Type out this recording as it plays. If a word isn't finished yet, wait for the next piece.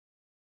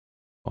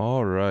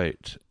All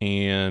right.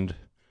 And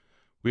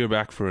we are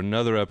back for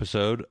another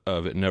episode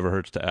of It Never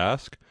Hurts to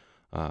Ask.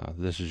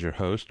 This is your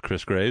host,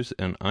 Chris Graves,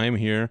 and I'm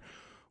here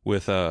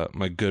with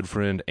my good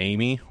friend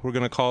Amy, we're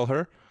going to call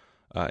her.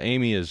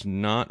 Amy is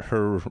not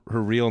her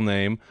real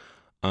name.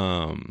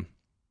 Um,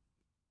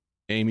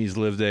 Amy's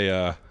lived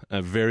a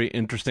very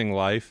interesting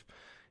life,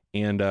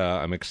 and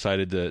I'm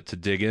excited to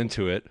dig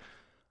into it.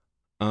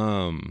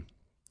 Um,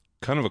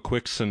 Kind of a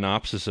quick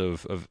synopsis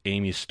of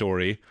Amy's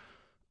story.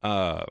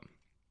 Uh,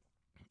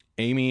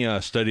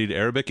 Amy studied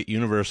Arabic at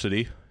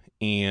university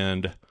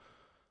and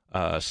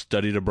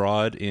studied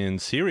abroad in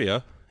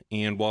Syria.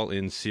 And while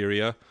in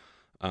Syria,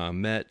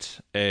 met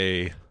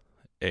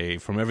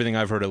from everything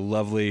I've heard, a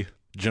lovely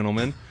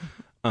gentleman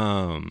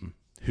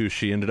who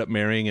she ended up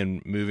marrying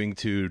and moving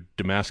to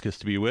Damascus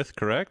to be with,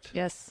 correct?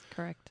 Yes,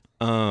 correct.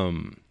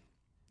 Um,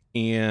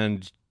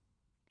 and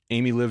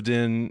Amy lived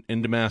in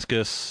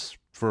Damascus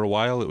for a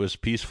while. It was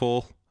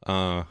peaceful,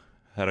 had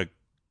a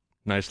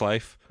nice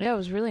life, Yeah, it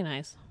was really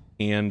nice.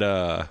 and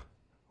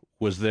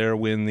was there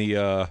when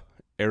the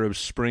Arab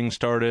Spring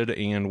started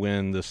and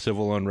when the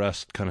civil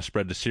unrest kind of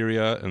spread to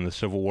Syria and the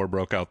civil war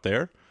broke out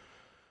there.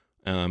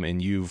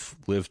 And you've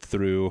lived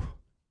through,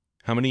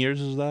 how many years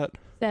is that?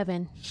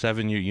 7.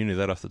 7 years. You knew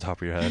that off the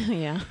top of your head.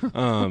 Yeah.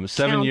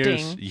 7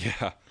 years. Counting.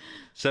 Yeah.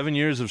 7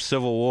 years of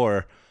civil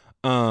war.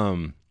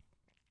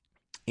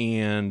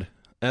 And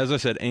as I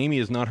said, Amy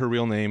is not her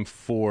real name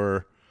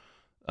for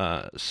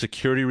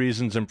security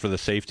reasons and for the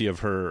safety of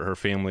her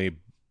family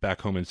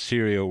back home in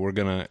Syria. We're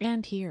going to.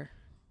 And here.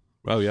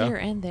 Oh, yeah. Here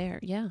and there.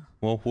 Yeah.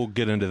 Well, we'll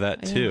get into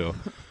that too.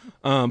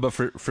 But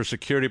for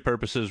security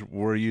purposes,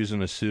 we're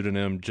using a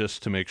pseudonym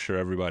just to make sure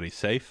everybody's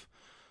safe.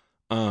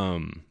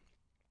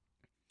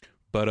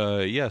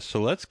 Yeah,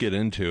 so let's get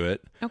into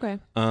it. Okay.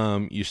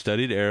 You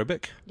studied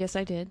Arabic, Yes,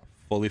 I did.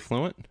 fully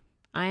fluent?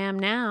 I am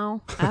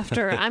now.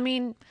 After, I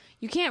mean,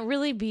 you can't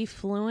really be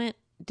fluent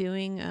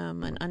doing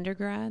an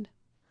undergrad,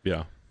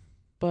 Yeah.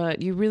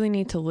 but you really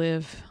need to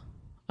live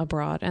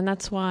abroad. And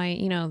that's why,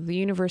 the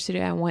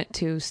university I went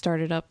to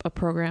started up a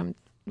program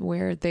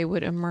where they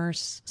would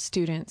immerse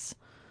students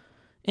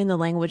in the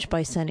language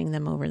by sending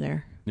them over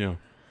there. Yeah.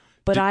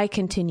 But I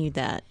continued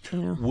that,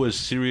 Was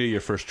Syria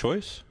your first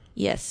choice?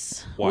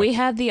 Yes. Why? We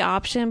had the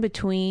option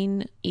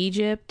between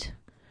Egypt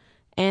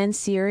and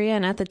Syria,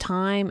 and at the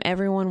time,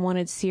 everyone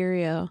wanted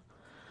Syria.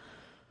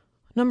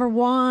 Number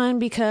one,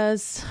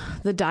 because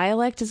the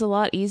dialect is a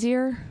lot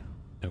easier.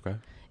 Okay.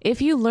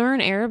 If you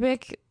learn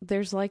Arabic,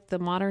 there's like the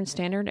modern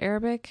standard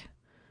Arabic,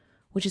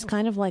 which is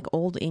kind of like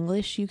Old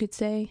English, you could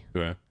say,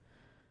 Okay.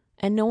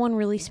 and no one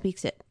really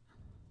speaks it.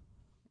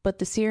 But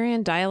the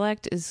Syrian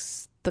dialect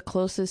is the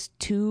closest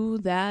to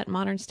that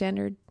modern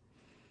standard.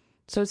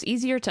 So it's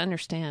easier to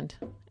understand.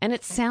 And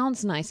it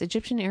sounds nice.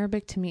 Egyptian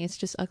Arabic, to me, it's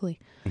just ugly.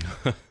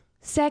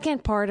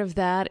 Second part of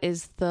that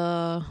is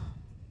the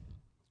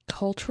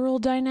cultural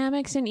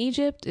dynamics in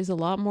Egypt is a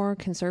lot more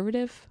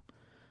conservative.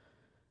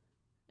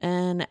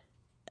 And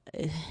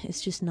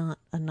it's just not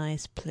a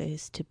nice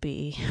place to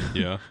be.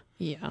 Yeah.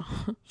 Yeah.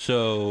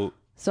 So,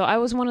 So I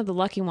was one of the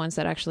lucky ones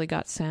that actually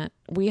got sent.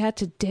 We had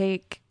to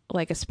take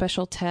like a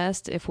special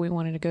test if we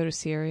wanted to go to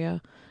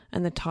Syria.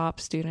 And the top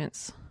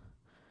students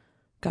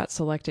got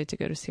selected to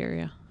go to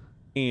Syria.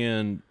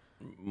 and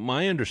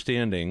my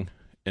understanding,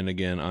 and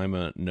again, I'm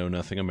a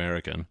know-nothing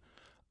American,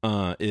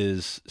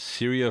 is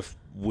Syria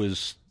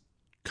was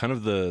kind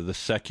of the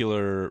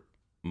secular,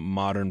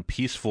 modern,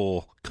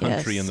 peaceful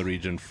country Yes. in the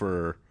region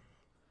for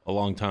a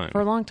long time.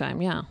 For a long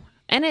time, yeah.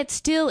 And it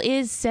still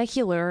is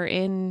secular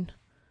in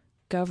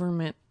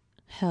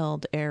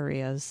government-held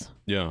areas.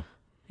 Yeah.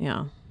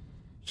 Yeah.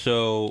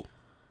 So,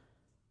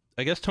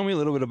 I guess tell me a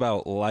little bit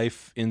about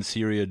life in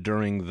Syria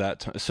during that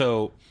time.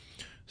 So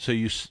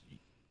you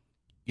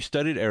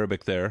studied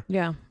Arabic there,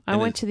 Yeah. I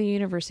And went to the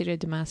University of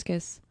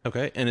Damascus.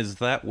 okay? And is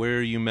that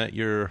where you met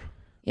your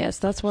Yes,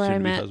 that's where I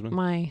soon-to-be met husband?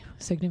 my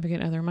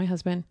significant other, my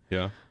husband.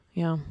 Yeah?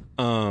 Yeah.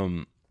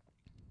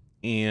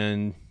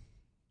 And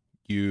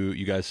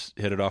you guys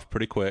hit it off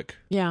pretty quick.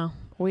 Yeah.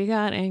 We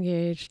got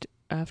engaged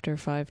after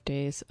 5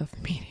 days of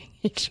meeting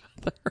each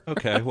other.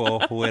 Okay,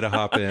 well, way to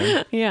hop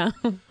in. Yeah.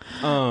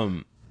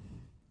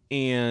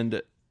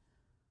 And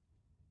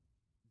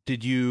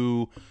did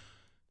you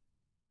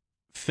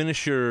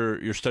finish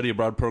your study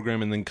abroad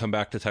program and then come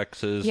back to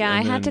Texas? Yeah, I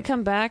and had to then-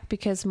 come back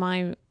because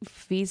my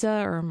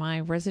visa or my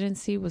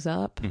residency was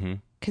up.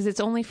 Mhm. Because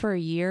it's only for a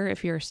year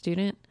if you're a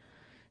student.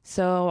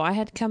 So I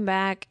had to come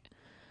back.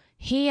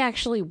 He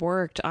actually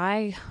worked.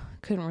 I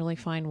couldn't really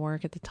find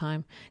work at the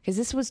time because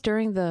this was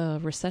during the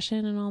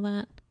recession and all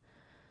that.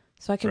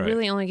 So I could Right.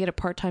 really only get a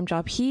part-time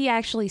job. He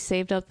actually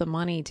saved up the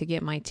money to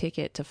get my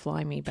ticket to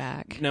fly me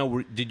back. Now,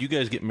 did you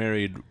guys get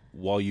married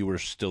while you were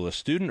still a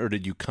student, or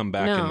did you come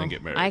back No, and then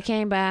get married? I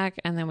came back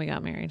and then we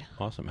got married.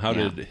 Awesome. How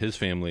Yeah. did his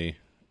family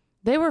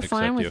They were accept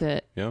fine with you?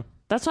 it. Yeah.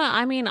 That's why,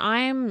 I mean,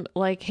 I'm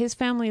like, his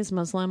family is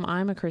Muslim.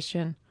 I'm a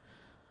Christian.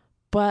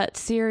 But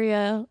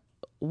Syria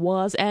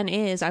was and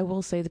is, I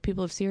will say, the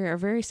people of Syria are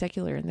very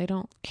secular and they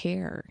don't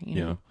care, you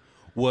know? Yeah.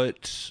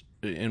 What,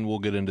 and we'll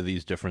get into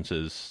these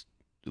differences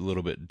a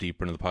little bit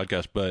deeper into the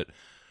podcast, but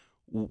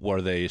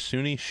were they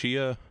Sunni,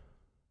 Shia,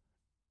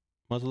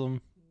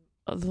 Muslim?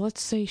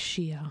 Let's say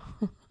Shia.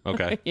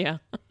 Okay. Yeah.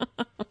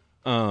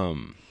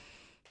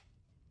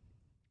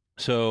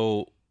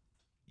 So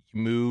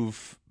you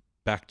move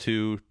back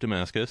to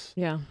Damascus.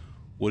 Yeah.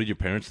 What did your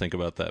parents think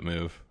about that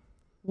move?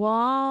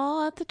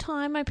 Well, at the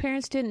time, my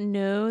parents didn't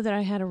know that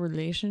I had a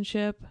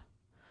relationship.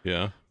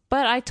 Yeah.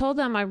 But I told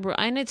them,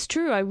 and it's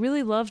true, I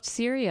really loved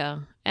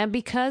Syria. And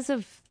because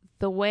of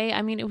the way,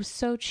 I mean, it was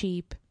so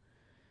cheap.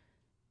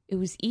 It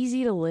was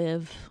easy to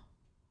live.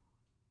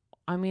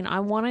 I mean, I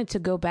wanted to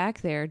go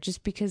back there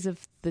just because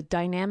of the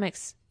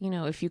dynamics,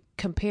 if you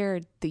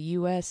compared the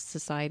U.S.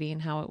 society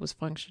and how it was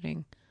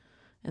functioning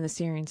and the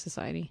Syrian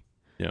society.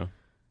 Yeah.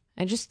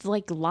 And just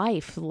like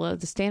life, the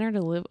standard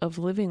of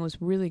living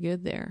was really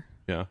good there.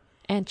 Yeah.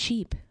 And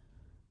cheap.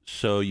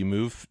 So you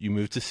move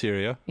to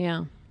Syria.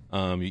 Yeah.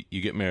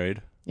 You get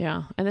married.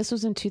 Yeah. And this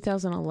was in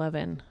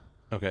 2011.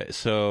 Okay.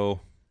 So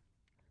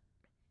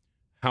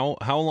how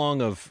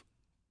long of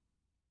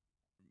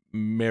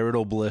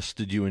marital bliss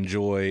did you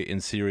enjoy in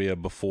Syria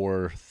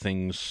before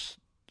things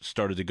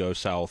started to go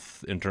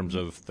south in terms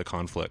of the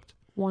conflict?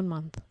 1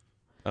 month.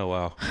 Oh,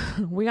 wow.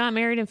 We got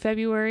married in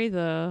February.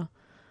 The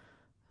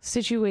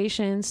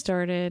situation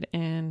started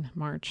in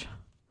March.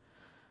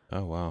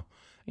 Oh, wow.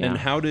 Yeah. And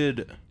how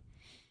did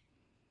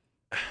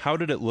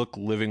it look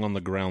living on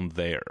the ground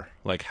there?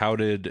 Like,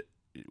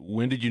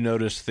 when did you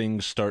notice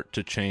things start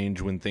to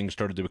change, when things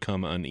started to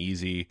become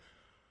uneasy?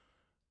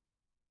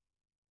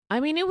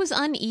 I mean, it was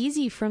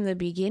uneasy from the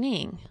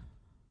beginning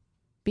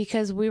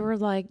because we were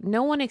like,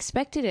 no one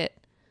expected it.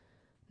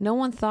 No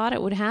one thought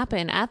it would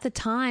happen. At the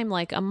time,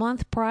 like a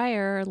month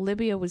prior,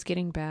 Libya was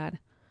getting bad.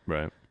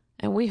 Right.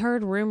 And we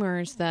heard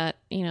rumors that,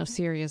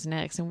 Syria's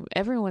next. And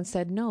everyone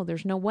said, no,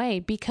 there's no way,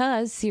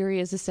 because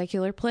Syria is a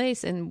secular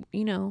place and,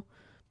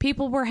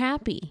 people were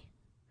happy.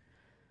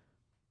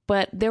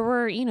 But there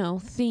were,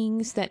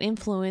 things that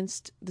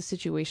influenced the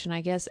situation, I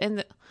guess.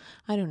 And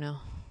I don't know.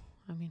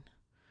 I mean,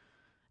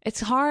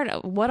 it's hard.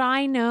 What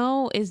I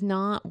know is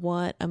not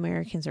what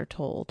Americans are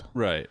told.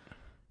 Right.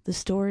 The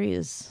story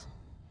is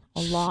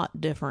a lot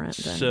different.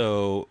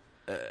 So,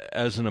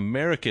 as an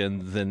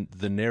American, then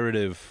the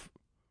narrative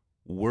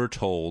we're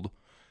told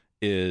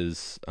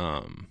is,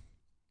 I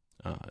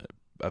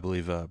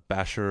believe,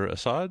 Bashar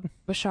Assad?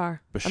 Bashar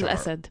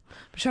al-Assad.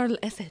 Bashar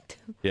al-Assad.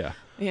 Yeah.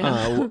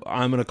 Yeah.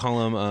 I'm going to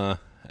call him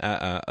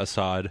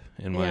Assad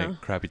in my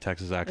crappy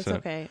Texas accent.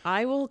 It's okay.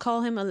 I will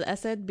call him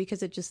al-Assad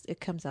because it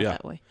comes out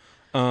that way.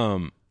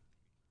 The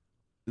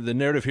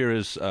narrative here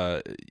is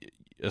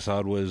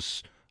Assad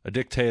was a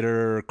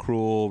dictator,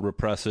 cruel,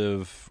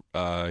 repressive.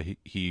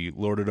 He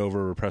lorded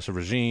over a repressive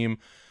regime,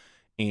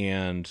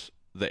 and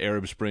the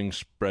Arab Spring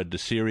spread to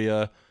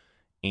Syria,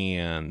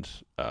 and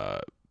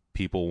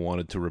people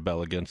wanted to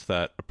rebel against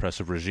that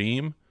oppressive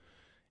regime.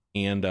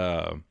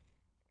 And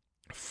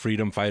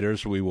freedom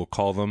fighters, we will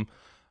call them,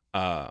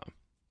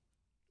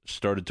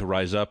 started to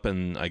rise up,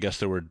 and I guess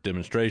there were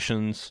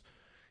demonstrations,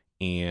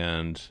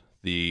 and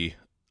the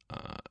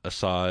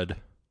Assad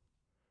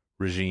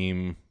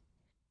regime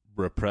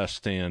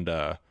repressed and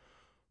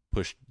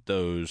pushed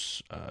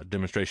those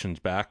demonstrations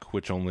back,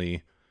 which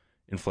only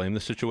inflamed the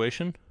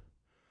situation.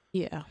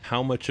 Yeah.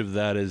 How much of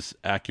that is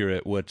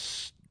accurate? What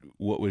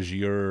was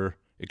your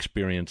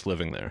experience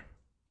living there?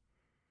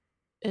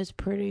 It's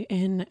pretty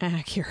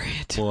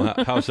inaccurate. Well,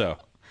 how so?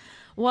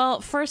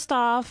 Well, first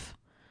off,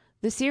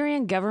 the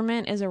Syrian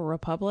government is a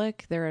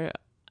republic.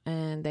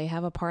 And they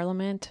have a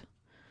parliament.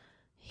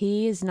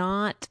 He is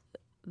not.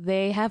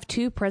 They have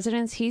two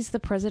presidents. He's the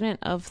president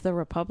of the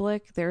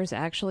republic. There's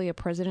actually a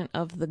president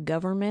of the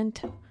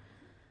government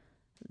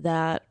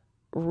that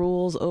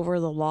rules over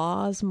the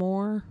laws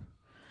more.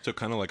 So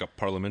kind of like a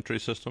parliamentary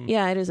system?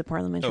 Yeah, it is a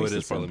parliamentary system. Oh, it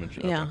is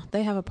parliamentary. Okay. Yeah,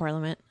 they have a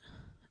parliament.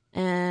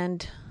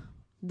 And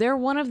they're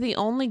one of the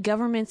only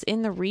governments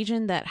in the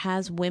region that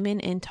has women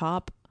in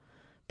top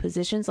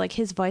positions. Like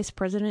his vice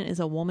president is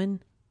a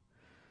woman.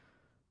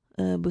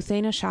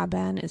 Buthaina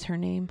Shaban is her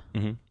name.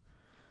 Mm-hmm.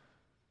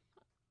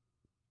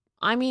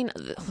 I mean,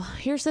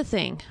 here's the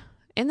thing.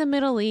 In the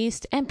Middle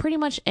East and pretty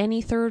much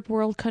any third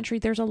world country,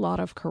 there's a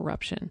lot of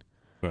corruption.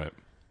 Right.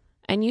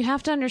 And you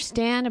have to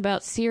understand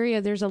about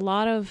Syria, there's a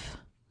lot of...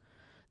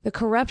 The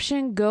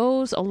corruption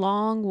goes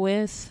along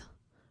with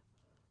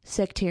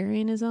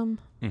sectarianism.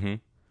 Mm-hmm.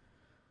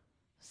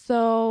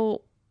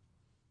 So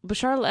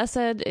Bashar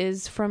al-Assad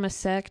is from a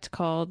sect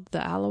called the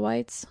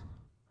Alawites.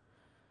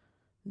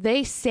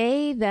 They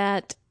say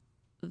that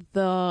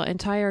the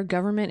entire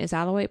government is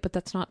Alawite, but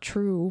that's not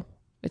true.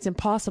 It's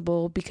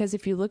impossible because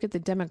if you look at the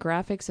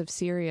demographics of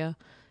Syria,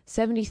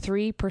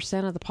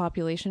 73% of the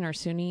population are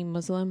Sunni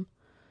Muslim.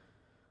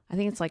 I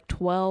think it's like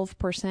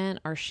 12%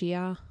 are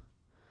Shia.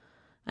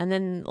 And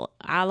then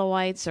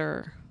Alawites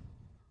are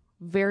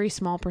very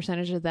small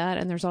percentage of that.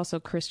 And there's also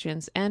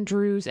Christians and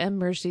Druze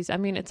and Murshidis. I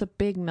mean, it's a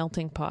big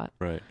melting pot.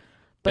 Right.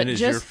 But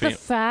just the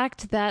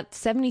fact that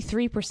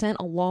 73%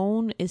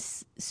 alone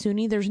is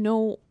Sunni,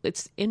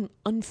 it's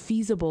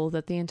unfeasible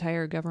that the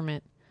entire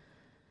government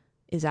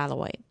is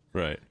Alawite.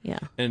 Right. Yeah.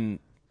 And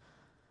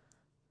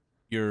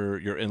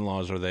your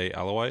in-laws, are they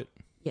Alawite?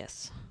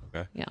 Yes.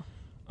 Okay. Yeah.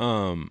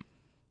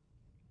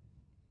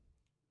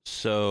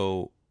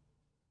 So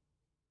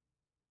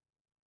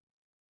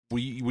were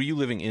you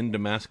living in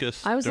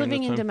Damascus? I was during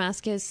living this in time?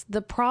 Damascus.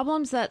 The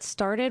problems that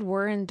started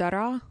were in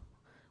Daraa,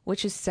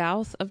 which is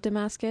south of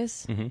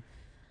Damascus.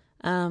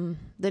 Mm-hmm.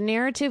 The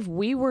narrative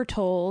we were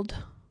told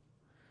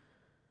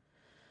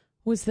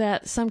was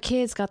that some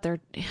kids got their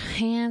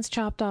hands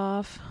chopped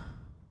off.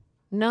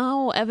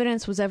 No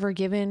evidence was ever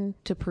given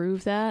to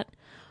prove that.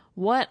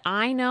 What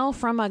I know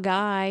from a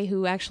guy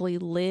who actually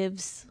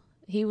lives,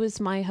 he was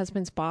my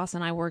husband's boss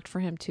and I worked for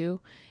him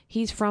too.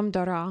 He's from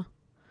Daraa.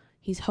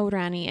 He's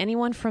Horani.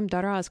 Anyone from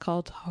Daraa is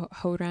called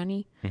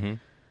Horani.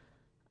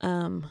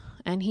 Mm-hmm.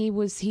 And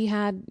he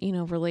had,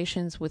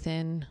 relations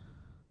within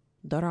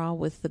Daraa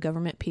with the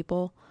government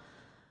people.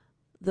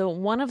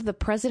 One of the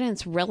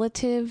president's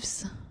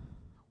relatives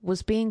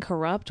was being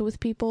corrupt with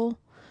people.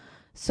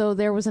 So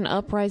there was an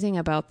uprising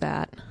about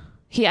that.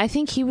 I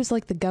think he was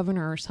like the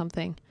governor or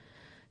something.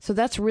 So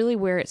that's really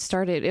where it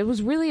started. It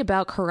was really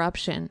about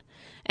corruption.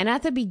 And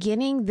at the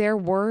beginning, there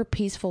were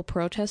peaceful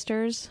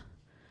protesters,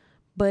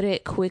 but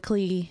it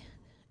quickly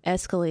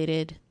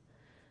escalated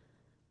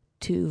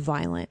to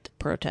violent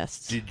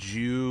protests. Did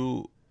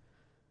you...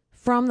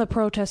 From the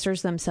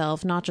protesters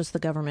themselves, not just the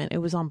government. It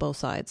was on both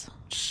sides.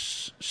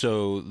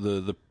 So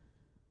the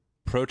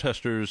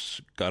protesters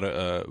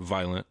got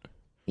violent.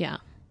 Yeah.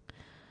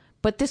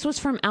 But this was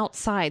from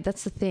outside.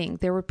 That's the thing.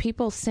 There were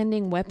people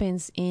sending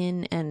weapons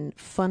in and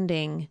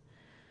funding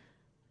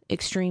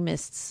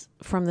extremists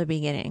from the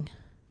beginning.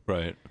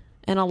 Right.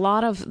 And a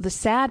lot of the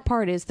sad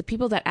part is the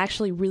people that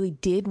actually really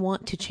did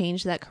want to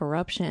change that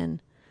corruption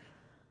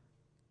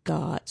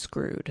got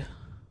screwed.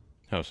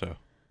 How so?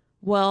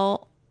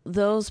 Well,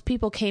 those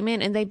people came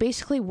in and they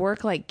basically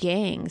work like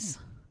gangs.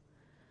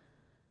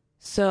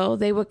 So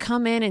they would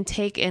come in and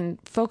take and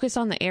focus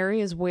on the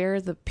areas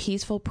where the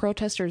peaceful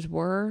protesters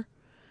were.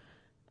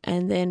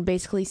 And then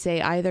basically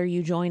say, either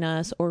you join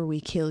us or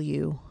we kill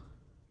you.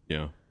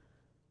 Yeah.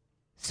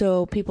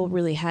 So people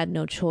really had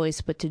no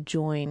choice but to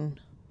join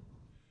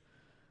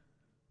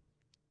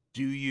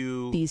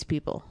these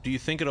people. Do you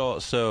think it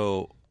all...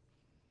 So...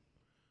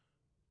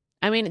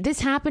 I mean, this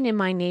happened in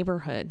my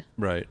neighborhood.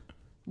 Right.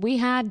 We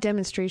had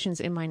demonstrations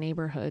in my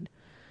neighborhood.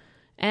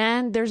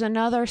 And there's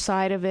another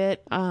side of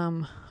it.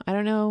 I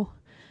don't know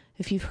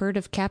if you've heard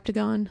of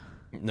Captagon.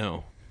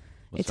 No.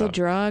 It's a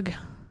drug.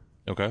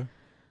 Okay.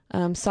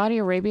 Saudi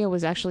Arabia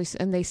was actually,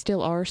 and they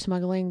still are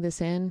smuggling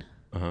this in.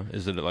 Uh-huh.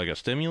 Is it like a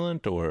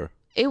stimulant or?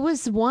 It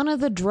was one of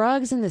the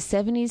drugs in the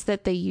 70s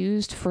that they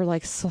used for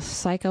like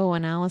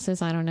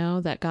psychoanalysis. I don't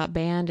know, that got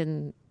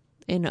banned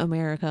in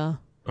America.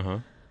 Uh-huh.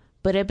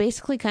 But it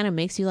basically kind of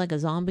makes you like a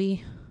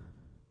zombie.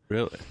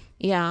 Really?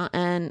 Yeah.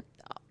 And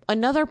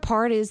another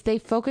part is they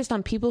focused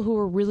on people who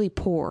were really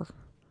poor.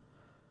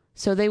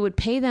 So they would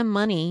pay them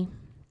money.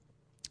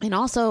 And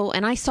also,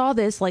 and I saw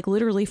this like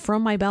literally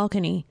from my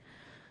balcony.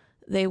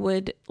 They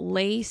would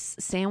lace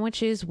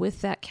sandwiches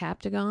with that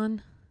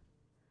Captagon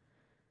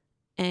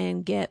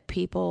and get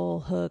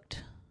people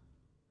hooked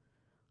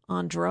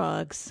on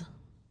drugs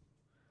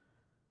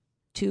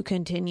to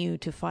continue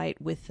to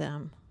fight with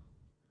them.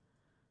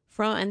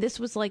 And this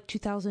was like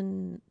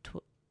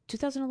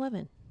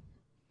 2011.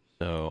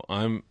 So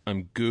I'm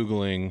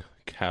Googling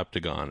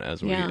Captagon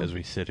as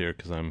we sit here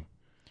because I'm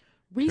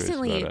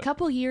recently, a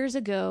couple years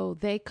ago,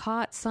 they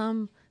caught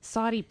some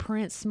Saudi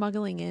prince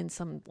smuggling in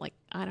some, like,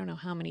 I don't know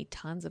how many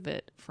tons of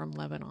it from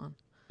Lebanon.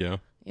 Yeah.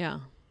 Yeah.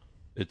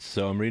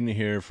 So I'm reading it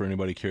here for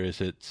anybody curious.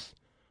 It's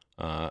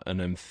an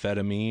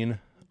amphetamine,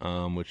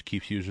 which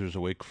keeps users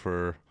awake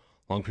for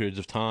long periods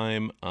of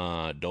time,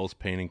 dulls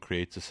pain and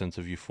creates a sense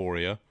of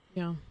euphoria.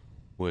 Yeah.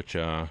 Which,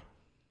 and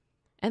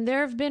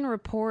there have been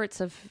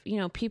reports of,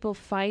 people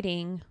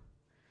fighting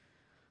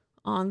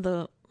on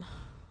the,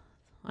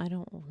 I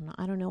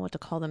don't know what to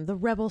call them, the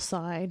rebel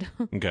side.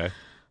 Okay.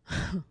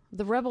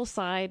 The rebel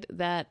side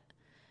that,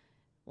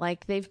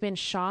 like, they've been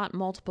shot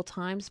multiple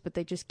times, but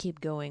they just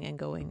keep going and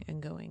going and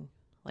going.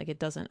 Like, it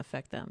doesn't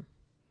affect them.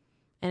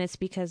 And it's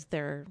because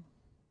they're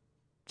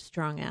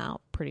strung out,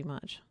 pretty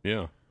much.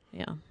 Yeah.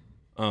 Yeah.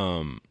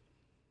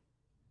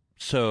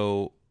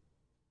 So,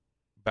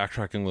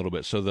 backtracking a little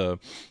bit. So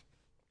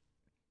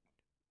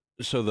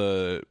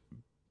the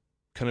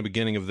kind of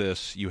beginning of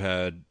this, you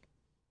had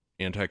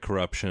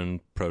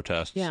anti-corruption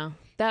protests. Yeah.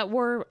 That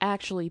were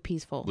actually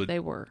peaceful. They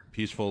were.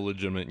 Peaceful,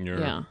 legitimate in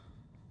your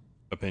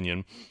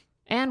opinion.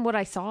 And what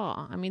I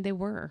saw, I mean, they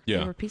were. Yeah.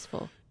 They were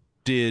peaceful.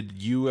 Did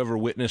you ever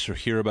witness or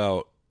hear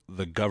about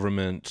the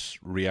government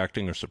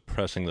reacting or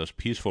suppressing those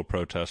peaceful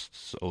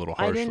protests a little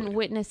harshly? I didn't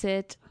witness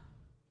it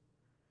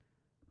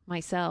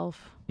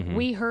myself. Mm-hmm.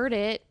 We heard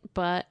it,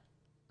 but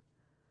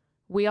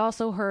we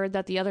also heard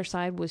that the other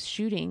side was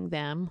shooting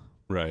them.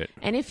 Right.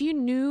 And if you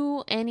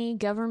knew any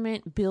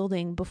government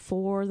building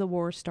before the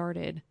war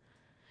started,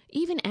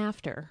 even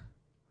after,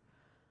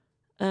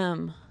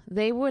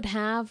 they would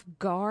have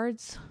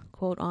guards,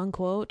 quote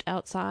unquote,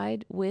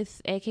 outside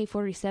with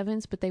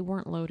AK-47s, but they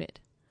weren't loaded.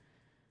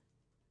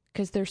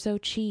 because they're so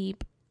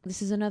cheap.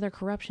 This is another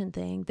corruption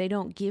thing. They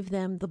don't give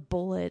them the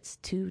bullets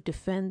to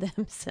defend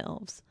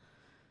themselves.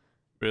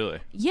 Really?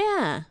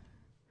 Yeah.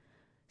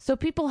 So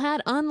people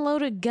had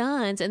unloaded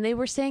guns, and they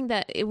were saying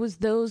that it was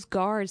those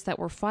guards that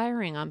were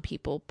firing on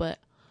people, but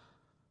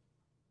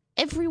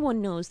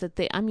everyone knows that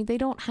they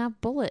don't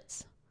have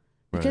bullets.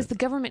 Because the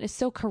government is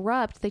so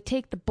corrupt, they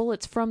take the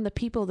bullets from the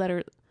people that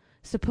are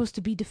supposed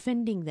to be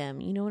defending them.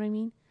 You know what I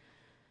mean?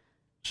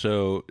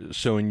 So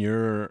in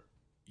your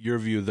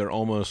view, they're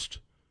almost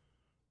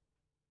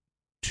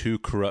too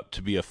corrupt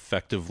to be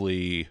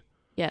effectively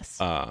Yes.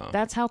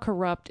 That's how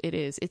corrupt it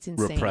is. It's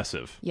insane.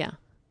 Repressive. Yeah.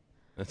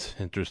 That's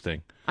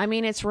interesting. I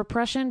mean, it's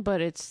repression,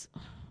 but it's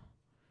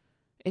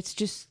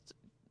just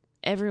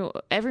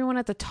everyone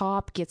at the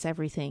top gets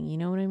everything. You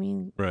know what I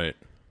mean? Right.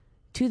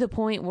 To the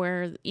point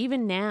where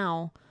even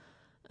now,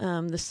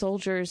 the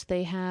soldiers,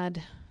 they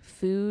had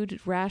food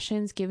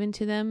rations given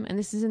to them, and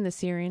this is in the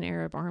Syrian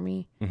Arab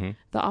Army. Mm-hmm.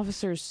 The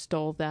officers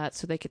stole that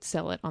so they could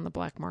sell it on the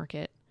black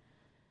market.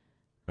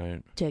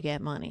 Right. To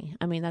get money.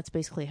 I mean, that's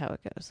basically how it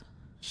goes.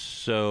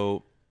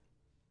 So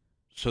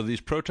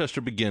these protests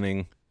are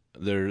beginning.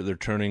 They're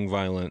turning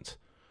violent.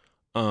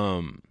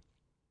 I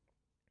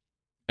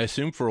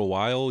assume for a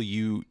while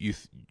you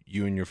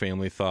and your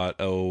family thought,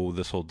 oh,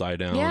 this will die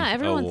down. Yeah,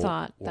 everyone we'll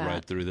thought we'll that.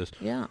 ride through this.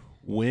 Yeah.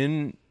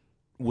 When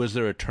was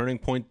there a turning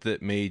point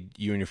that made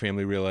you and your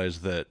family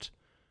realize that,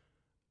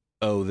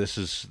 oh, this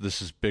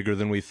is bigger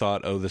than we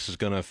thought. Oh, this is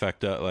going to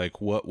affect us.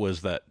 Like, what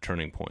was that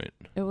turning point?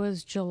 It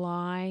was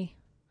July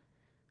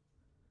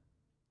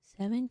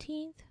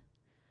 17th,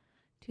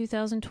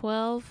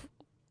 2012,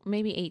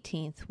 maybe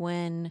 18th,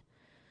 when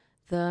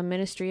the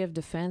Ministry of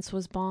Defense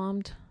was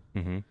bombed.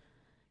 Mm-hmm.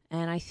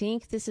 And I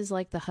think this is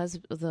like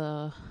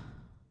the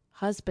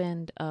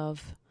husband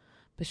of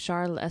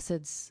Bashar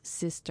al-Assad's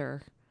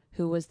sister,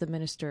 who was the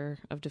Minister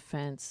of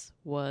Defense,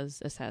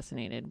 was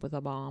assassinated with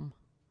a bomb.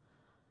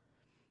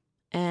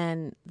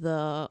 And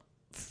the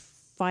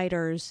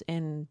fighters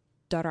in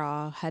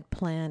Daraa had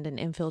planned an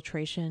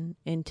infiltration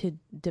into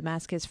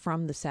Damascus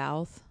from the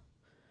south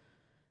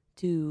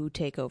to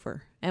take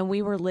over. And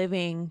we were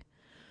living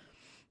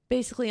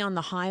basically on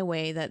the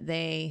highway that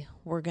they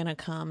were going to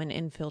come and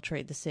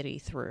infiltrate the city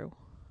through.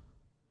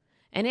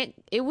 And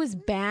it was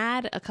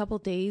bad a couple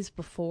days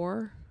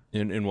before.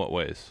 In what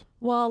ways?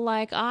 Well,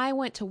 like, I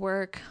went to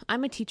work.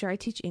 I'm a teacher. I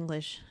teach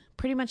English.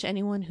 Pretty much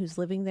anyone who's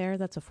living there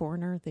that's a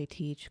foreigner, they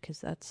teach, because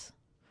that's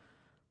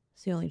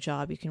the only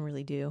job you can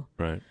really do.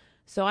 Right.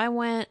 So I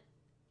went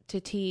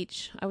to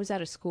teach. I was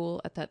at a school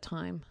at that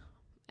time,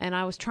 and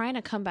I was trying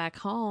to come back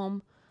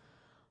home,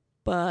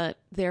 but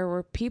there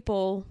were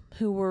people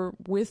who were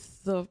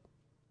with the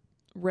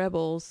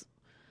rebels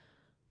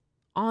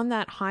on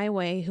that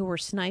highway who were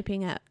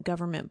sniping at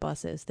government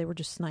buses. They were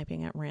just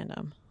sniping at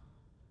random,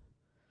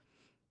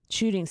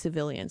 shooting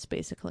civilians,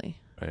 basically.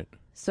 Right.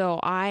 So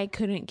I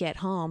couldn't get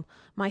home.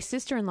 My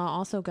sister-in-law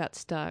also got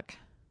stuck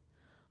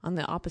on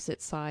the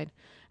opposite side.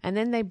 And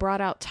then they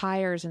brought out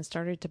tires and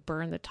started to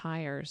burn the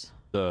tires.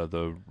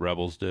 The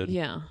rebels did?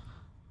 Yeah.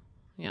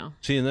 Yeah.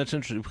 See, and that's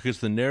interesting because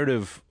the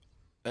narrative,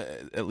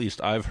 at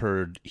least I've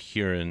heard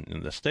here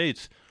in the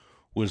States,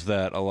 was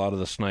that a lot of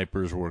the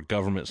snipers were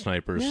government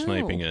snipers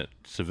sniping at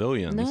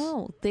civilians.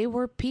 No, they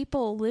were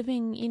people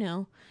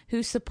living,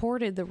 who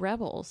supported the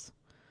rebels.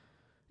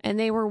 And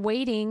they were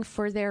waiting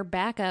for their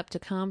backup to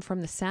come from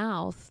the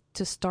south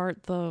to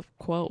start the,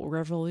 quote,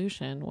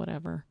 revolution,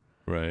 whatever.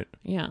 Right.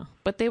 Yeah.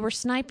 But they were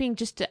sniping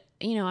just, at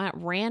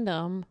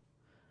random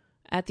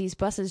at these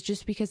buses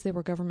just because they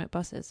were government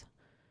buses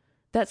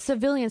that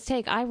civilians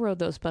take. I rode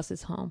those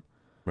buses home.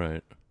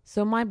 Right.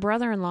 So my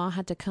brother-in-law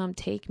had to come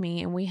take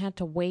me, and we had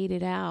to wait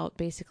it out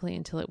basically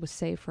until it was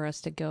safe for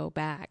us to go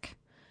back.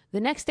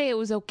 The next day it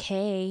was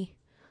okay,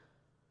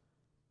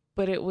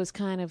 but it was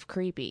kind of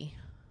creepy.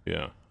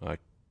 Yeah. I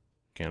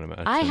can't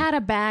imagine. I had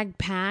a bag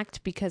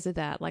packed because of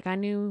that. Like, I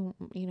knew,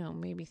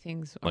 maybe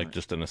things like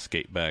just an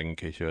escape bag in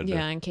case you had to.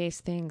 Yeah, in case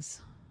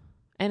things.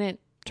 And it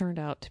turned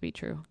out to be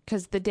true.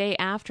 Because the day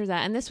after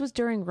that, and this was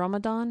during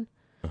Ramadan,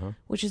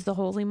 which is the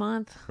holy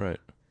month. Right.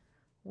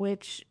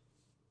 Which,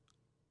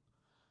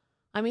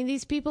 I mean,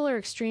 these people are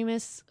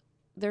extremists.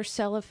 They're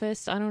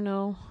Salafists. I don't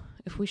know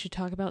if we should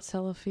talk about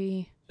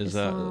Salafi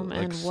Islam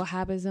and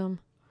Wahhabism.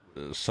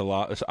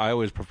 I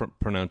always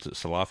pronounce it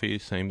Salafi.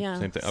 Same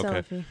thing. Salafi,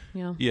 okay.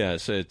 Yeah.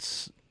 Yes,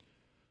 it's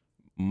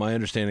my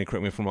understanding.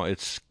 Correct me if I'm wrong.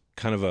 It's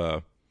kind of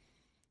a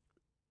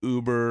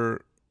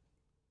uber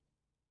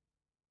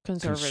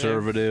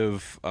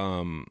conservative,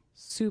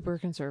 super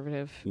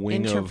conservative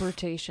wing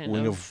interpretation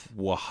of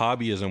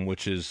Wahhabism,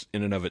 which is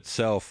in and of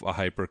itself a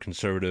hyper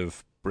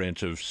conservative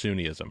branch of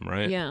Sunnism,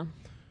 right? Yeah.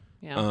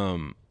 Yeah.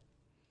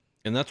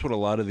 And that's what a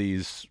lot of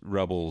these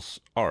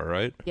rebels are,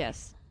 right?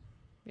 Yes.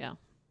 Yeah.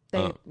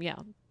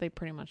 They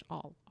pretty much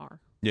all are.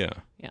 Yeah.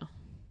 Yeah.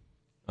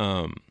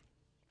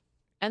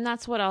 And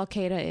that's what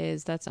Al-Qaeda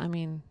is.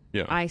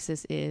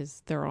 ISIS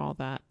is. They're all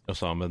that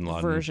Osama bin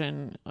Laden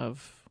version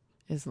of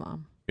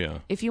Islam. Yeah.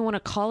 If you want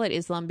to call it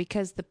Islam,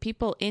 because the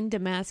people in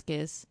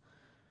Damascus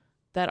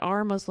that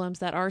are Muslims,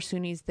 that are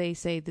Sunnis, they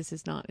say this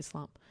is not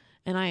Islam.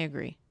 And I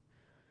agree.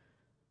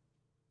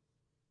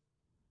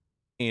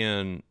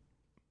 And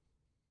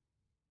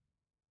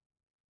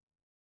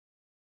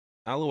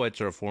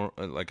Alawites are a form,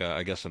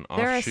 I guess, an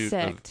They're a offshoot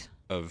sect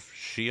of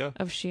Shia.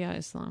 of Shia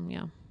Islam,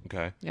 yeah.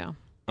 Okay. Yeah.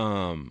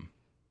 Um,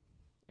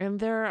 And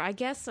they're, I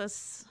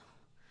guess,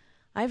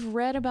 I've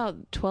read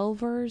about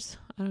 12ers.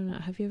 I don't know.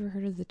 Have you ever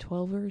heard of the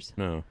 12ers?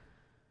 no.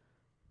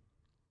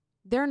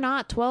 They're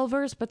not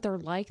 12ers, but they're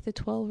like the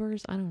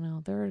 12ers. I don't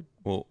know.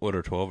 Well, what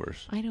are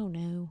 12ers? I don't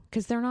know.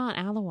 Because they're not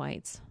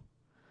Alawites.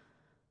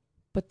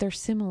 But they're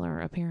similar,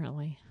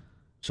 apparently.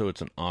 So it's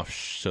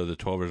so the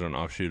 12ers are an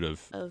offshoot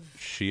of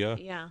Shia?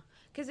 Yeah.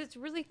 Because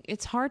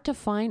it's hard to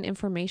find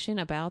information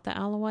about the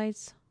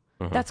Alawites.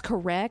 Uh-huh. That's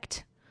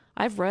correct.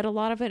 I've read a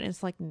lot of it, and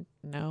it's like,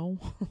 no.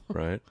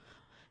 Right.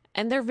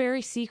 And they're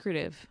very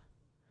secretive.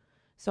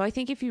 So I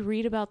think if you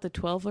read about the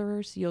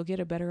 12ers, you'll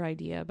get a better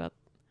idea about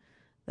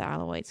the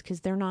Alawites,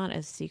 because they're not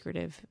as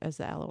secretive as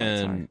the Alawites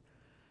And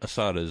are.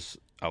 Assad is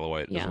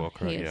Alawite as well,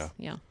 correct? He is.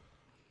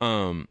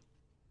 Yeah.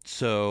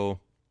 So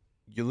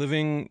you're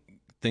living,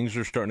 things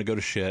are starting to go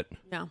to shit.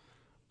 No.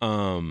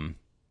 Um,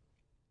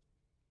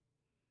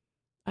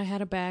 I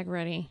had a bag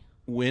ready.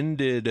 when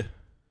did,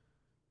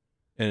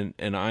 and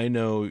I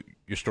know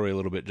your story a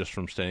little bit just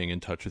from staying in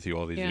touch with you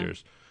all these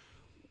years.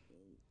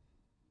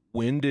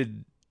 When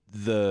did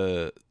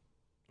the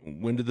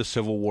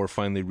Civil War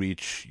finally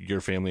reach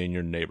your family and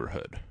your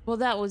neighborhood? Well,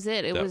 that was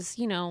it. It was,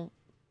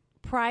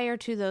 prior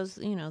to those,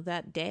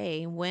 that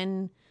day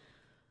when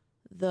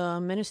the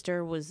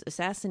minister was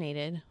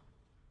assassinated,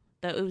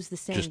 that it was the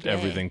same Just day.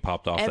 everything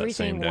popped off that same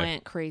Everything day.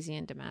 went crazy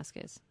in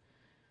Damascus.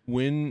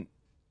 And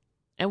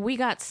we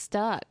got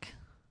stuck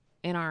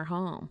in our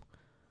home.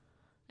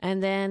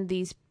 And then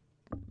these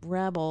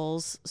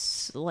rebels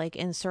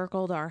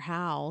encircled our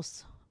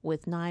house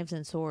with knives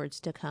and swords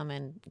to come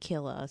and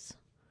kill us.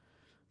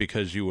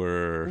 Because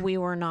we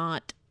were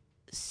not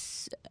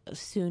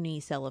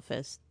Sunni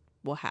Salafist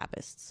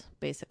Wahhabists,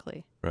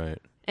 basically. Right.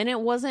 And it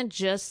wasn't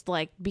just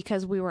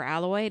because we were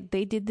Alawite.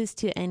 They did this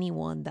to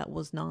anyone that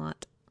was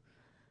not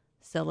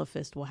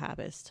Salafist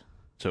Wahhabist.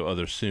 So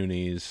other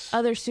Sunnis,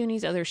 other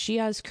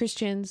Shias,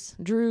 Christians,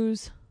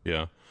 Druze.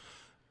 Yeah.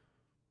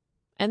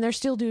 And they're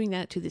still doing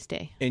that to this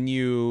day. And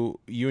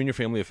you and your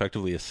family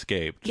effectively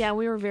escaped. Yeah,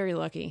 we were very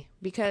lucky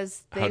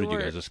because How did you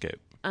guys escape?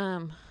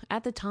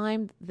 At the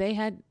time, they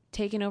had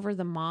taken over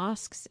the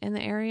mosques in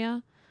the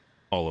area.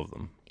 All of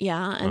them.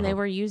 Yeah, and they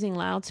were using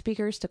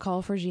loudspeakers to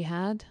call for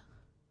jihad.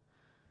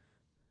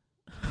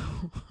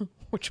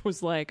 Which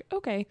was like,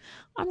 okay,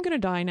 I'm going to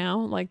die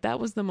now. That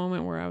was the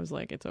moment where I was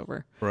like, it's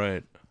over.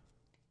 Right.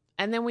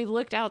 And then we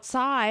looked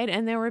outside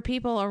and there were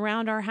people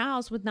around our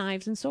house with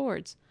knives and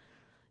swords.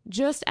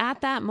 Just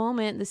at that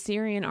moment, the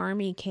Syrian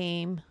army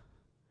came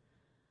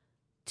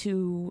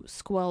to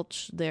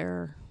squelch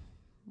their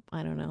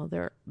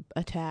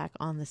attack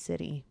on the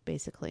city,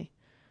 basically.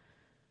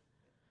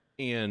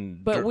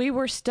 But we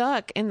were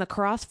stuck in the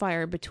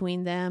crossfire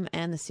between them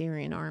and the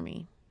Syrian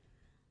army.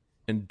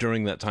 And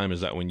during that time,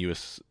 is that when you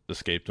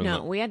escaped?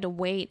 No, we had to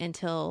wait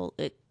until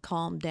it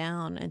calmed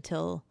down,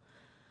 until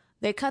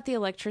they cut the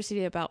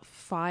electricity at about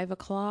 5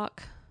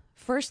 o'clock.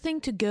 First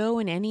thing to go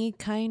in any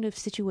kind of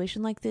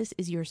situation like this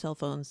is your cell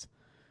phones.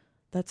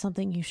 That's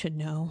something you should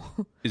know.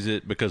 Is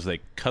it because they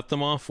cut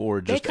them off,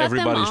 or just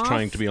everybody's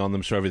trying to be on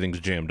them so everything's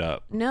jammed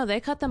up? No, they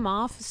cut them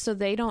off so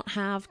they don't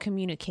have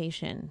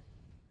communication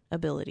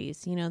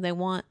abilities. They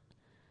want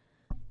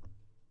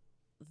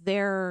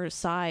their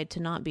side to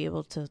not be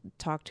able to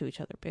talk to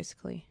each other,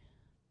 basically.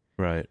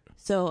 Right.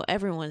 So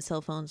everyone's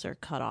cell phones are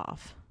cut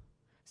off.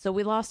 So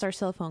we lost our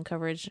cell phone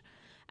coverage.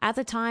 At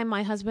the time,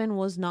 my husband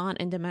was not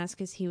in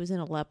Damascus. He was in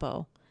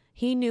Aleppo.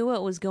 He knew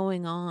what was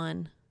going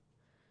on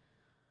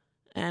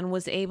and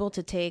was able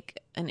to take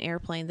an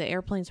airplane. The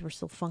airplanes were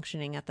still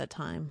functioning at that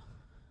time,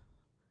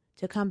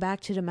 to come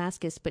back to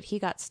Damascus. But he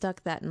got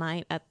stuck that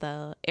night at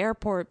the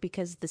airport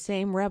because the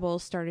same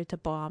rebels started to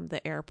bomb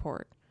the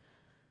airport.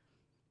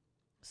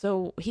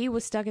 So he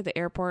was stuck at the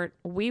airport.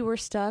 We were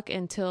stuck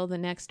until the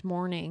next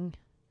morning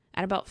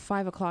at about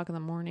 5 o'clock in the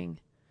morning.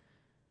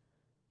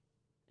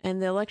 And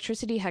the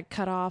electricity had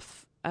cut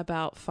off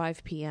about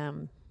 5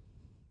 p.m.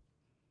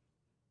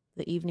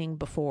 the evening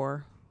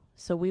before.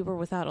 So we were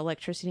without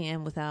electricity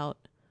and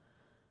without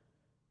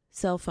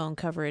cell phone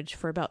coverage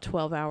for about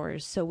 12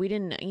 hours. So we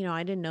didn't,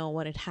 I didn't know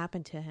what had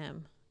happened to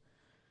him.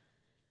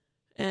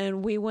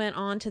 And we went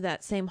on to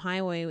that same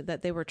highway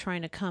that they were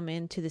trying to come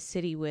into the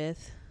city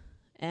with.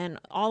 And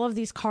all of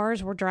these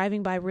cars were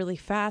driving by really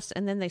fast.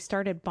 And then they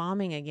started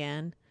bombing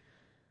again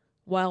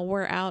while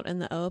we're out in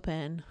the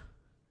open.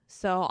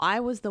 So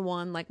I was the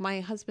one, my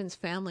husband's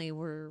family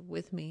were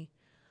with me.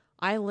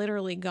 I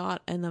literally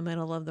got in the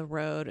middle of the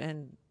road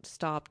and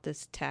stopped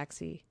this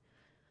taxi.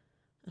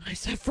 And I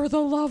said, for the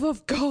love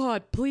of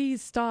God,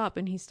 please stop.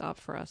 And he stopped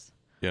for us.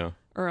 Yeah.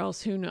 Or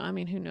else who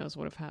knows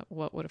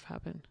what would have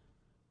happened.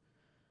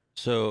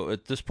 So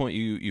at this point,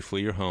 you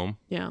flee your home.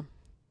 Yeah.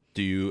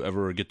 Do you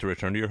ever get to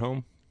return to your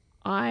home?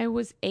 I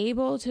was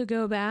able to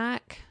go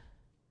back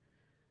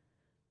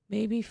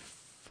maybe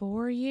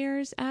 4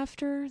 years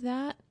after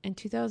that, in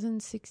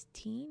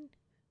 2016,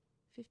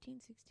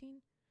 15, 16.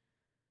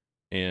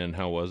 And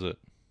how was it?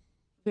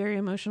 Very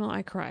emotional.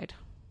 I cried.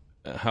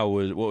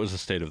 What was the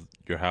state of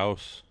your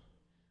house?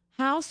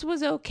 House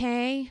was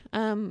okay.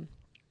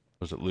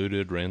 Was it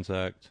looted,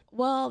 ransacked?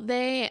 Well,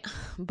 they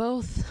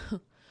both.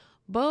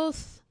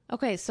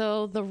 Okay,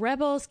 so the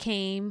rebels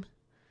came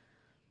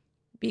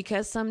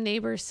because some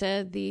neighbors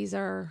said these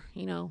are,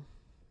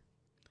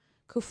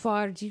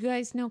 kuffar. Do you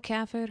guys know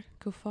kafir?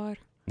 Kuffar?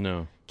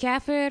 No.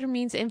 Kafir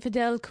means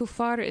infidel.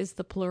 Kuffar is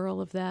the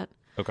plural of that.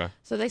 Okay.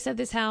 So they said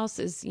this house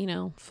is,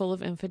 full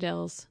of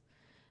infidels.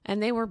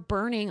 And they were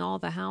burning all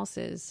the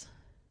houses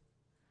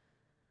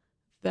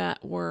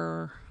that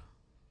were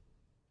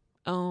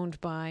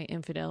owned by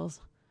infidels.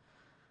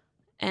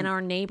 And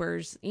our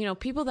neighbors,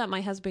 people that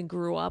my husband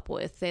grew up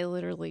with, they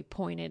literally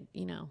pointed,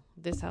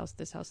 this house,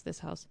 this house, this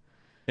house.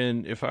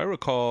 And if I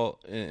recall,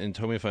 and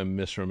tell me if I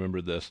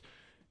misremembered this,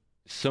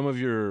 some of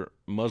your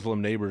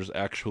Muslim neighbors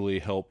actually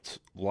helped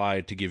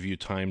lie to give you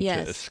time to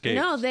escape.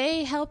 No,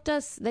 they helped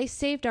us. They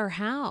saved our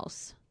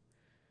house.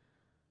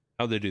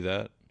 How'd they do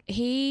that?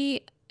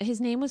 His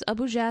name was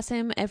Abu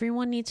Jassim.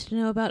 Everyone needs to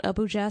know about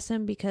Abu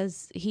Jassim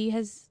because he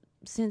has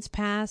since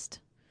passed,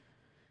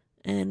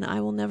 and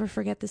I will never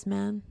forget this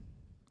man.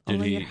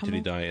 Did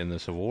he die in the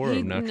Civil War or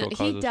natural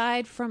causes? He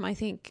died from, I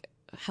think,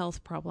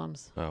 health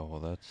problems. Oh, well,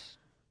 that's...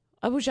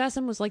 Abu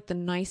Jassim was like the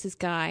nicest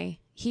guy.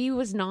 He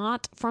was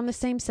not from the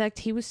same sect.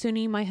 He was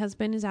Sunni. My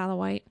husband is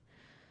Alawite.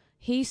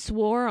 He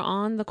swore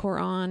on the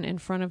Quran in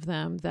front of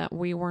them that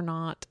we were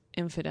not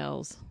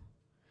infidels.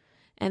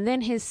 And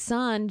then his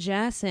son,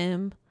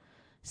 Jassim,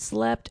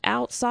 slept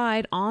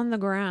outside on the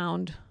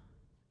ground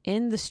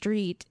in the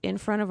street in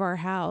front of our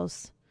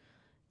house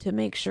to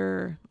make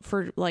sure,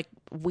 for like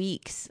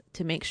weeks,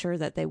 to make sure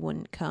that they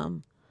wouldn't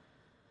come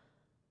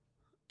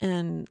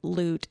and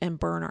loot and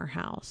burn our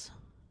house.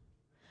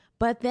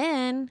 But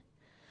then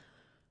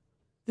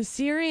the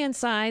Syrian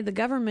side, the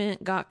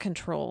government got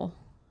control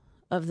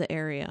of the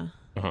area.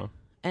 Uh-huh.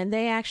 And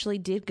they actually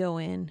did go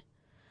in,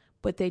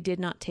 but they did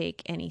not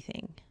take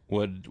anything.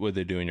 What'd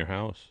they do in your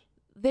house?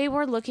 They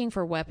were looking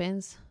for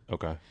weapons.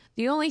 Okay.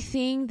 The only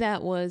thing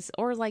that was,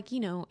 or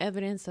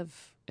evidence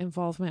of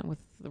involvement with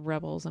the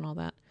rebels and all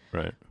that.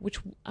 Right. Which,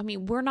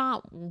 we're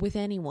not with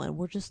anyone.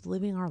 We're just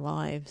living our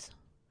lives.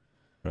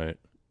 Right.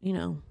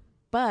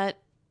 But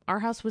our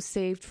house was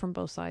saved from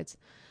both sides.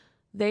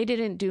 They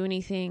didn't do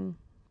anything.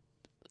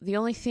 The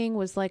only thing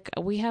was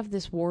we have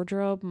this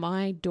wardrobe,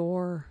 my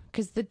door,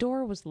 because the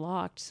door was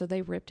locked, so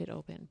they ripped it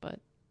open. But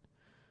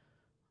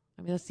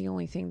that's the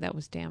only thing that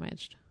was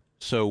damaged.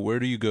 So where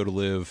do you go to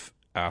live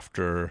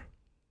after?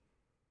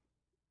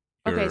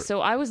 Okay,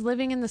 so I was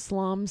living in the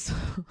slums.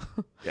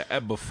 Yeah,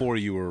 before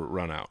you were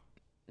run out.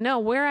 No,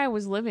 where I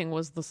was living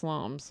was the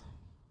slums.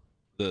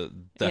 The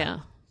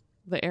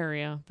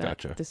area that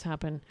Gotcha. This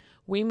happened.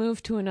 We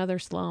moved to another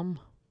slum.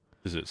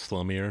 Is it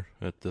slummier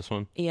at this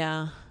one?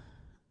 Yeah.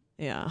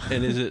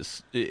 And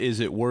is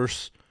it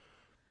worse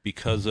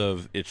because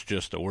of it's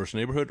just a worse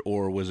neighborhood,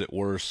 or was it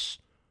worse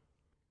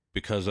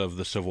because of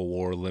the Civil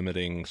War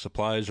limiting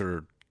supplies?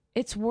 Or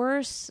it's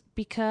worse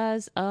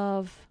because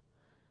of,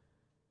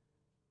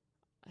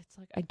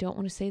 I don't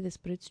want to say this,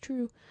 but it's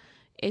true.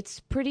 It's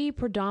pretty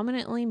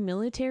predominantly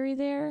military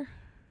there.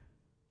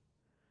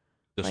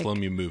 The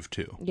slum you moved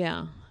to.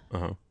 Yeah.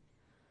 Uh-huh.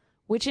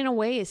 Which in a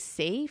way is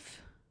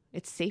safe.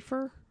 It's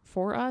safer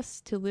for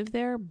us to live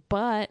there,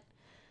 but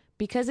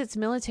because it's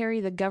military,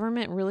 the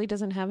government really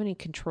doesn't have any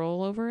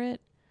control over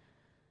it.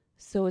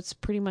 So it's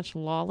pretty much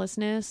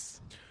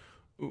lawlessness.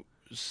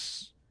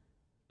 This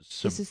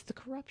is the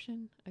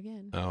corruption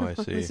again. Oh, I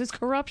see. This is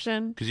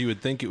corruption. Because you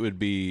would think it would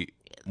be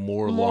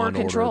more law and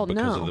control. order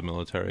because of the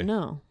military.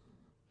 No.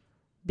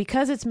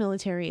 Because it's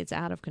military, it's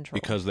out of control.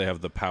 Because they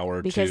have the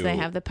power Because they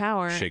have the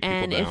power. Shake people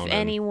and down if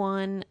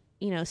anyone,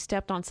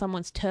 stepped on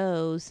someone's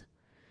toes,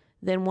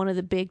 then one of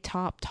the big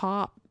top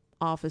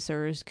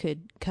officers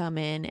could come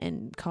in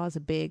and cause a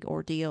big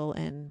ordeal,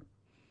 and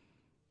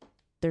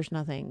there's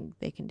nothing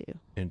they can do.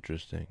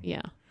 Interesting.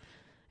 Yeah.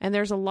 And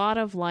there's a lot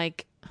of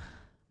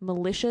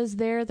militias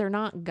there. They're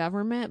not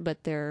government,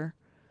 but they're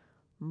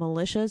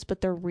militias,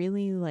 but they're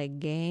really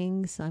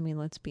gangs.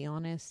 Let's be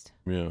honest.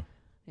 Yeah.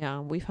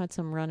 Yeah, we've had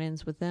some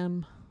run-ins with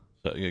them.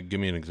 So, give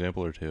me an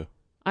example or two.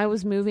 I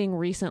was moving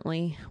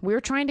recently. We were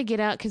trying to get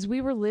out because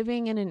we were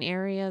living in an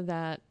area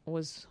that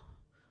was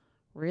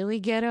really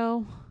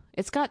ghetto.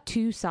 It's got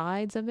two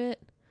sides of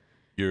it.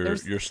 Your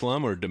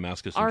slum or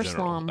Damascus in our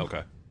general? slum.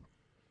 Okay.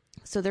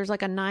 So there's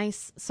a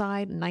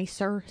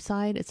nicer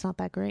side. It's not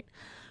that great,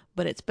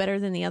 but it's better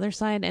than the other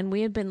side. And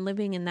we had been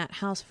living in that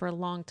house for a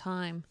long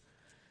time.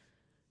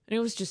 And it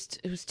was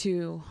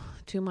too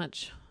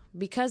much.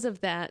 Because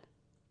of that,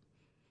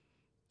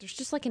 there's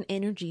just an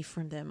energy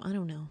from them. I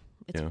don't know.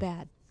 It's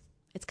bad.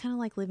 It's kind of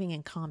like living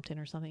in Compton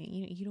or something.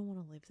 You don't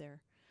want to live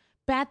there.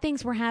 Bad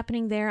things were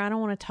happening there. I don't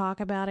want to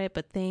talk about it,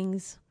 but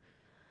things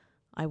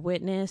I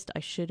witnessed I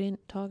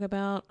shouldn't talk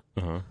about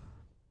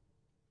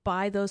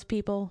by those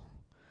people.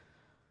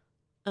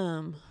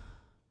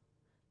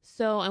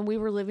 So, and we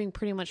were living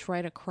pretty much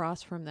right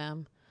across from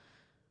them.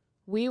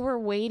 We were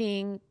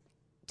waiting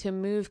to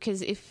move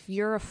because if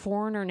you're a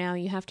foreigner now,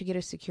 you have to get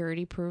a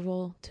security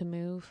approval to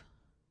move.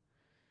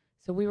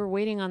 So we were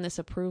waiting on this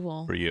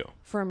approval. For you.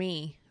 For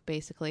me,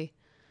 basically.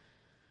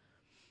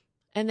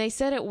 And they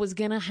said it was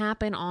going to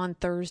happen on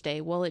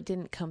Thursday. Well, it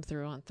didn't come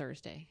through on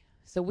Thursday.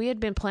 So we had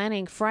been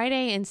planning.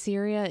 Friday in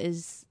Syria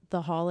is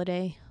the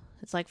holiday.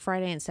 It's like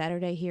Friday and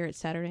Saturday. Here it's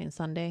Saturday and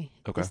Sunday.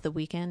 Okay. It's the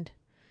weekend.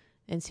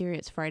 In Syria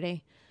it's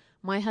Friday.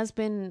 My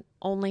husband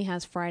only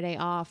has Friday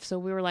off. So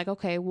we were like,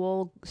 okay,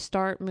 we'll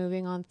start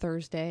moving on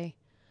Thursday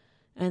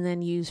and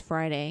then use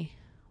Friday.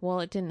 Well,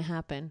 it didn't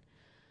happen.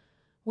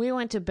 We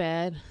went to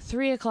bed.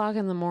 3 o'clock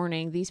in the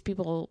morning, these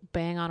people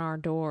bang on our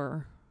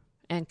door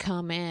and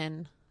come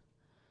in.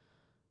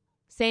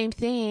 Same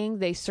thing.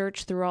 They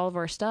searched through all of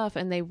our stuff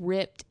and they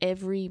ripped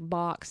every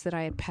box that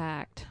I had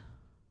packed.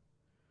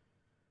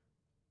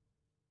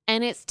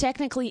 And it's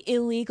technically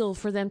illegal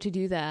for them to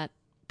do that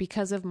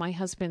because of my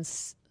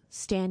husband's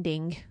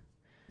standing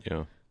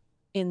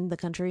in the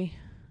country.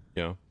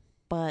 Yeah.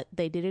 But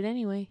they did it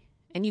anyway.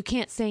 And you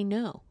can't say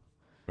no.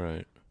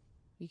 Right.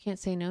 You can't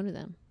say no to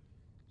them.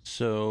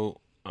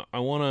 So I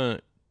want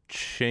to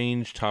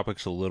change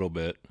topics a little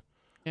bit.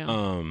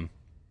 Yeah.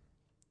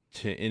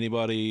 To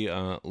anybody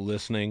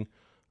listening,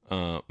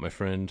 my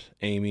friend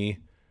Amy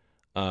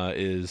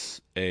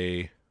is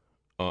a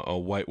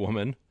white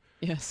woman.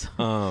 Yes.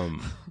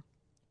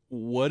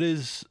 What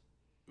is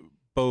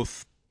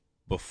both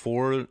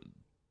before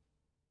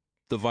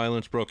the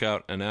violence broke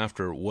out and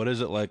after? What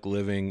is it like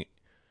living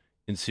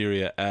in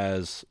Syria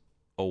as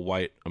a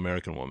white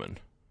American woman?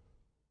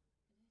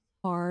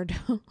 Hard.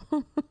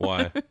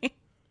 Why?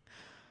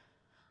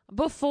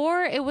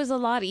 Before, it was a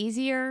lot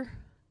easier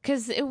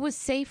because it was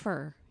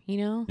safer, you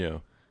know? Yeah.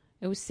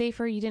 It was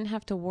safer. You didn't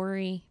have to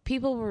worry.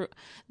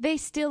 They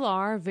still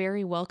are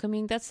very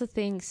welcoming. That's the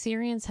thing.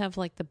 Syrians have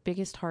like the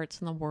biggest hearts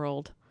in the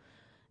world.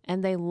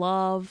 And they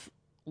love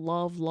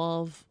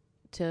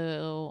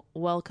to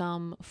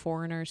welcome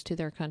foreigners to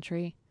their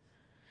country.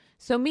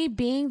 So me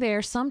being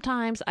there,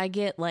 sometimes I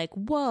get like,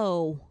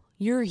 whoa,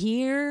 you're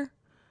here?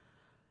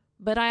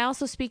 But I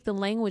also speak the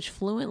language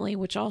fluently,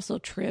 which also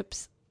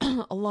trips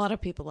a lot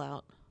of people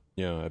out.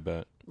 Yeah, I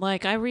bet.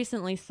 Like, I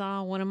recently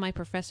saw one of my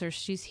professors.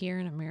 She's here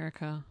in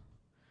America.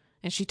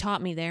 And she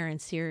taught me there in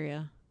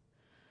Syria.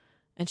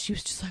 And she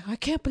was just like, I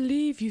can't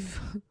believe you've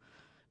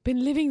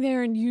been living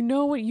there and you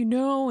know what you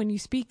know and you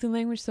speak the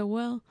language so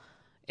well.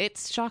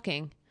 It's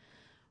shocking.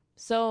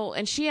 So,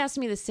 and she asked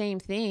me the same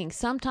thing.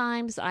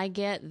 Sometimes I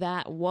get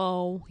that,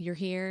 whoa, you're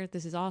here.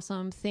 This is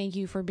awesome. Thank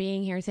you for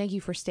being here. Thank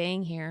you for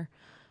staying here.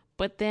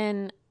 But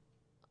then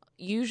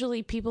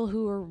usually people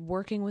who are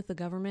working with the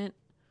government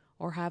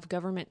or have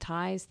government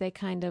ties, they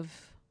kind of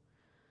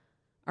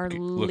are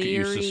Look leery.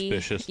 at you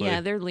suspiciously.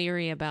 Yeah, they're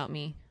leery about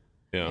me.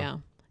 Yeah.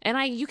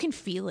 And you can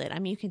feel it. I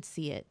mean, you can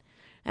see it.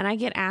 And I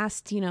get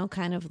asked,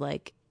 kind of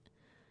like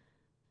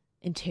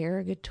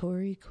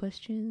interrogatory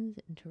questions.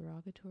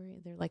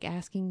 They're like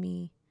asking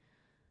me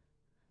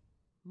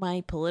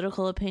my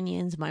political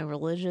opinions, my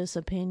religious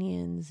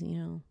opinions,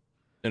 And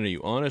are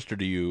you honest or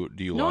do you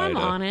No, lie? I'm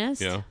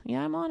honest.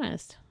 Yeah, I'm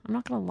honest. I'm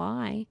not going to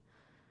lie.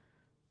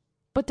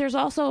 But there's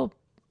also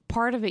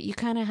part of it you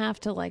kind of have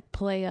to like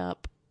play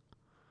up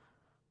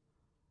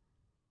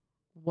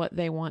what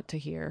they want to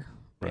hear.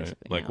 Right.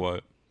 Like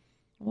what?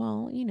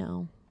 Well,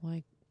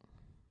 like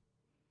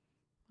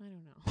I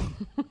don't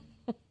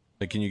know.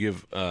 Like, can you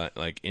give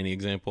like any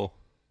example?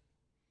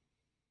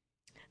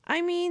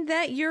 I mean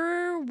that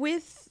you're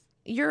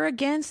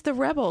against the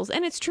rebels.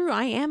 And it's true,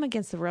 I am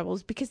against the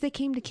rebels because they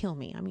came to kill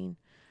me. I mean,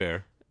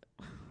 Fair.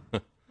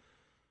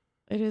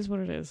 it is what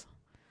it is.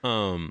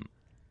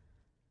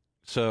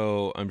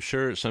 So I'm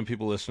sure some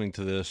people listening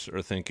to this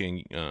are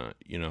thinking,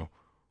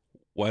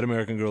 white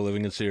American girl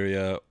living in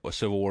Syria, a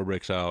civil war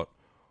breaks out.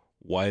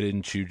 Why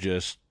didn't you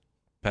just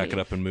pack it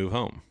up and move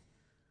home?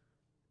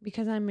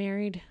 Because I'm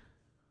married.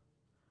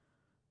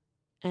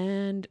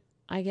 And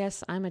I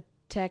guess I'm a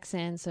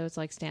Texan, so it's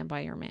like stand by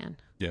your man.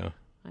 Yeah.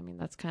 I mean,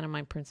 that's kind of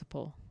my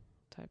principle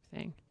type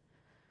thing.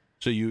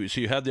 So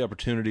you had the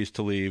opportunities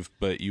to leave,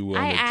 but you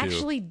wanted to. I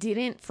actually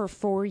didn't for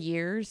 4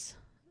 years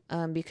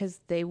because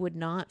they would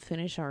not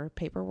finish our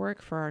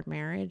paperwork for our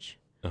marriage.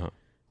 Uh-huh.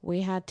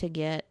 We had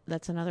to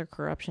that's another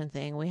corruption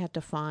thing. We had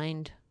to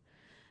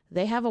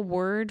they have a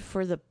word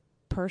for the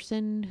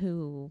person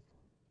who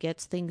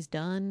gets things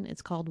done.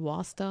 It's called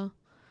WASTA.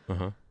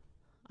 Uh-huh.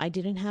 I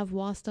didn't have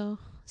WASTA,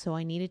 so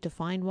I needed to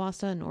find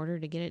WASTA in order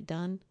to get it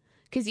done.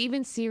 Because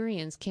even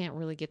Syrians can't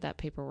really get that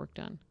paperwork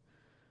done.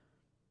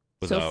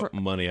 Without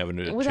money having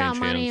to without change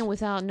money hands. and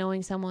without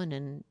knowing someone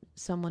and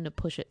someone to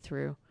push it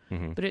through.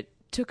 Mm-hmm. But it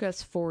took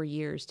us 4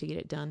 years to get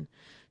it done.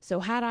 So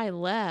had I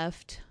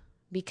left,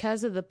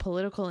 because of the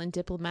political and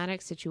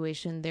diplomatic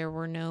situation, there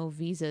were no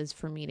visas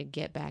for me to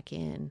get back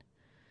in.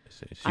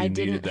 So you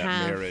needed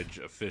that marriage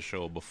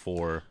official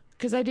before.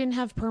 Because I didn't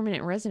have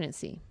permanent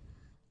residency.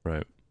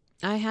 Right.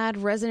 I had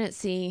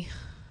residency.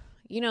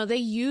 They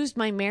used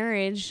my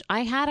marriage.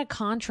 I had a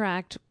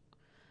contract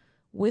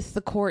with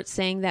the court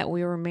saying that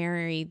we were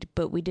married,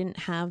 but we didn't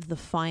have the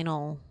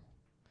final.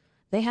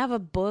 They have a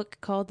book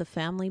called the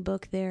family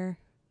book there.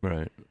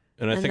 Right.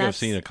 And I think I've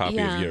seen a copy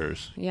of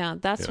yours. Yeah,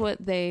 that's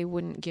what they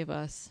wouldn't give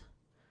us.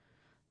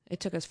 It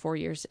took us 4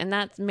 years, and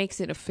that makes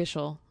it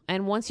official.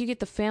 And once you get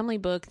the family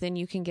book, then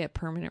you can get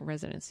permanent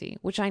residency,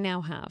 which I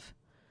now have.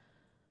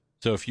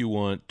 So if you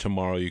want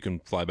tomorrow, you can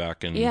fly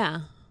back and...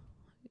 Yeah.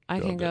 I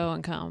can go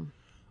and come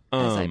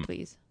as I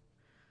please.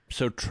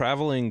 So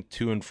traveling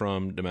to and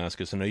from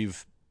Damascus, I know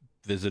you've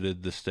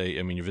visited the state.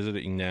 I mean, you're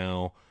visiting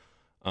now.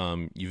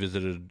 You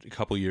visited a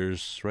couple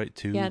years, right?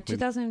 Yeah,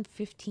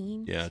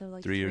 2015. Yeah, so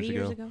like 3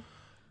 years ago.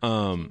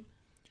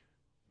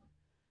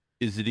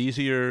 Is it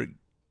easier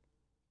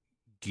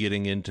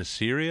getting into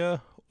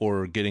Syria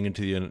or getting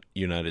into the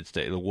United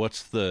States?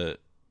 What's the...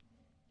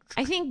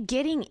 I think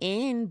getting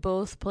in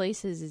both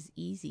places is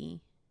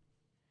easy.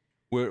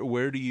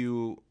 Where do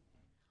you...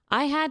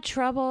 I had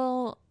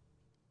trouble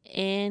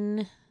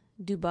in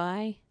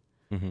Dubai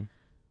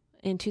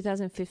in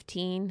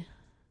 2015.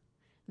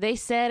 They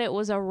said it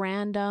was a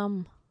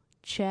random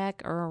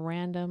check or a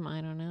random,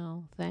 I don't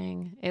know,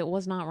 thing. It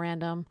was not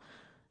random.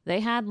 They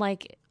had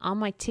like on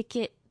my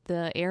ticket,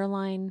 the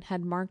airline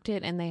had marked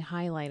it and they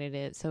highlighted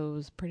it. So it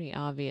was pretty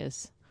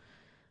obvious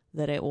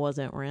that it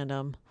wasn't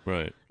random.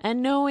 Right.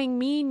 And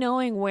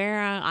knowing where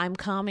I'm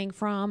coming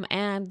from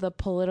and the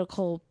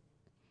political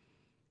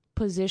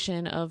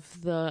position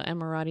of the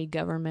Emirati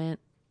government,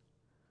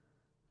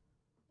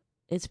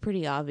 it's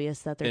pretty obvious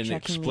that they're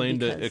checking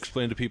me.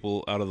 Explain to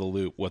people out of the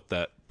loop what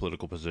that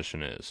political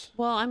position is.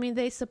 Well, I mean,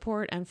 they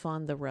support and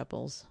fund the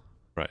rebels.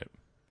 Right.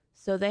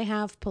 So they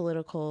have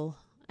political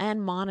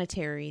and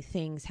monetary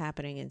things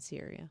happening in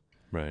Syria.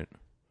 Right.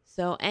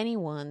 So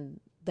anyone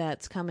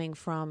that's coming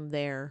from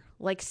there,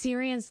 like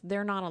Syrians,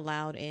 they're not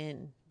allowed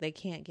in. They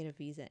can't get a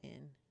visa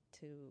in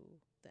to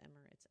the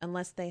Emirates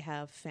unless they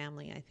have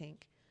family, I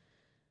think.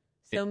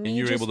 So and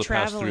you're able to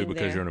pass through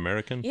because you're an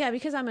American? Yeah,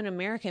 because I'm an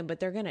American, but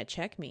they're going to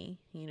check me,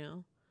 you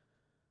know.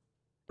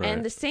 Right.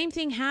 And the same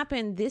thing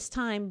happened this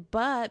time,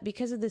 but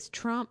because of this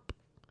Trump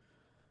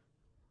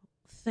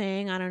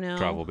thing, I don't know.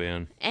 Travel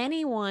ban.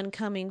 Anyone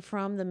coming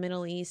from the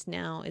Middle East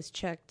now is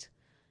checked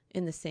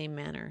in the same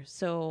manner.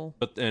 So,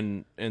 but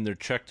and they're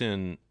checked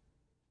in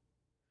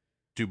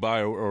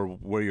Dubai or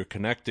where you're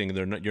connecting.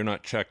 You're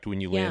not checked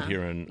when you land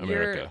here in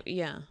America.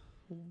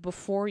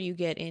 Before you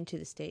get into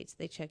the States,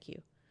 they check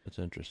you. That's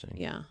interesting.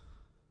 Yeah.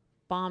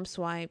 Bomb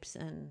swipes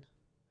and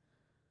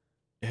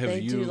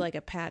they do like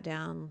a pat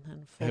down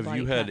and full body. Have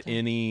you had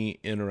any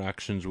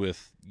interactions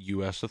with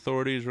U.S.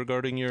 authorities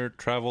regarding your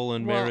travel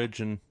and marriage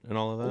and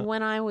all of that?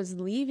 When I was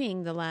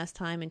leaving the last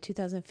time in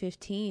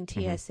 2015,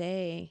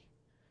 TSA,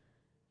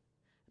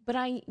 but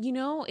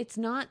it's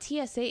not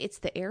TSA, it's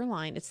the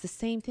airline. It's the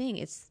same thing.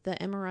 It's the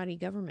Emirati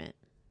government.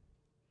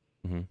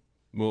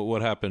 Mm-hmm. Well,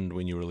 what happened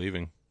when you were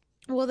leaving?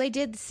 Well, they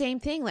did the same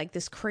thing, like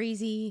this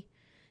crazy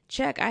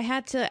check. I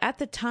had to, at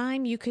the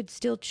time, you could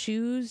still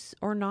choose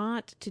or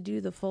not to do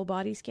the full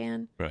body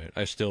scan. Right.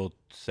 I still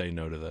say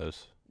no to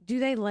those. Do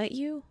they let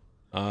you?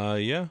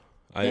 Yeah.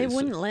 They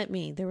wouldn't let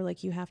me. They were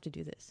like, you have to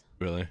do this.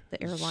 Really?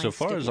 The airline so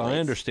far as I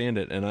understand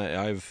it, and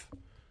I've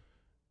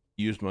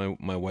used my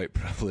white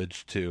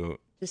privilege to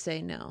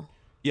say no.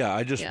 Yeah,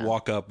 I just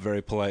walk up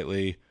very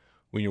politely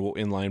when you're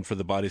in line for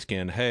the body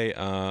scan. Hey,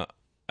 I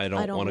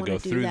don't want to go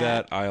through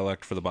that. I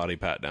elect for the body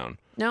pat down.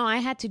 No, I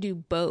had to do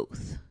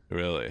both.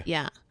 Really?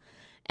 Yeah.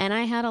 And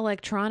I had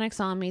electronics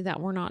on me that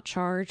were not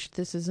charged.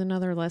 This is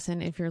another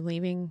lesson. If you're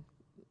leaving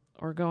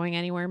or going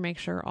anywhere, make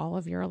sure all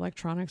of your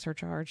electronics are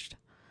charged.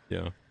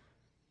 Yeah.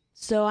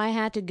 So I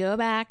had to go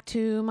back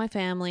to my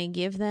family,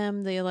 give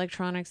them the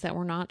electronics that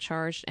were not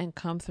charged, and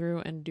come through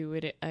and do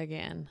it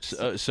again.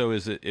 So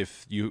is it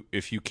if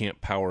you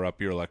can't power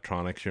up your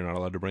electronics, you're not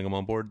allowed to bring them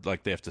on board?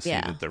 Like they have to see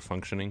that they're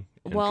functioning?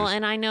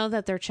 And I know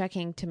that they're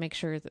checking to make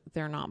sure that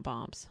they're not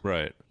bombs.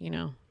 Right. You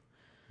know?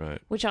 Right.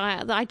 Which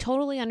I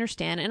totally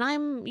understand. And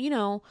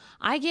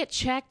I get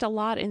checked a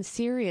lot in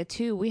Syria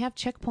too. We have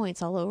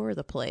checkpoints all over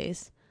the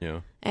place.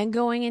 Yeah. And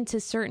going into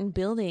certain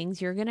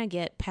buildings, you're going to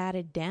get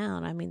patted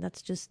down. I mean,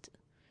 that's just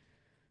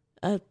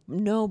a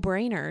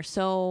no-brainer.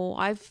 So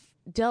I've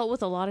dealt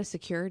with a lot of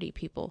security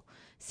people.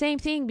 Same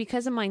thing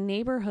because of my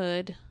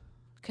neighborhood,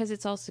 because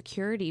it's all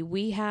security.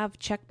 We have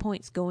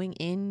checkpoints going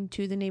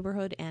into the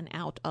neighborhood and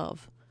out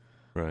of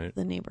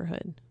the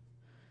neighborhood.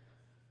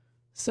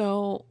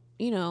 So,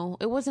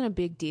 it wasn't a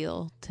big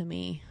deal to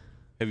me.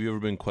 Have you ever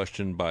been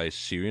questioned by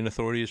Syrian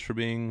authorities for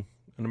being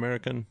an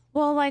American?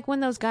 Well, like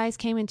when those guys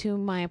came into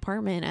my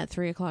apartment at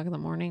 3:00 in the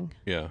morning.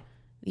 Yeah.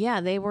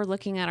 Yeah, they were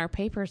looking at our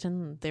papers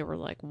and they were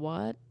like,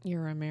 "What?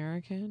 You're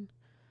American?"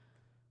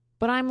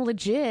 But I'm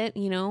legit,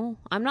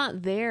 I'm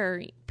not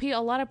there.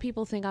 A lot of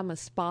people think I'm a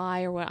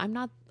spy or what. I'm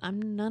not.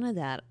 I'm none of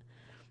that.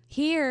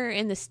 Here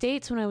in the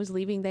States, when I was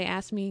leaving, they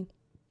asked me,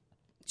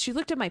 she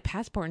looked at my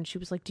passport and she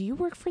was like, "Do you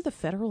work for the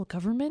federal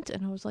government?"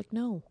 And I was like,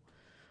 "No."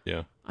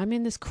 Yeah. I'm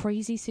in this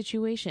crazy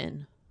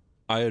situation.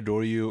 I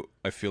adore you.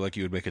 I feel like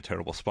you would make a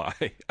terrible spy.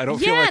 I don't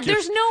feel like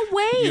there's no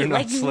way. You're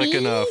not slick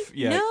enough.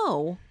 Yeah.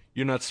 No.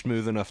 You're not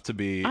smooth enough to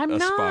be I'm a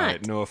spy.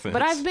 not. No offense.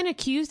 But I've been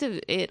accused of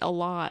it a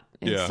lot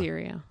in Yeah.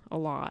 Syria. A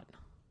lot.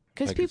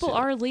 Because I can people see that.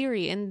 are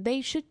leery, and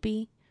they should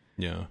be.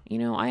 Yeah. You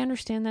know, I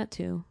understand that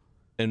too.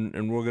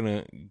 And we're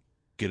gonna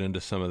get into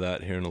some of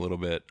that here in a little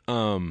bit.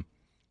 I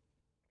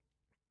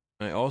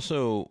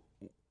also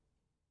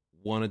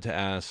wanted to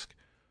ask,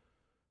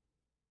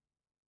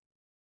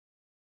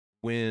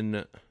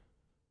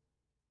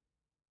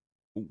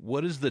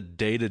 what is the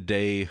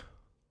day-to-day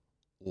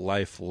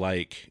life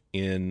like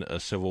in a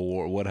civil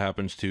war? What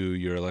happens to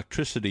your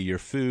electricity, your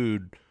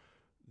food,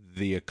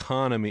 the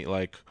economy?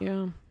 Like,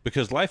 Yeah.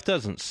 because life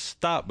doesn't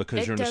stop because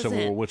It you're in a civil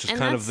doesn't. war, which is And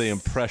kind of the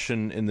that's-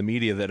 impression in the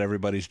media that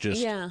everybody's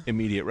just Yeah.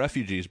 immediate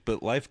refugees.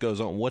 But life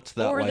goes on. What's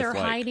that Or life they're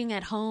like? hiding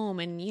at home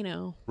and, you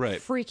know, Right.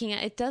 freaking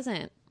out. It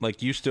doesn't.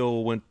 Like, you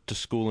still went to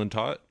school and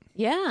taught?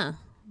 Yeah.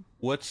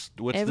 What's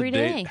Every the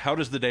day? day. How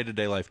does the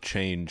day-to-day life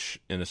change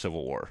in a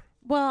civil war?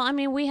 Well, I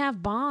mean, we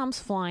have bombs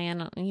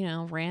flying, you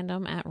know,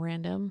 at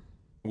random.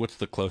 What's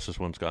the closest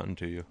one's gotten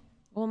to you?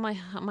 Well, my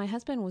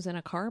husband was in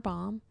a car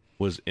bomb.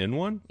 Was in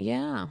one?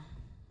 Yeah.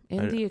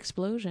 In the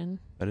explosion.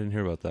 I didn't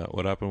hear about that.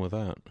 What happened with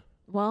that?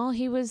 Well,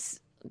 he was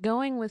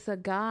going with a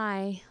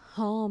guy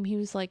home. He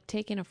was like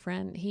taking a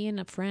friend. He and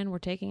a friend were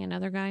taking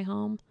another guy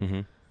home.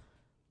 Mm-hmm.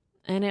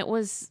 And it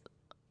was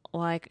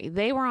like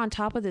they were on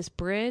top of this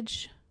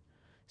bridge.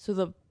 So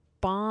the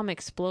bomb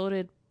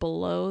exploded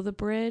below the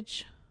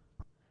bridge.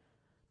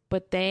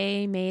 But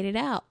they made it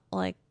out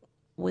like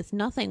with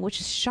nothing,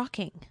 which is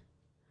shocking.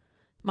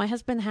 My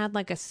husband had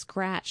like a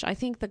scratch. I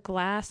think the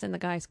glass in the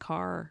guy's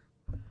car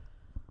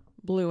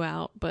blew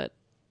out, but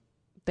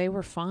they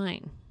were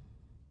fine.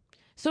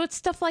 So it's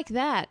stuff like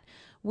that.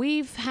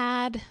 We've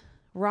had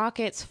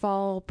rockets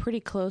fall pretty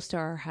close to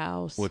our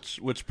house.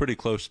 What's pretty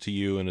close to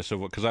you in a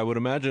civil? Because I would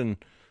imagine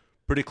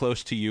pretty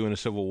close to you in a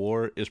civil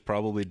war is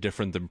probably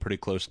different than pretty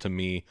close to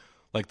me.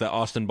 Like the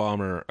Austin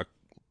bomber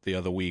the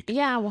other week.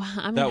 Yeah, well,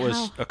 I mean, That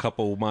was a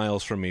couple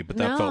miles from me, but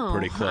that felt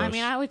pretty close. I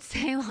mean, I would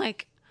say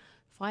like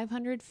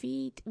 500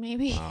 feet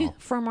maybe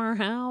from our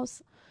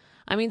house.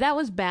 I mean, that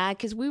was bad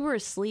because we were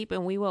asleep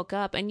and we woke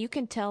up, and you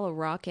can tell a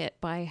rocket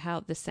by how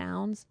the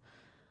sounds.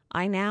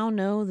 I now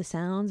know the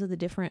sounds of the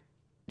different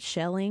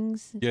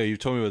shellings. Yeah, you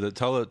told me about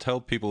that. Tell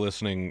people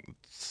listening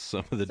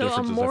some of the So a differences.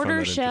 I found mortar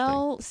that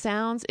shell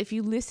sounds, if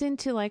you listen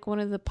to like one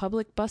of the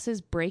public buses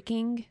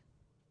braking,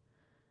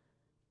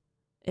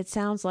 it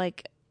sounds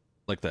like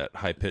that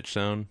high pitched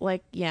sound.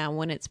 yeah,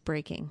 when it's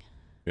braking.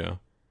 Yeah.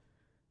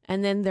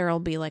 And then there'll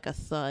be like a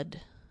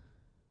thud.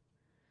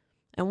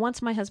 And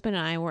once my husband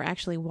and I were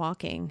actually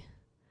walking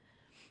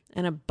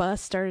and a bus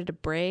started to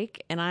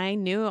brake, and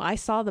I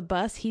saw the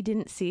bus, he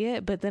didn't see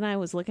it, but then I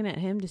was looking at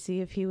him to see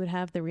if he would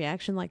have the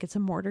reaction like it's a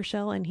mortar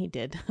shell, and he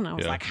did. And I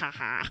was like, ha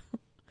ha.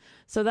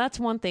 So that's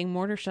one thing.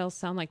 Mortar shells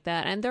sound like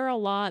that. And they're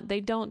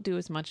they don't do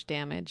as much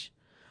damage.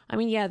 I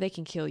mean, yeah, they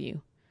can kill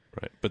you.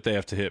 Right. But they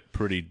have to hit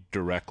pretty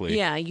directly.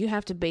 Yeah, you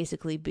have to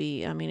basically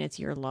it's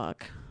your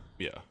luck.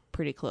 Yeah.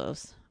 Pretty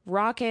close.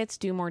 Rockets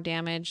do more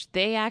damage.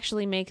 They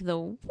actually make the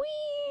wee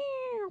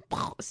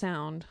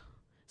sound.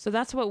 So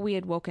that's what we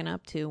had woken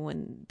up to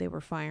when they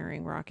were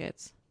firing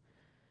rockets.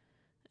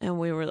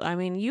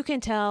 And you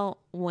can tell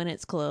when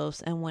it's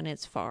close and when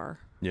it's far.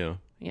 Yeah.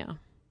 Yeah.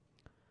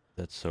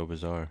 That's so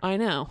bizarre. I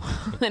know.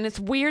 And it's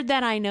weird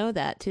that I know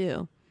that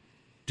too.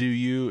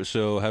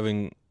 So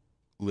having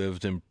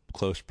lived in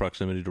close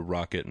proximity to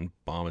rocket and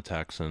bomb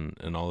attacks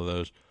and all of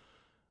those,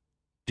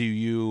 do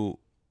you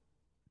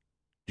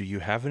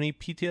have any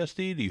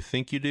PTSD? Do you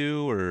think you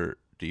do, or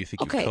do you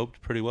think you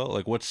coped pretty well?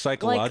 Like, what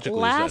psychologically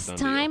like is last that done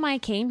to you? time I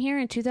came here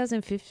in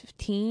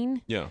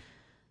 2015, Yeah.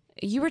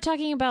 you were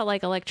talking about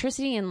like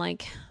electricity, and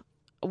like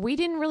we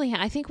didn't really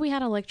I think we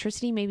had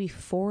electricity maybe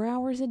 4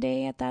 hours a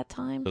day at that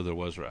time. So there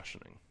was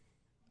rationing.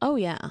 Oh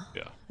yeah.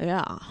 Yeah.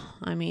 Yeah.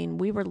 I mean,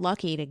 we were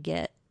lucky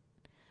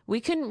we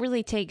couldn't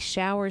really take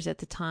showers at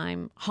the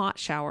time, hot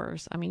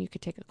showers. I mean, you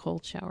could take a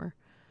cold shower.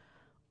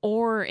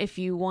 Or if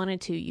you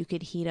wanted to, you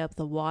could heat up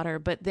the water.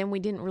 But then we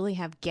didn't really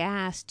have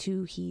gas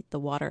to heat the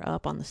water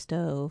up on the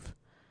stove.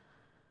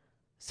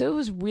 So it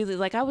was really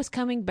like I was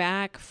coming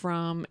back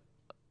from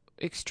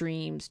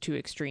extremes to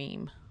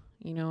extreme.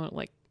 You know,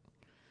 like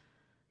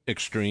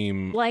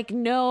Extreme like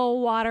no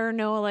water,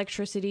 no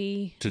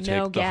electricity, to no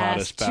take the gas,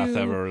 hottest bath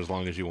ever as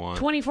long as you want.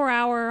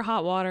 24-hour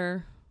hot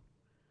water.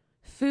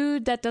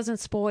 Food that doesn't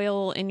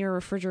spoil in your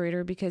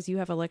refrigerator because you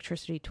have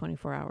electricity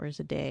 24 hours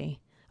a day.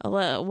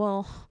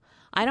 Well,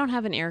 I don't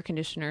have an air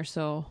conditioner,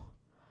 so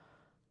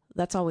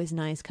that's always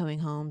nice coming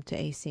home to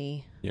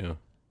AC. Yeah.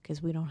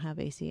 Because we don't have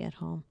AC at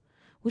home,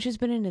 which has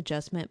been an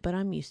adjustment, but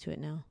I'm used to it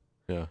now.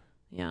 Yeah.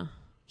 Yeah.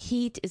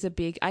 Heat is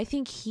I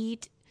think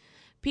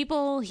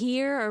people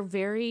here are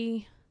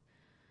very,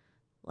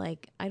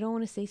 like, I don't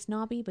want to say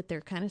snobby, but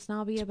they're kind of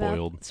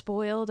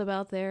spoiled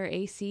about their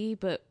AC.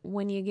 But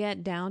when you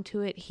get down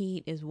to it,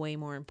 heat is way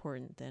more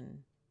important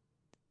than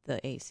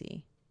the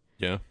AC.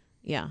 Yeah.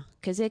 Yeah,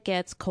 because it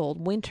gets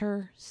cold.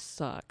 Winter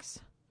sucks.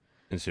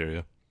 In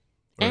Syria.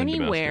 Or in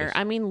Anywhere. Damascus.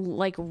 I mean,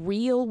 like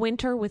real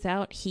winter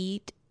without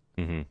heat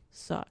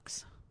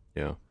sucks.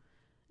 Yeah.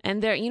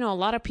 And there, a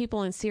lot of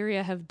people in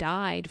Syria have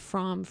died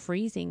from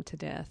freezing to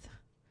death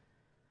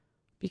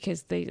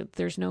because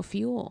there's no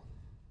fuel.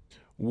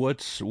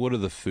 What are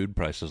the food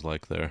prices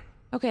like there?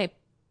 Okay,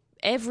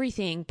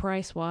 everything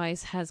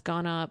price-wise has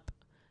gone up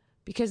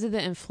because of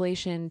the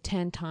inflation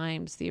 10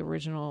 times the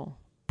original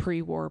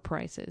pre-war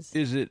prices.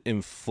 Is it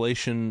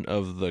inflation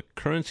of the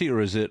currency, or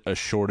is it a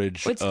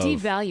shortage It's of...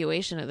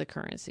 devaluation of the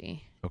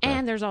currency. Okay.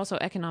 And there's also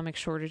economic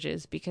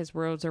shortages because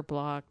roads are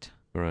blocked.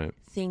 Right.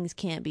 Things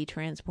can't be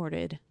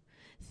transported.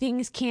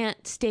 Things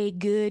can't stay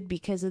good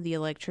because of the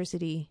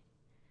electricity.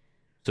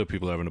 So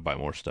people are having to buy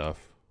more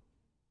stuff.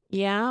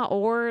 Yeah,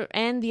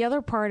 and the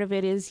other part of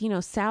it is,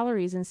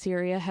 salaries in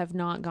Syria have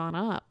not gone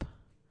up.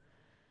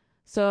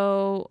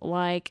 So,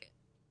 like,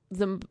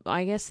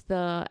 I guess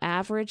the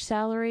average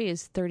salary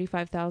is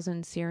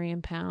 35,000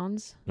 Syrian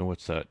pounds. And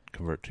what's that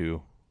convert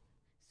to?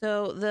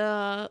 So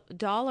the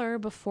dollar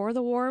before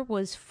the war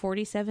was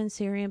 47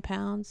 Syrian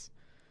pounds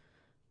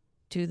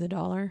to the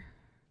dollar.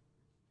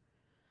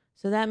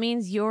 So that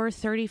means your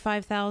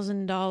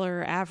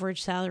 $35,000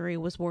 average salary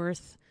was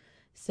worth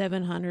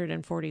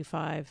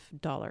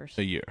 $745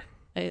 A year.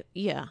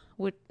 Yeah.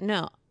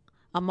 No,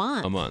 a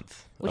month. A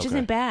month. Which Okay.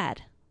 isn't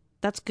bad.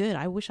 That's good.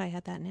 I wish I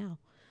had that now.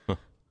 Huh.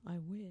 I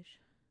wish.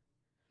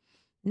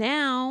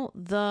 Now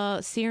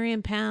the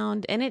Syrian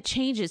pound, and it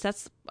changes.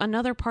 That's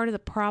another part of the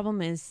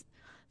problem is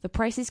the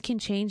prices can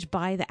change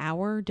by the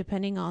hour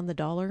depending on the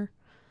dollar.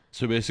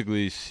 So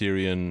basically,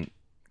 Syrian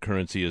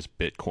currency is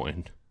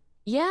Bitcoin.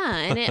 Yeah,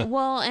 and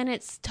and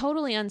it's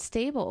totally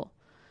unstable.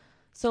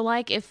 So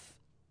like if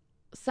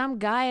some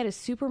guy at a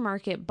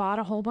supermarket bought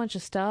a whole bunch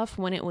of stuff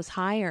when it was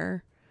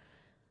higher,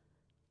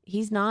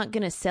 he's not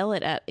going to sell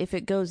it if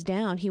it goes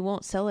down, he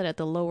won't sell it at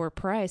the lower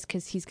price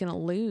cuz he's going to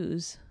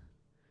lose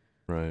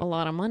Right. a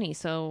lot of money.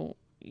 So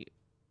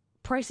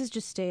prices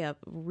just stay up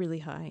really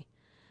high.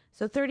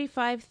 So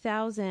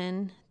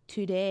 35,000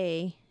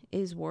 today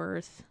is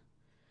worth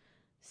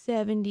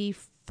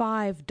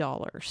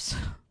 $75.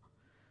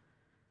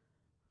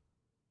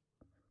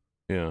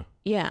 Yeah.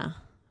 Yeah.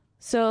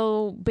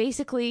 So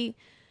basically,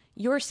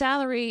 your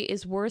salary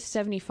is worth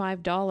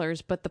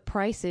 $75, but the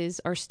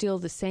prices are still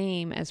the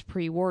same as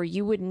pre-war.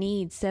 You would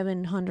need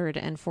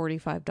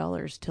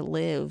 $745 to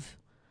live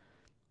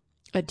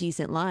a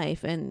decent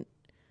life. And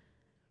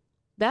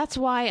that's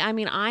why,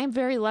 I'm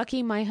very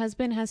lucky. My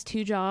husband has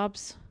 2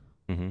 jobs.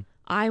 Mm-hmm.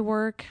 I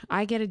work.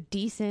 I get a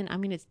decent,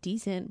 it's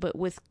decent, but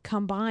with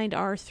combined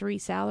our 3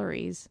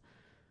 salaries,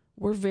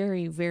 we're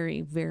very, very,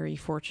 very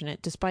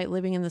fortunate. Despite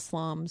living in the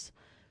slums,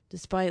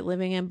 despite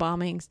living in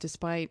bombings,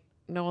 despite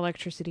no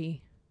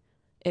electricity,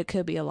 it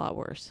could be a lot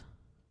worse.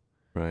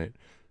 Right.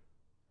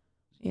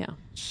 Yeah.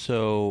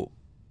 So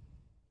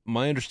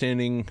my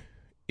understanding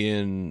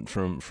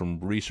from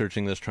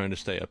researching this, trying to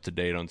stay up to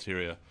date on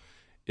Syria,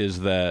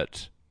 is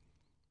that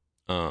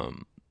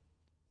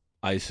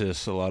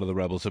ISIS, a lot of the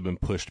rebels have been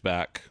pushed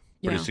back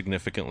pretty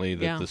significantly,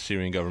 that the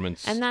Syrian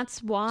government's and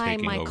that's why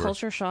my over.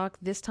 culture shock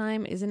this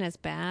time isn't as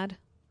bad.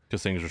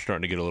 Because things are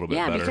starting to get a little bit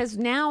better. Yeah, because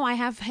now I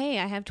have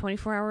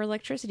 24-hour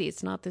electricity.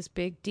 It's not this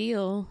big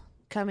deal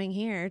coming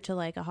here to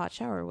like a hot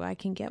shower. I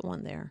can get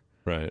one there.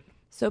 Right.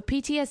 So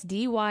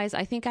PTSD wise,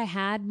 I think I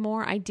had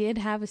more. I did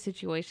have a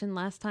situation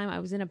last time. I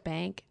was in a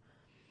bank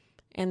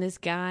and this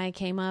guy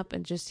came up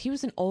and he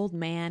was an old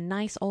man,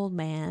 nice old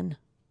man.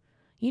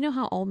 You know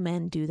how old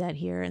men do that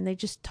here, and they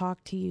just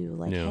talk to you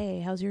like, hey,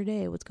 how's your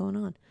day? What's going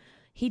on?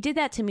 He did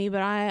that to me,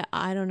 but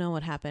I don't know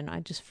what happened. I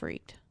just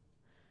freaked.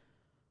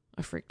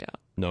 I freaked out.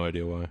 No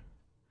idea why.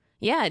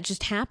 Yeah, it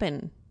just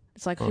happened.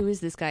 It's like, who is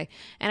this guy?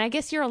 And I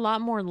guess you're a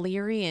lot more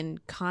leery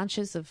and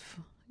conscious of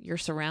your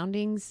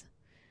surroundings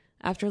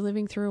after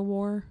living through a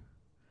war.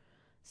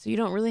 So you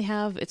don't really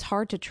it's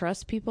hard to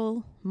trust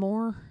people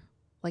more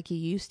like you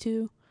used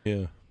to.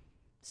 Yeah.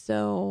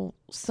 So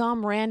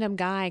some random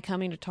guy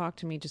coming to talk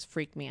to me just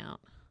freaked me out.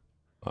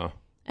 Oh.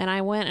 And I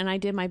went and I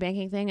did my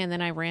banking thing, and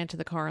then I ran to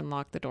the car and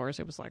locked the doors.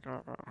 It was like,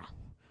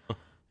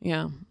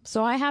 yeah.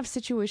 So I have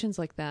situations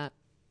like that.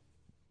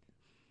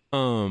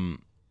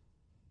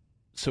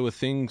 So with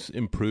things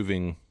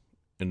improving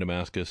in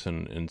Damascus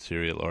and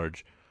Syria at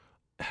large,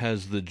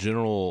 has the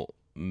general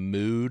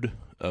mood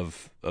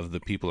of the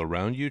people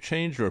around you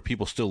changed, or are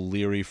people still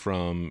leery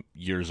from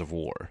years of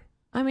war?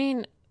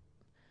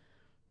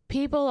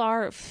 People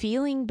are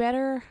feeling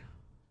better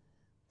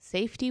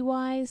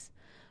safety-wise,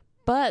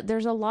 but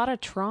there's a lot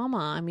of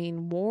trauma.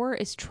 War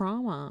is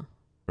trauma.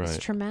 Right. It's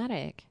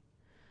traumatic.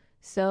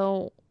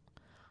 So,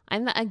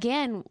 and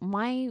again,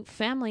 my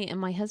family and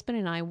my husband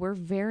and I, we're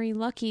very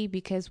lucky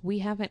because we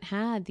haven't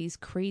had these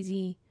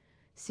crazy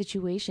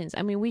situations.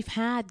 We've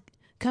had,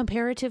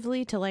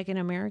 comparatively to like an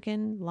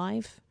American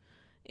life,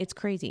 it's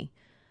crazy.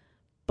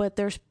 But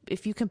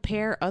if you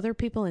compare other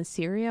people in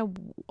Syria,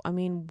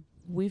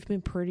 we've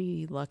been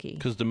pretty lucky.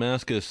 Because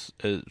Damascus,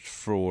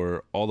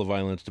 for all the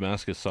violence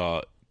Damascus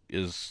saw,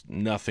 is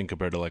nothing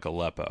compared to like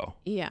Aleppo.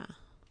 Yeah,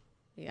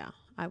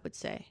 I would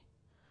say.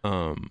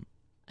 And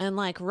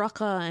like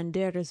Raqqa and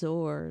Deir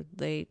ez-Zor,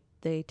 they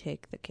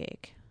take the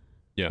cake.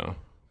 Yeah,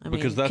 I mean,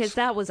 Because because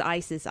that was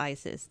ISIS.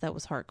 That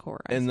was hardcore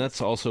ISIS. And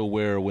that's also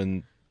where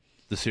when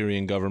the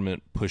Syrian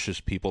government pushes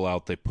people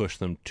out, they push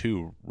them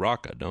to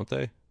Raqqa, don't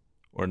they?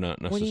 Or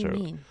not necessarily? What do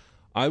you mean?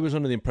 I was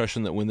under the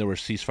impression that when there were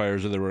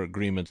ceasefires or there were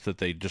agreements that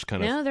they just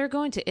kind of... No, they're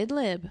going to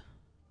Idlib.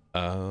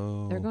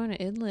 Oh. They're going to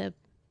Idlib.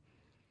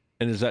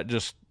 And is that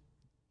just,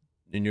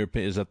 in your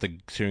opinion, is that the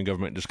Syrian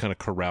government just kind of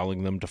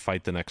corralling them to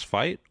fight the next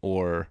fight?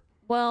 Or...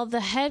 Well, the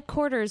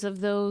headquarters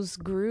of those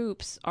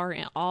groups are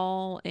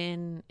all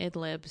in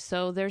Idlib.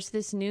 So there's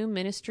this new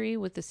ministry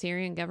with the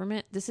Syrian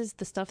government. This is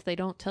the stuff they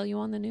don't tell you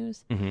on the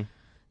news. Mm-hmm.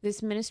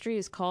 This ministry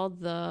is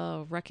called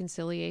the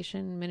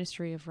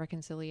Ministry of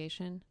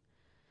Reconciliation.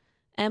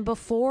 And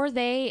before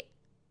they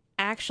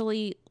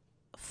actually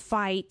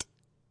fight,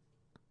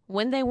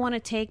 when they want to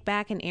take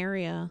back an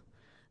area,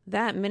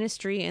 that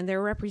ministry and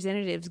their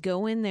representatives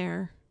go in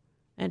there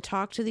and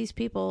talk to these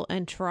people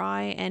and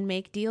try and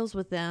make deals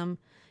with them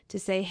to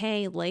say,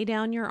 hey, lay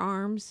down your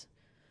arms.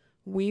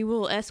 We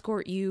will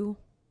escort you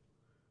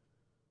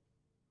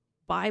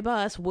by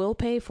bus. We'll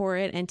pay for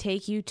it and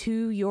take you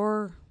to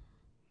your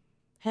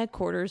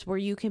headquarters where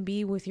you can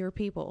be with your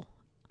people.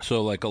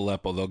 So like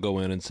Aleppo, they'll go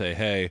in and say,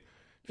 hey,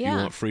 if you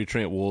want free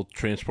we'll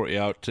transport you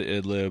out to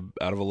Idlib,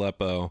 out of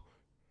Aleppo.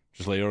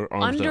 Just lay your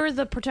arms under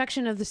the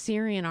protection of the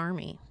Syrian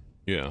army.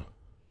 Yeah.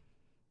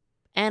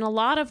 And a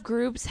lot of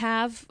groups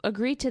have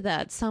agreed to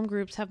that. Some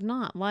groups have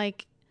not.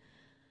 Like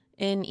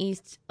in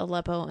East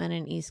Aleppo and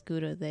in East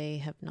Ghouta, they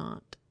have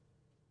not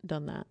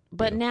done that.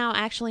 But now,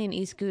 actually, in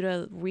East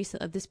Ghouta,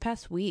 this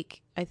past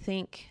week, I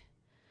think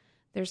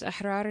there's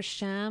Ahrar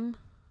al-Sham,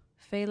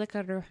 Faylik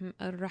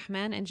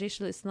al-Rahman, and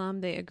Jaish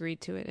al-Islam. They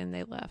agreed to it and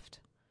they left.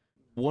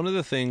 One of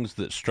the things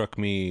that struck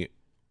me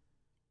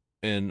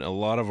in a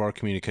lot of our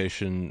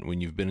communication when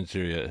you've been in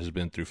Syria has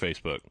been through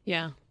Facebook.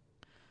 Yeah.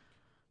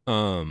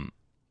 One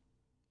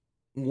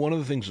of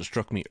the things that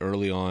struck me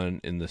early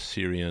on in the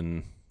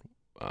Syrian,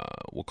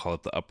 we'll call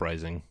it the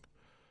uprising,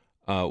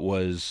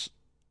 was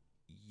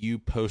you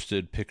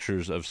posted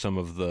pictures of some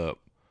of the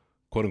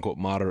quote-unquote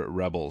moderate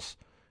rebels,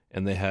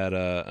 and they had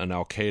an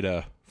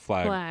Al-Qaeda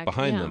flag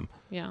behind them.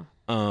 Yeah.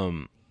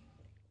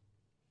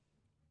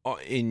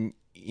 In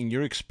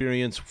your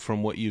experience,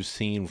 from what you've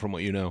seen, from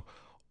what you know,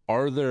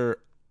 are there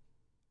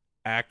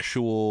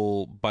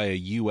actual, by a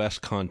U.S.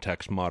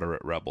 context,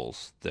 moderate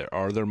rebels?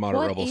 Are there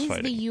moderate rebels fighting?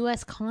 What is the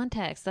U.S.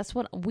 context? That's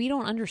what we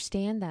don't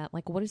understand. That,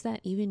 like, what does that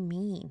even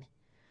mean?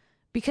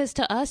 Because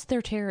to us,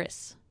 they're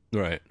terrorists.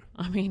 Right.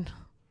 I mean,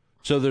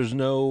 so there's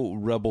no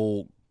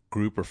rebel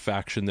group or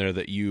faction there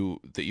that you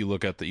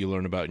look at, that you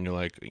learn about, and you're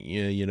like,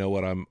 yeah, you know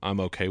what, I'm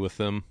okay with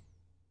them.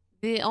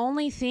 The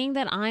only thing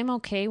that I'm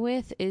okay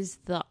with is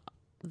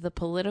the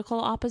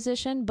political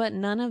opposition, but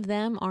none of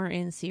them are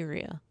in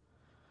Syria.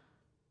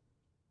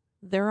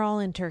 They're all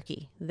in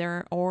Turkey.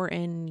 Or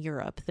in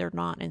Europe. They're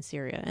not in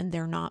Syria, and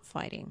they're not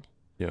fighting.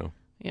 Yeah.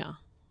 Yeah.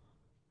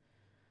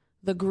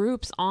 The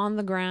groups on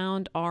the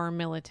ground are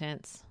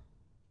militants.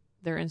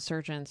 They're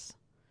insurgents.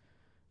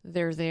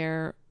 They're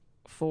there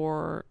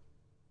for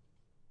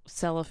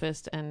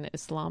Salafist and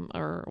Islam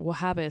or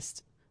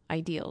Wahhabist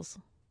ideals.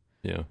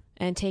 Yeah.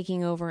 And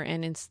taking over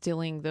and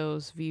instilling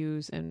those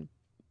views and,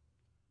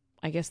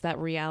 I guess, that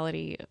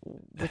reality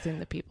within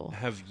the people.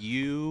 Have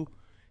you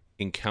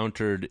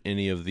encountered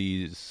any of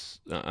these?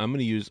 I'm going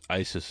to use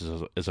ISIS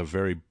as a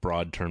very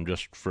broad term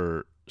just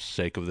for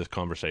sake of this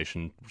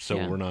conversation, so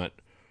we're not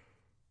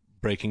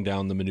breaking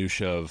down the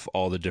minutia of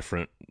all the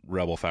different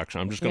rebel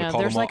factions. I'm just going to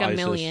call them all ISIS. There's like a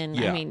million.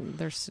 Yeah. I mean,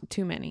 there's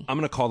too many. I'm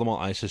going to call them all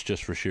ISIS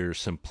just for sheer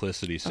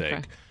simplicity's sake.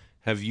 Okay.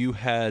 Have you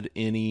had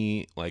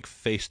any like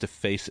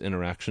face-to-face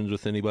interactions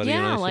with anybody in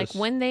ISIS? Yeah, like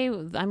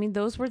when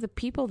those were the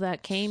people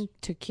that came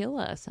to kill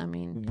us. I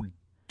mean,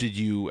 did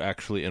you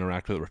actually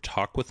interact with or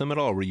talk with them at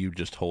all, or were you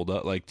just holed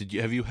up? Like,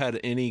 have you had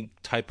any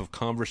type of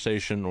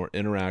conversation or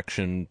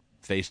interaction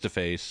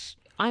face-to-face?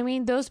 I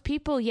mean, those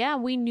people, yeah,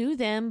 we knew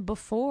them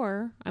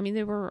before. I mean,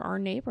 they were our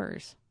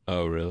neighbors.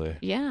 Oh, really?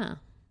 Yeah.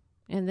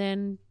 And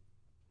then,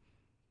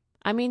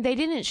 I mean, they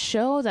didn't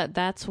show that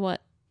that's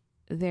what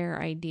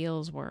their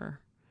ideals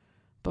were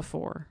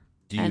before.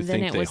 Do you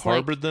think they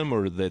harbored them,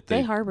 or that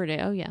they harbored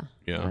it? Oh, yeah.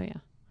 Yeah. Oh, yeah.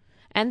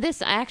 And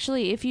this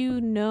actually, if you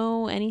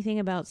know anything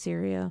about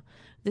Syria,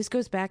 this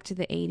goes back to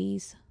the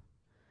 80s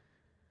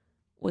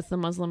with the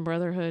Muslim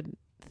Brotherhood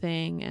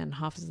thing and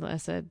Hafez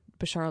al-Assad,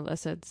 Bashar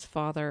al-Assad's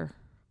father.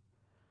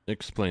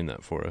 Explain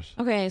that for us.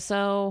 Okay,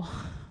 so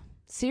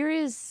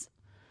Syria's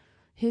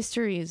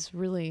history is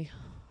really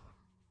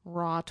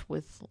wrought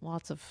with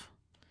lots of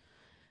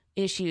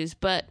issues,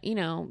 but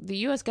the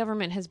U.S.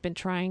 government has been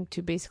trying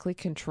to basically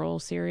control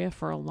Syria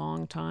for a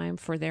long time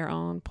for their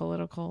own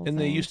political things.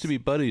 They used to be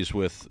buddies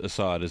with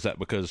Assad. Is that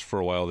because for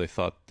a while they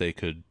thought they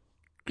could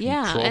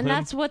control him?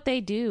 That's what they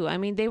do. I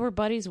mean, they were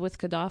buddies with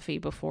Gaddafi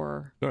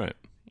before. Right.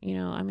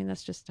 I mean,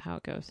 that's just how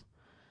it goes.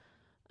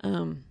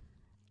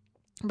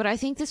 But I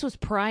think this was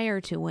prior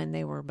to when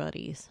they were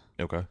buddies.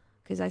 Okay.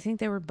 Because I think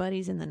they were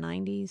buddies in the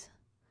 90s.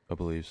 I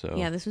believe so.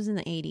 Yeah, this was in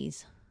the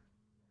 80s.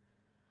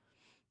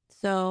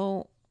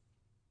 So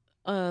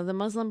The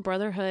Muslim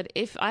Brotherhood,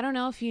 if I don't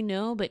know if you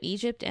know, but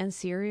Egypt and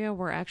Syria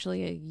were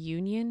actually a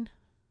union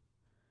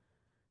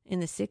in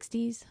the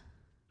 60s.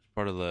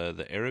 Part of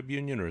the Arab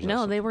Union, or is that No,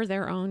 something? they were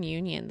their own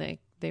union.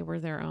 They were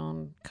their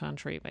own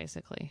country,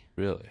 basically.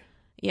 Really?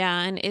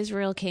 Yeah, and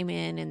Israel came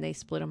in and they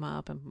split them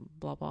up and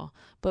blah, blah.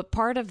 But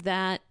part of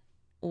that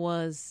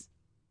was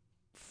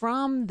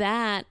from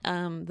that,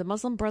 the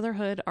Muslim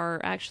Brotherhood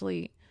are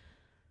actually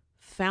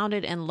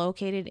founded and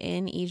located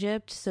in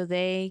Egypt. So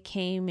they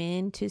came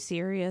into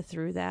Syria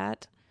through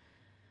that.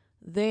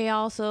 They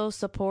also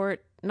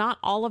support, not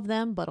all of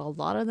them, but a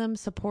lot of them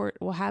support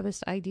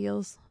Wahhabist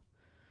ideals.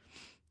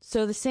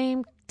 So the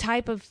same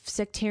type of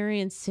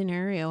sectarian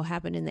scenario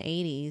happened in the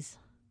 80s,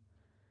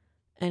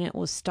 and it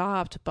was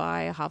stopped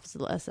by Hafez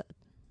al-Assad.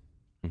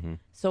 Mm-hmm.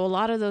 So a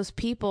lot of those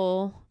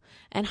people,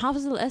 and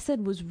Hafez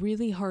al-Assad was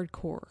really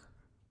hardcore.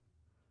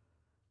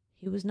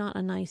 He was not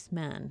a nice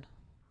man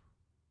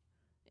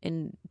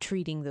in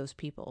treating those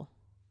people.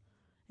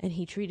 And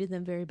he treated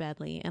them very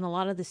badly. And a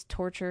lot of this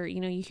torture,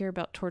 you hear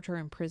about torture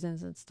in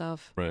prisons and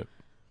stuff. Right.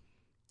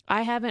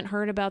 I haven't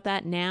heard about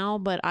that now,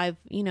 but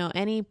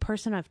any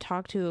person I've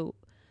talked to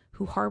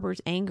who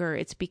harbors anger,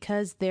 it's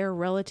because their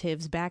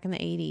relatives back in the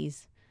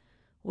 80s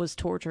was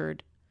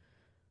tortured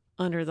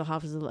under the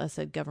Hafez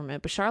al-Assad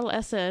government. Bashar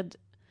al-Assad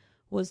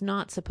was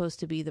not supposed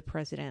to be the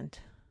president.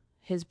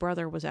 His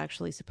brother was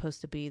actually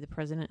supposed to be the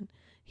president.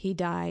 He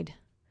died.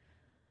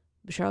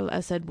 Bashar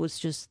al-Assad was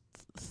just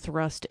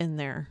thrust in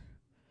there.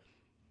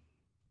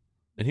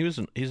 And he's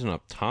an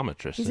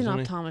optometrist, He's isn't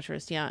an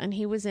optometrist, yeah. And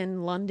he was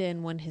in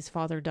London when his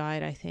father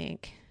died, I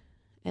think.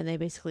 And they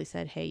basically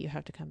said, hey, you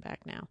have to come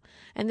back now.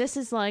 And this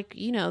is like,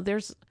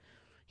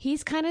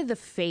 he's kind of the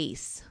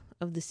face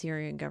of the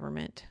Syrian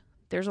government.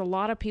 There's a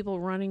lot of people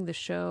running the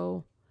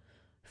show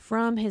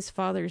from his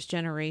father's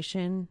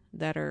generation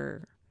that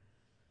are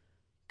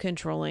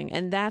controlling.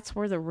 And that's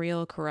where the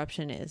real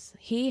corruption is.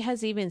 He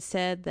has even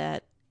said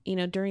that,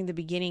 during the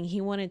beginning,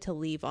 he wanted to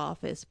leave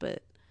office,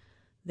 but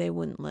they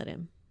wouldn't let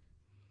him.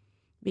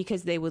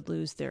 Because they would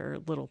lose their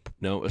little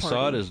No,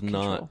 Assad is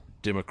not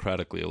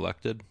democratically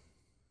elected.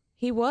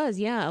 He was,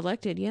 yeah,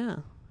 elected, yeah.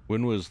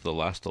 When was the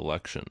last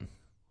election?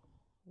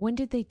 When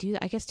did they do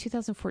that? I guess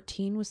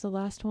 2014 was the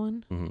last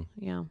one. Mm-hmm.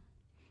 Yeah.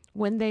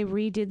 When they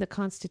redid the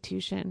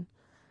Constitution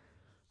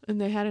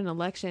and they had an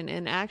election.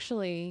 And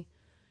actually,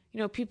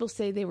 people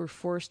say they were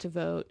forced to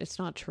vote. It's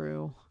not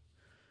true.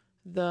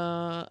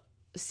 The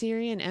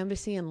Syrian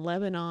embassy in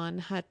Lebanon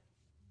had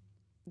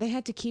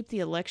to keep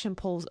the election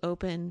polls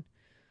open,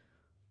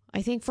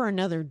 I think, for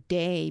another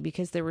day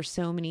because there were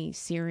so many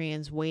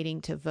Syrians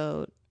waiting to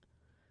vote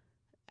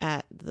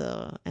at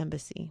the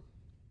embassy.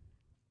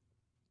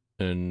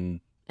 And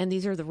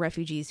these are the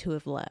refugees who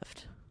have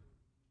left.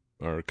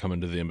 Are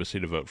coming to the embassy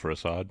to vote for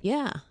Assad?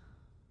 Yeah.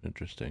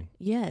 Interesting.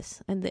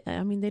 Yes. And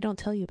they don't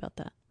tell you about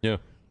that. Yeah.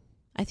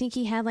 I think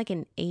he had like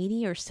an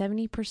 80 or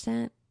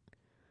 70%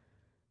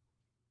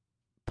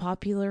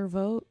 popular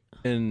vote.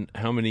 And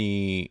how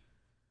many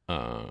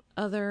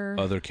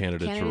other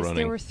candidates were running?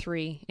 There were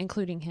 3,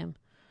 including him.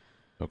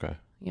 Okay.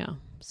 Yeah.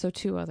 So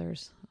 2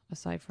 others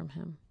aside from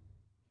him.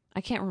 I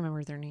can't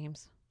remember their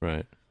names.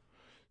 Right.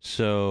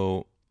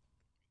 So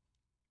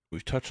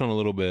we've touched on a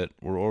little bit.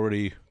 We're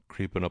already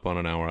creeping up on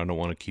an hour. I don't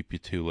want to keep you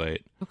too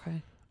late.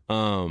 Okay.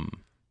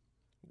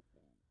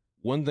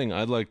 One thing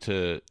I'd like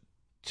to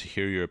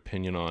hear your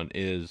opinion on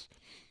is,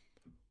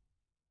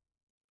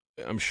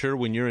 I'm sure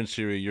when you're in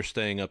Syria, you're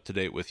staying up to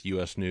date with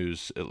U.S.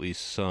 news, at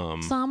least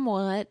some.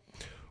 Somewhat.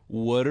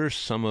 What are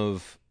some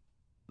of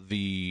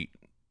the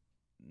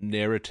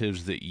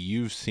narratives that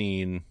you've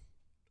seen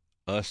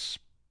us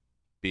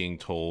being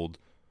told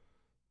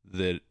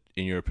that,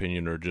 in your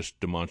opinion, are just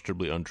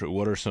demonstrably untrue?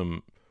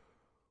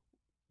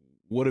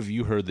 What have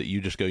you heard that you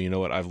just go, you know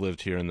what, I've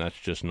lived here and that's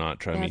just not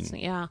true?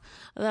 Yeah.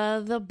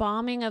 The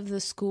bombing of the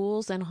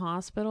schools and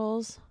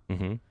hospitals,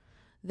 mm-hmm.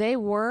 They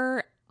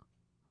were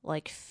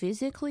like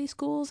physically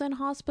schools and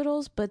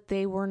hospitals, but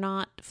they were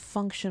not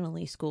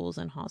functionally schools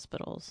and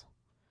hospitals.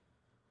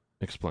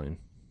 Explain.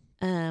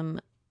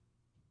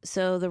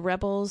 So the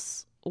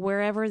rebels,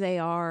 wherever they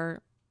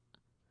are,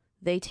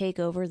 they take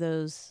over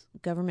those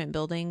government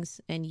buildings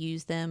and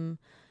use them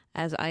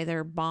as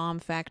either bomb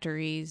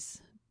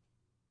factories,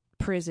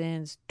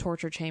 prisons,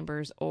 torture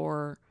chambers,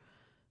 or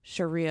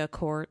Sharia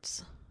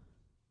courts,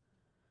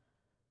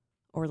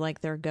 or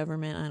like their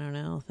government, I don't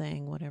know,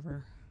 thing,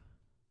 whatever.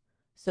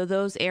 So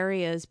those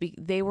areas,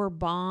 they were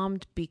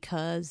bombed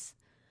because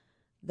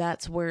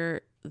that's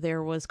where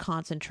there was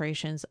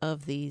concentrations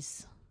of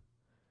these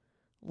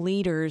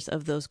leaders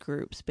of those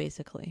groups,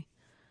 basically.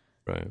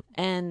 Right.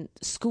 And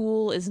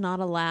school is not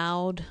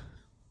allowed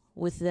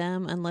with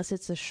them unless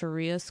it's a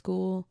Sharia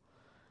school.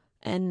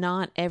 And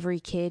not every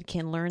kid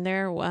can learn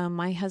there.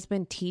 My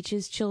husband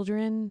teaches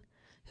children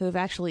who have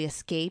actually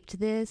escaped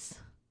this.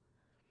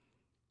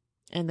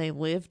 And they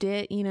lived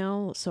it,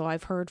 So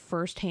I've heard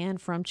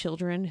firsthand from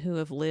children who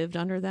have lived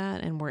under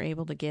that and were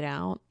able to get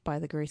out by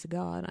the grace of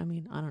God. I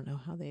mean, I don't know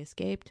how they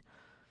escaped.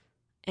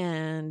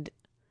 And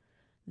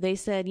they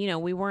said,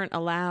 we weren't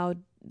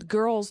allowed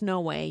girls, no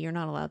way. You're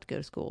not allowed to go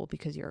to school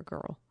because you're a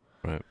girl.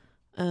 Right.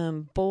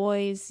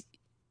 Boys,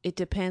 it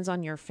depends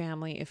on your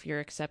family if you're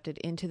accepted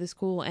into the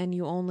school, and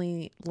you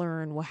only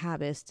learn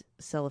Wahhabist,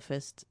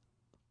 Salafist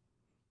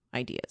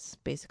ideas,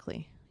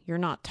 basically. You're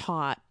not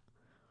taught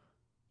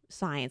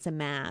science and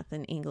math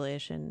and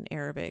English and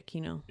Arabic,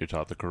 You're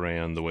taught the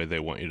Quran the way they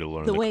want you to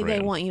learn the way Quran. they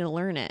want you to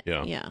learn it.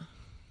 Yeah. Yeah.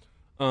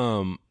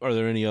 Are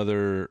there any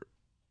other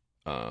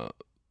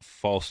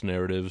false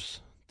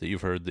narratives that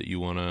you've heard that you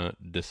want to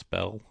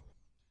dispel?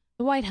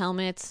 The white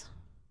helmets.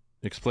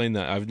 Explain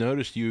that. I've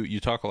noticed you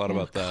talk a lot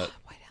about that.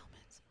 White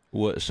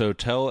helmets. So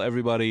tell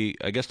everybody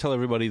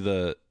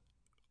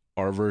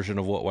our version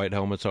of what white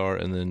helmets are,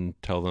 and then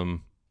tell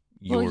them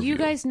your Well, you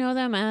view. guys know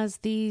them as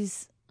the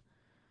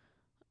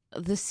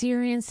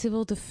Syrian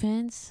Civil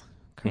Defense,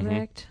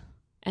 correct?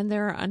 And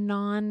they're a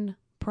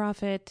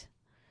non-profit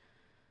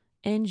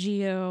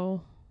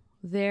NGO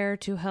there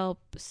to help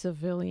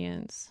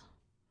civilians.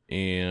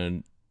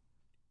 And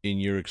in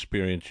your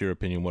experience, your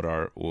opinion, what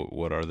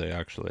are they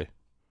actually?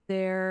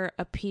 They're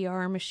a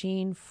PR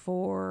machine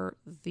for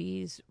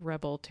these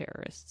rebel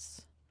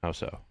terrorists. How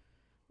so?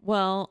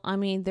 Well, I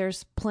mean,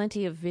 there's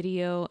plenty of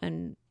video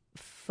and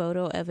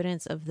photo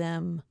evidence of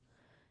them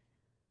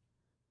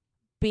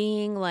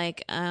being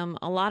like,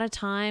 a lot of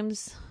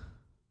times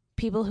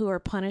people who are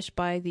punished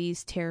by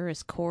these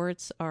terrorist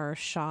courts are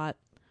shot.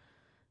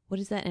 What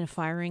is that, in a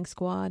firing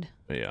squad?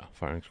 Yeah,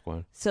 firing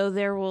squad. So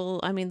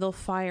they'll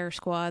fire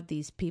squad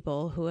these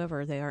people,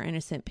 whoever they are,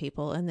 innocent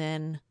people, and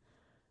then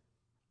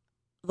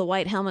the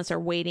white helmets are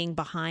waiting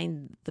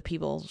behind the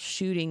people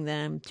shooting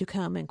them to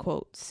come and,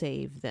 quote,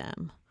 save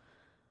them.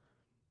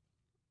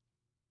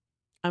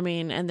 I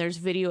mean, and there's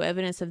video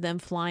evidence of them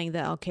flying the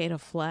Al-Qaeda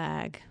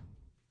flag.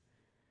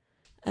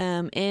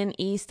 In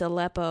East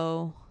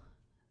Aleppo,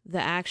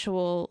 the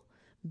actual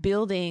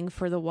building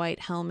for the white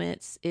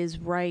helmets is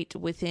right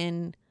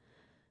within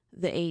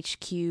the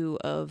HQ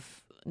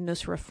of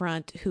Nusra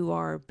Front, who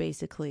are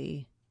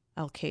basically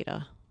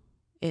Al-Qaeda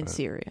in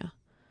Syria.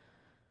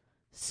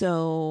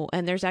 So,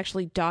 and there's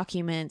actually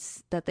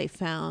documents that they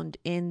found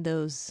in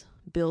those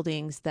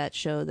buildings that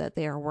show that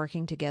they are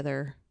working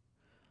together.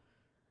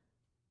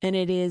 And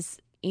it is,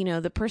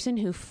 the person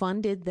who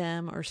funded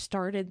them or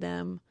started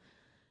them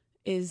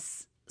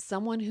is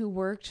someone who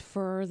worked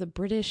for the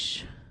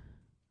British.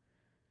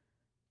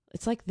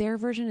 It's like their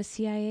version of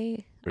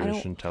CIA.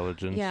 British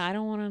intelligence. Yeah, I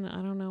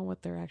don't know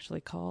what they're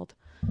actually called.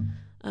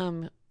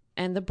 And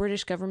the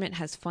British government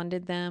has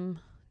funded them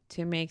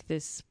to make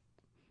this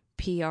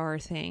PR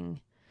thing.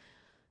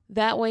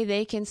 That way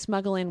they can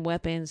smuggle in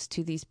weapons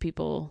to these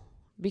people,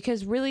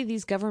 because really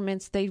these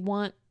governments, they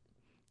want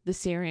the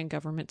Syrian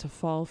government to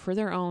fall for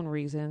their own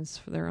reasons,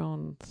 for their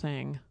own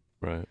thing.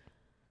 Right.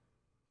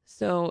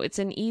 So it's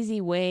an easy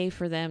way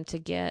for them to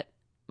get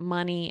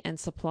money and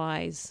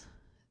supplies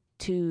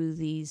to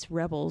these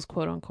rebels,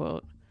 quote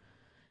unquote,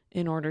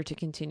 in order to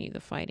continue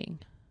the fighting.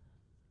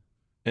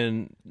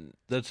 And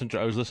that's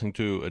I was listening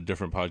to a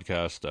different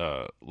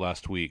podcast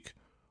last week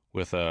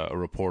with a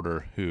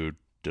reporter who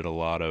did a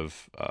lot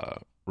of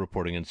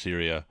reporting in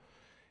Syria,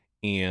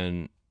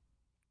 and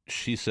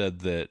she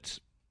said that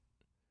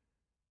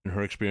in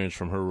her experience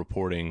from her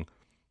reporting,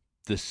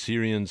 the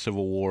Syrian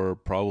civil war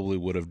probably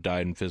would have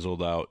died and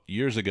fizzled out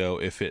years ago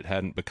if it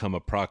hadn't become a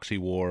proxy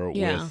war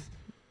with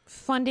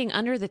funding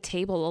under the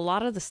table. A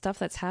lot of the stuff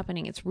that's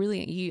happening, it's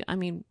really, you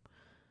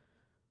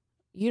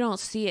don't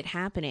see it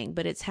happening,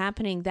 but it's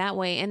happening that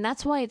way. And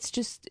that's why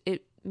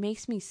it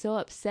makes me so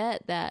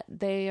upset that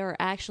they are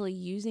actually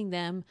using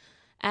them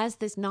as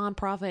this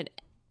nonprofit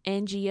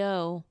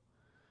NGO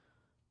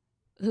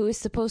who is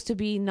supposed to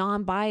be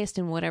non-biased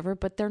and whatever,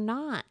 but they're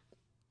not.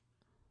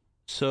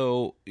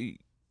 So,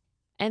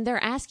 and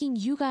they're asking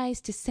you guys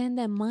to send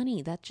them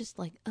money. That's just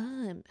like,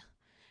 And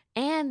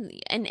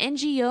an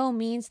NGO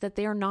means that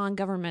they are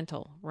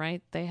non-governmental,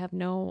 right? They have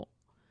no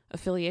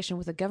affiliation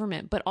with the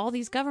government, but all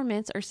these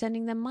governments are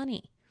sending them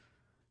money.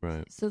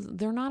 Right. So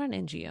they're not an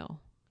NGO.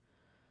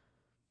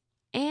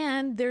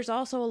 And there's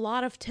also a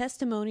lot of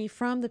testimony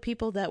from the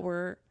people that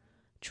were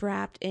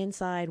trapped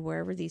inside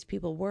wherever these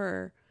people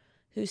were,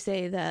 who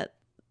say that,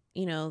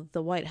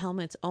 the white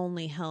helmets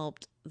only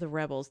helped the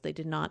rebels. They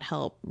did not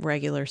help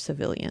regular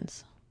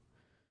civilians.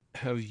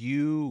 Have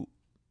you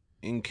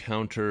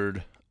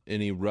encountered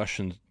any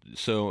Russians?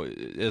 So,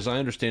 as I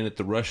understand it,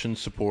 the Russians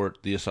support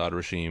the Assad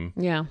regime.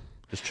 Yeah.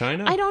 Does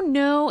China? I don't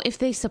know if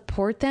they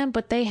support them,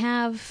 but they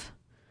have,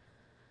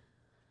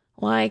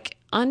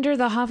 under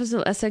the Hafez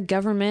al-Assad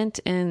government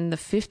in the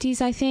 50s,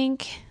 I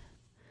think,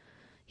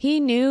 he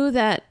knew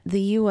that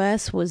the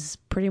U.S. was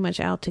pretty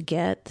much out to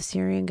get the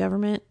Syrian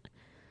government.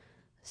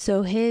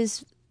 So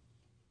his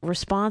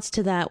response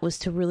to that was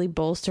to really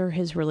bolster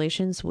his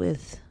relations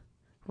with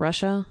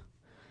Russia.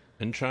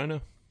 And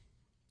China?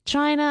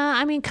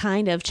 China,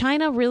 kind of.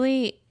 China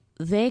really,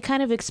 they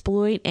kind of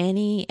exploit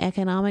any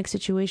economic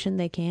situation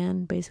they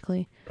can,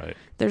 basically. Right.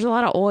 There's a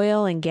lot of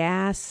oil and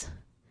gas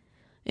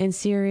in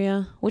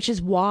Syria, which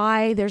is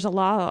why there's a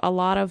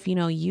lot of,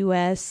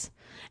 U.S.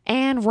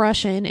 and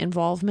Russian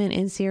involvement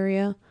in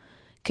Syria,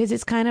 because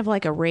it's kind of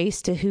like a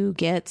race to who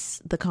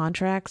gets the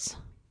contracts.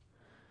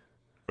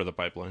 For the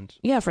pipelines?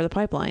 Yeah, for the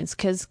pipelines,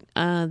 because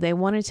they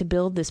wanted to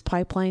build this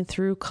pipeline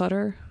through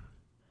Qatar,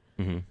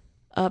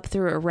 up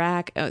through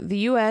Iraq. The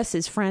U.S.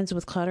 is friends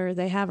with Qatar.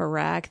 They have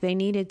Iraq. They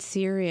needed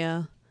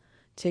Syria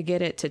to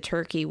get it to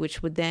Turkey,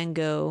 which would then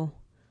go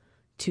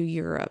to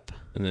Europe.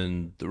 And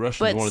then the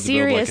Russians But wanted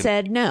Syria to build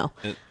said no.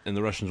 and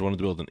the Russians wanted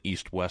to build an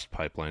east-west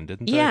pipeline,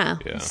 didn't they? Yeah.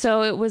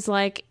 So it was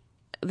like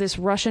this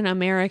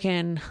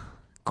Russian-American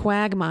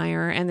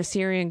quagmire, and the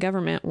Syrian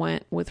government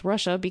went with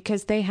Russia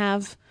because they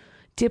have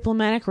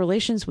diplomatic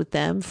relations with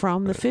them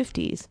from the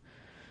 50s.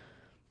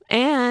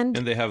 And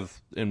they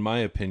have, in my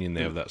opinion,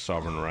 they have that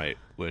sovereign right,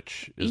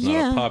 which is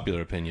not a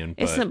popular opinion.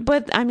 But,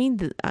 but I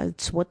mean,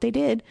 it's what they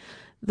did.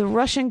 The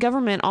Russian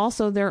government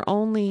also, their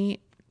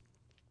only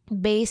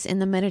base in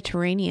the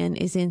Mediterranean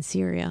is in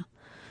Syria.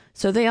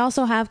 So they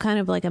also have kind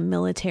of like a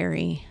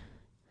military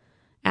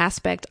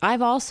aspect.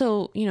 I've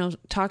also,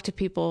 talked to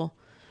people,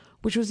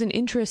 which was an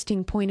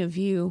interesting point of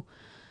view.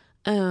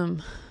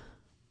 The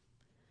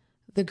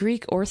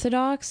Greek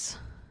Orthodox,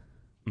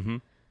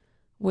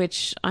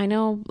 which I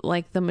know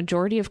like the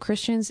majority of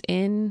Christians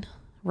in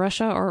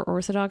Russia are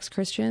Orthodox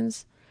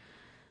Christians.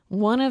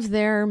 One of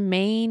their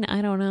main,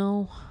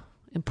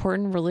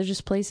 important religious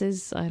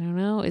places,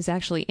 is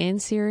actually in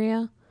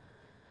Syria.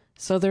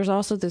 So there's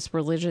also this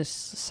religious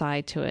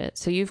side to it.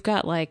 So you've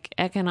got like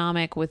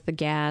economic with the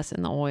gas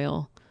and the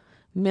oil,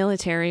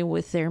 military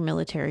with their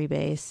military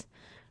base,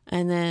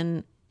 and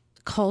then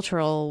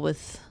cultural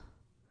with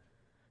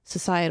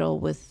societal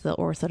with the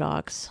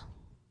Orthodox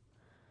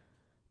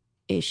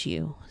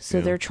issue. So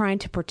they're trying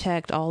to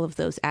protect all of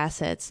those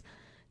assets.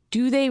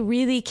 Do they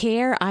really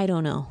care? I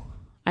don't know.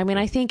 I mean,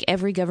 I think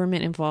every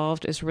government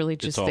involved is really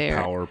just it's all there.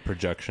 Power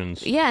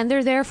projections. Yeah, and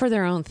they're there for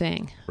their own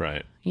thing.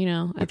 Right.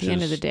 At the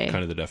end of the day.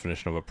 Kind of the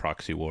definition of a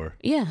proxy war.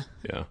 Yeah.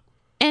 Yeah.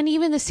 And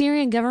even the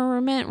Syrian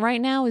government right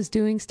now is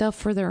doing stuff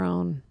for their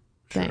own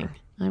thing.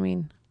 I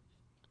mean,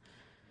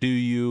 do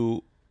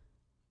you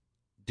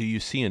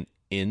see an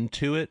end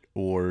to it,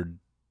 or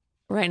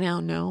right now,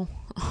 no.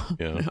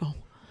 Yeah.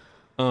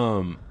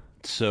 No.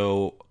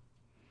 So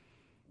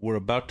we're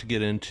about to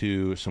get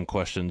into some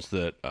questions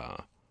that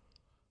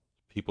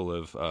people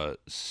have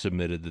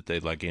submitted that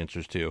they'd like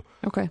answers to.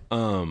 Okay.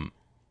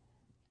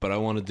 But I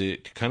wanted to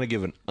kind of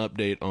give an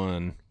update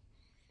on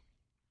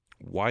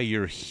why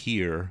you're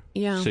here.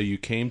 Yeah. So you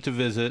came to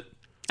visit.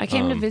 I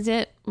came to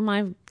visit.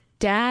 My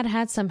dad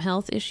had some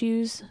health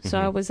issues, so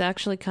I was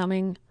actually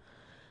coming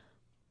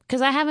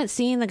because I haven't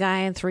seen the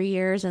guy in 3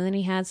 years, and then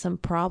he had some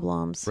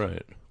problems.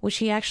 Right. Which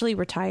he actually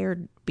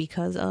retired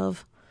because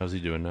of. How's he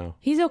doing now?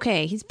 He's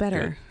okay. He's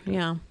better. Good.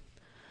 Yeah.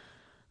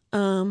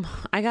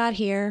 I got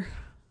here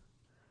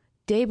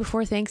day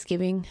before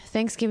Thanksgiving.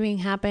 Thanksgiving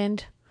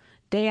happened.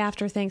 Day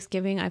after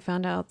Thanksgiving, I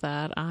found out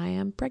that I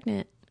am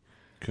pregnant.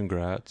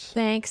 Congrats.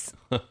 Thanks.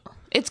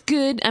 It's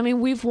good. I mean,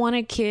 we've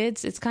wanted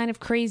kids. It's kind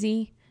of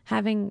crazy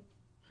having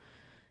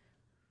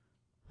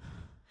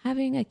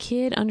a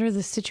kid under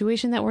the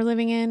situation that we're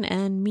living in,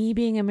 and me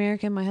being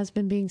American, my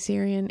husband being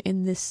Syrian,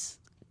 in this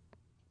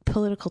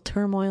political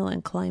turmoil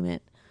and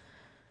climate.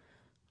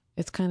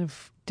 It's kind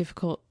of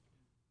difficult.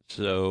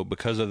 So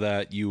because of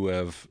that, you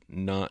have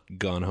not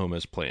gone home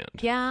as planned.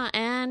 Yeah,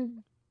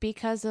 and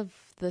because of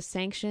the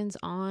sanctions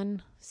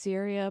on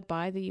Syria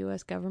by the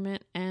U.S.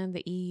 government and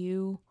the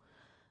EU,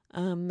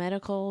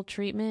 medical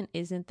treatment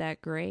isn't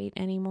that great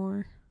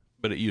anymore.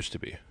 But it used to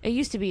be. It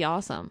used to be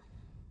awesome.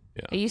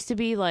 Yeah. It used to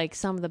be like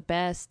some of the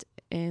best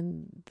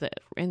in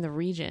the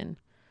region.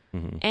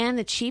 And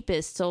the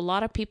cheapest. So a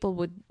lot of people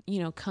would,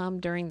 come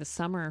during the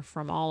summer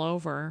from all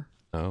over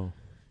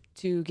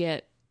to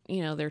get,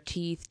 their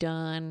teeth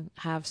done,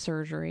 have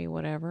surgery,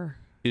 whatever.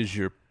 Is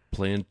your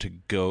plan to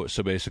go,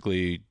 so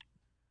basically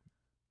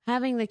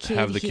having the kid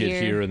have the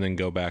kid here and then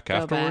go back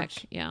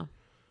afterwards? Yeah.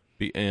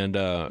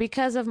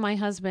 Because of my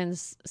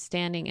husband's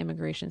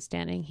immigration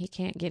standing, he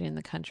can't get in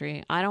the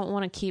country. I don't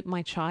want to keep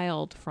my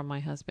child from my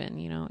husband.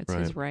 It's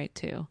his right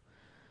to.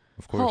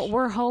 Of course.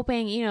 We're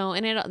hoping,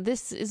 and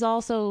this is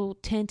also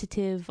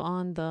tentative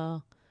on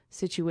the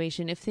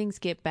situation. If things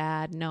get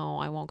bad, no,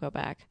 I won't go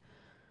back.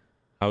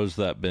 How's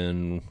that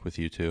been with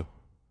you two?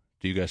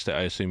 Do you guys?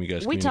 I assume you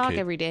guys. We talk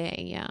every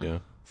day. Yeah. Yeah.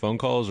 Phone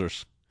calls or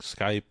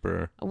Skype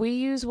or. We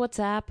use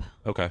WhatsApp.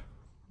 Okay.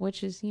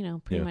 Which is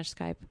pretty much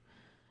Skype.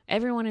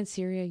 Everyone in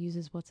Syria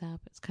uses WhatsApp.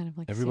 It's kind of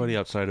like everybody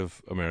outside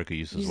of America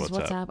uses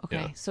WhatsApp. Okay,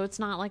 yeah. So it's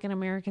not like an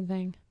American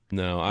thing.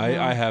 No,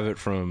 I have it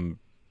from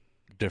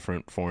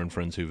different foreign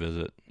friends who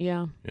visit.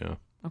 Yeah. Yeah.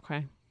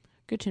 Okay.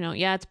 Good to know.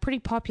 Yeah, it's pretty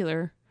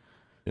popular.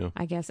 Yeah.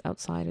 I guess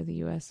outside of the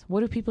U.S. What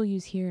do people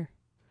use here?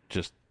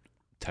 Just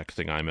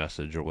texting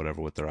iMessage or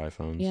whatever with their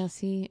iPhones. Yeah.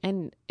 See,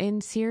 and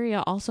in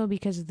Syria also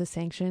because of the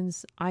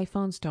sanctions,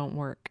 iPhones don't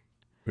work.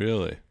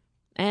 Really?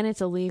 And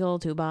it's illegal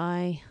to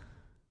buy.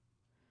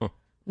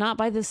 Not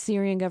by the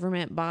Syrian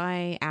government,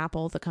 by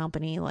Apple, the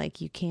company. Like,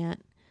 you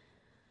can't.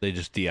 They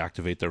just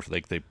deactivate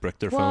they brick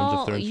their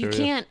phones if they're in Syria? You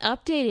can't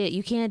update it.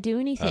 You can't do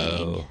anything.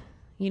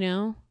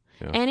 Oh.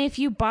 Yeah. And if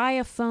you buy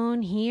a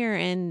phone here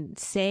and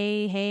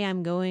say, hey,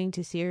 I'm going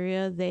to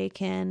Syria, they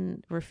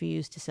can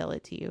refuse to sell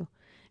it to you.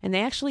 And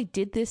they actually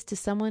did this to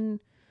someone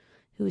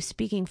who was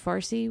speaking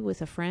Farsi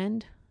with a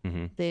friend.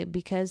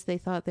 Because they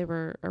thought they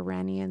were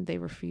Iranian, they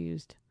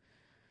refused.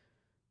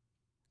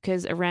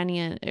 Because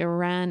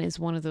Iran is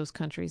one of those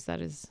countries that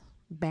is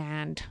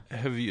banned.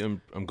 Have you?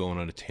 I'm going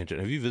on a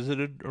tangent. Have you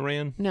visited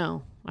Iran?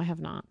 No, I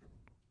have not.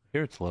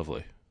 Here it's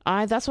lovely.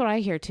 That's what I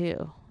hear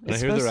too. And I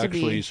hear they're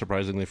actually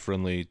surprisingly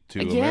friendly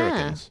to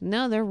Americans.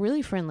 No, they're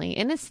really friendly,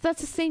 and that's the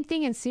same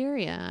thing in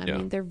Syria. I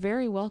mean, they're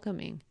very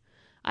welcoming.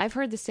 I've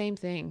heard the same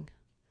thing,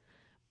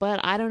 but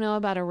I don't know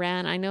about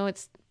Iran. I know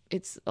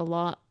it's a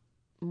lot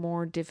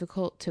more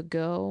difficult to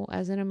go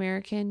as an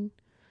American.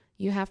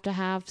 You have to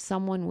have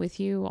someone with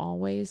you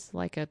always,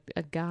 like a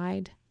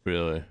guide.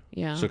 Really?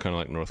 Yeah. So kind of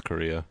like North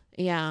Korea.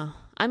 Yeah.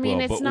 I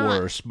mean, it's but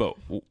not worse. But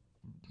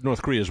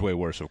North Korea is way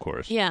worse, of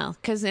course. Yeah,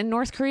 because in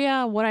North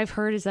Korea, what I've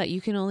heard is that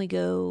you can only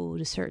go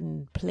to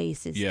certain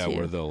places. Yeah,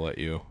 where they'll let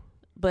you.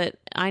 But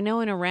I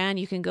know in Iran,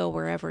 you can go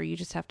wherever. You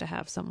just have to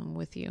have someone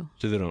with you.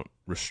 So they don't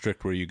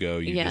restrict where you go.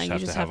 You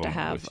just have to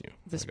have with you.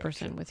 This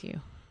person with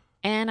you.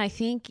 And I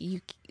think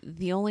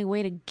the only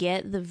way to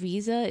get the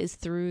visa is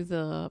through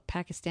the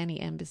Pakistani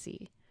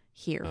embassy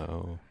here.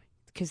 Oh.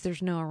 Because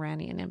there's no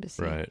Iranian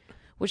embassy. Right.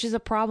 Which is a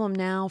problem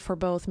now for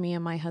both me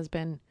and my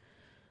husband.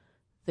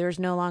 There's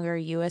no longer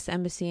a U.S.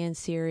 embassy in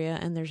Syria,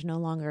 and there's no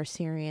longer a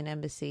Syrian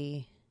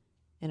embassy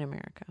in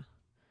America.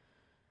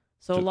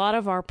 So a lot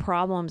of our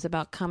problems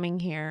about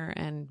coming here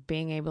and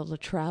being able to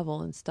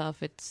travel and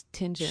stuff, it's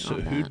tingent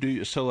on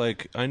that. So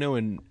like, I know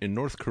in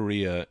North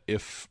Korea,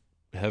 if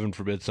heaven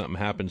forbid something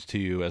happens to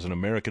you as an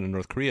American in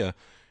North Korea,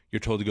 you're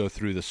told to go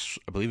through this.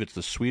 I believe it's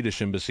the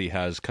Swedish embassy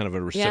has kind of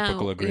a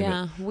reciprocal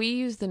agreement. Yeah, we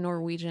use the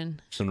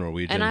Norwegian. So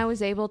Norwegian. And I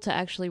was able to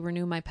actually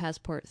renew my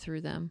passport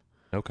through them.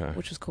 Okay.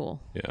 Which was cool.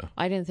 Yeah.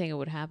 I didn't think it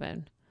would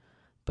happen,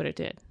 but it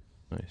did.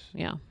 Nice.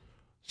 Yeah.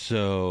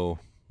 So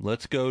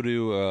let's go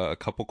to a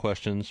couple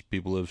questions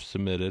people have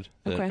submitted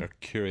that are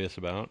curious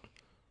about.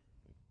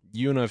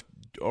 You and I've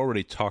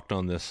already talked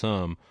on this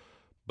some,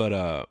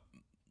 but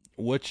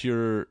what's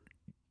your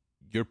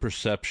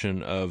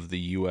perception of the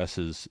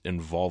U.S.'s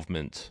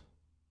involvement?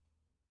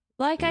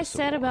 Like I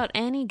said about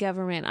any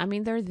government, I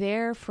mean, they're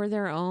there for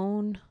their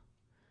own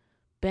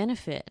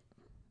benefit.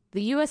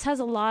 The U.S.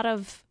 has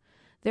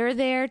they're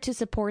there to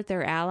support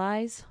their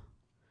allies.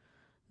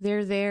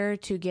 They're there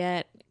to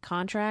get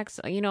contracts.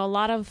 You know,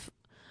 I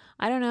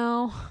don't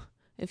know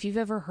if you've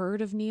ever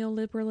heard of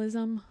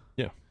neoliberalism.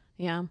 Yeah.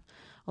 Yeah.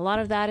 A lot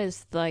of that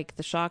is like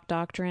the shock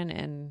doctrine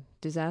and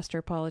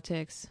disaster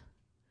politics.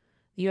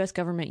 The U.S.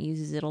 government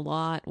uses it a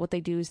lot. What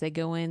they do is they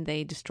go in,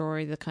 they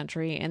destroy the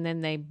country, and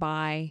then they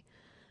buy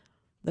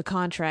the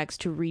contracts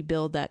to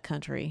rebuild that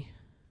country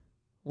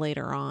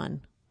later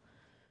on,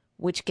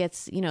 which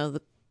gets,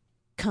 the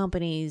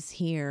companies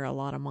here a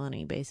lot of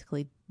money,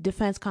 basically.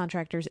 Defense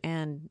contractors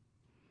and,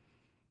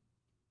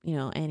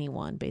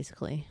 anyone,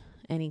 basically.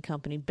 Any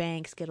company.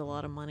 Banks get a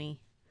lot of money.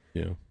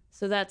 Yeah.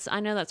 So I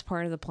know that's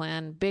part of the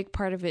plan. Big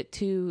part of it,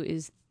 too,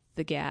 is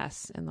the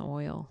gas and the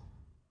oil.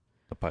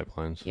 The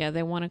pipelines. Yeah,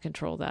 they want to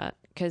control that.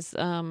 Because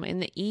in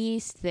the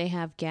East, they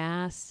have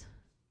gas,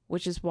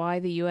 which is why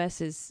the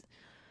U.S. is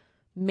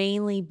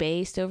mainly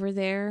based over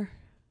there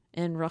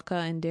in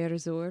Raqqa and Deir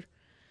ez-Zor.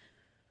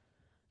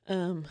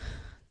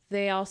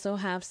 They also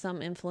have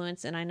some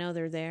influence, and I know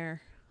they're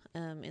there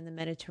in the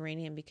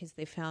Mediterranean because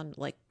they found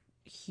like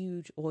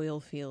huge oil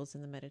fields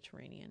in the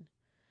Mediterranean.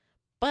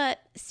 But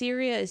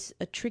Syria is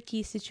a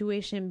tricky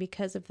situation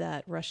because of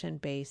that Russian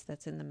base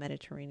that's in the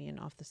Mediterranean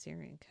off the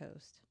Syrian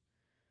coast.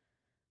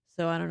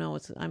 So I don't know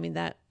it's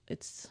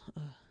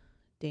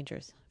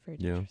dangerous, very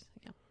dangerous.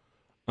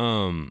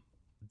 Yeah.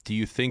 Do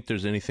you think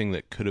there's anything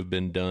that could have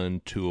been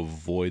done to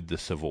avoid the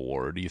civil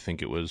war? Do you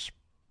think it was?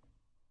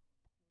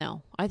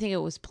 No, I think it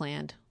was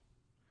planned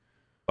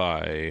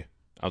by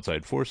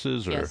outside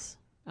forces, or yes,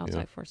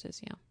 outside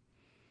forces. Yeah.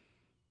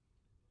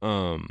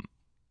 Um.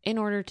 In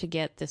order to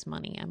get this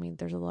money, I mean,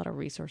 there's a lot of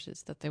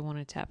resources that they want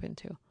to tap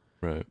into.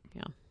 Right.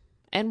 Yeah.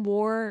 And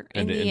war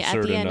at the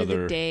end of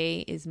the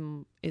day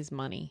is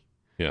money.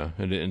 Yeah,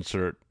 and to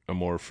insert a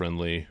more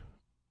friendly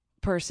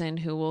person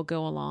who will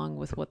go along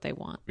with what they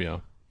want. Yeah.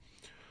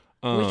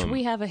 Which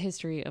we have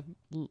a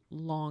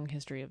long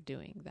history of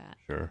doing that.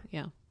 Sure.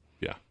 Yeah.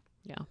 Yeah.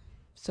 Yeah.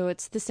 So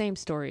it's the same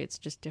story. It's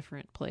just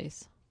different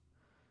place.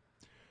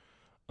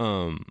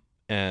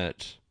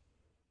 At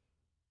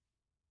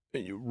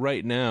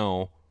right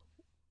now,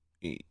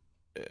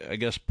 I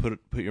guess put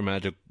your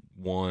magic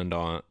wand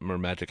on, or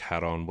magic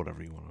hat on,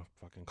 whatever you want to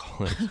fucking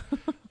call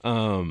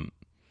it.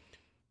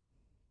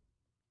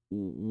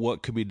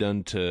 What could be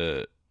done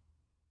to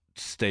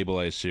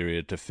stabilize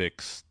Syria to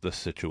fix the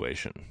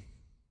situation?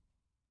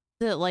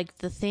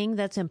 The thing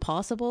that's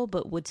impossible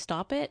but would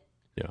stop it?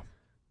 Yeah.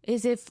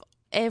 Is if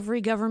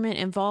every government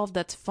involved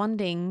that's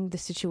funding the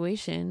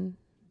situation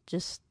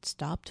just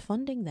stopped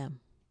funding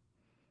them.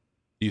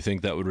 Do you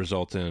think that would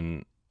result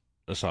in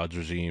Assad's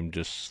regime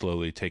just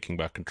slowly taking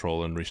back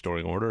control and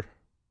restoring order?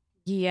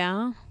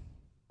 Yeah.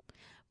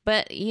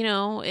 But,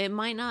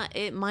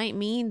 it might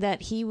mean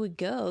that he would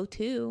go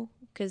too,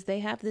 because they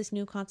have this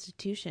new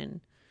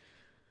constitution,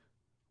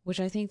 which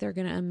I think they're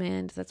going to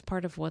amend. That's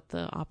part of what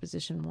the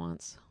opposition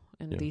wants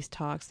in these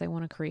talks. They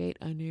want to create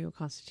a new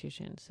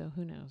constitution. So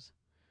who knows?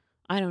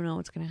 I don't know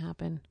what's going to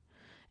happen.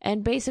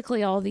 And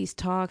basically all these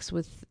talks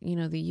with,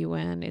 the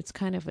UN, it's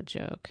kind of a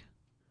joke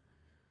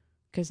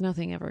because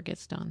nothing ever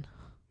gets done.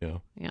 Yeah.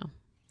 Yeah.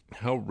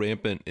 How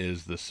rampant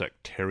is the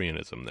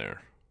sectarianism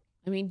there?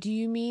 I mean, do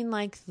you mean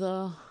like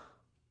the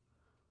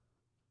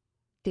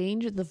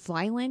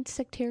violent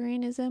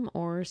sectarianism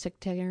or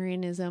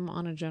sectarianism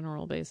on a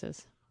general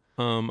basis?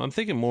 I'm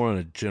thinking more on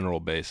a general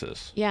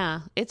basis.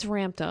 Yeah, it's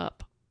ramped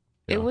up.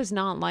 Yeah. It was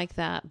not like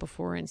that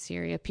before in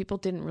Syria. People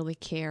didn't really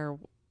care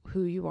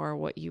who you are,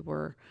 what you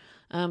were.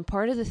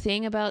 Part of the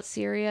thing about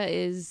Syria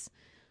is,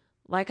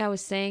 like I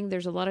was saying,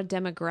 there's a lot of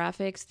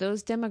demographics.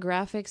 Those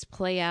demographics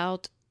play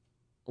out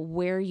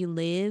where you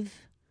live.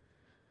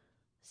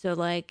 So,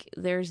 like,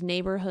 there's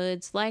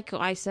neighborhoods. Like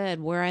I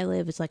said, where I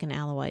live is like an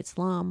Alawite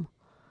slum.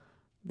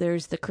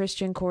 There's the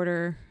Christian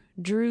quarter.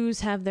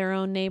 Druze have their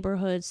own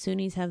neighborhood.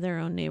 Sunnis have their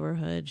own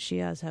neighborhood.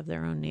 Shias have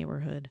their own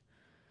neighborhood.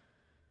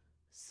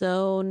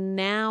 So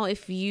now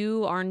if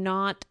you are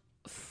not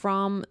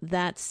from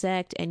that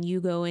sect and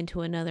you go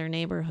into another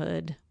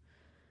neighborhood,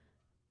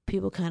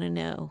 people kind of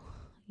know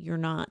you're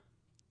not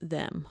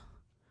them.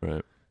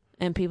 Right.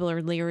 And people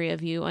are leery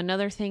of you.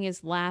 Another thing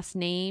is last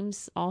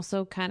names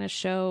also kind of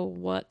show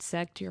what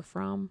sect you're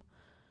from.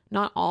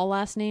 Not all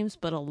last names,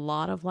 but a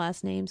lot of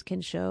last names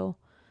can show.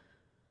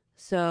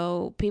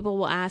 So people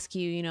will ask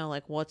you,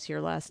 like, what's your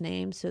last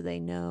name? So they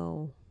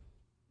know.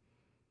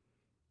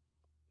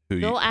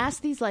 They'll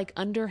ask these like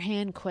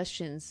underhand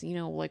questions,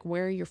 like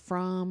where you're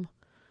from,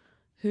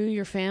 who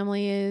your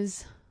family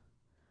is,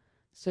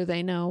 so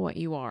they know what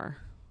you are.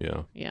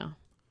 Yeah. Yeah.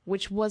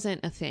 Which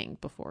wasn't a thing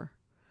before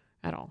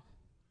at all.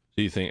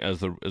 Do you think as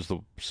the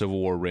Civil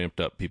War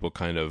ramped up, people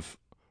kind of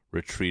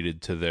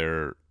retreated to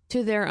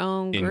their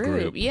own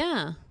group?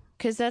 Yeah,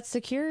 because that's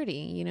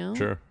security,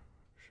 Sure.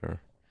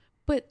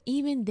 But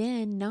even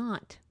then,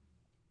 not.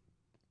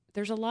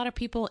 There's a lot of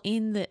people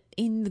in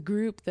the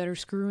group that are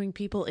screwing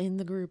people in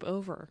the group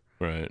over.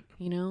 Right.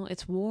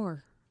 It's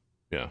war.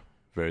 Yeah.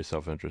 Very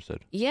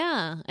self-interested.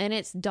 Yeah, and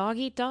it's dog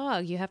eat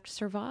dog. You have to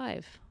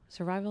survive.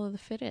 Survival of the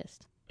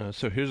fittest.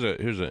 So here's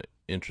a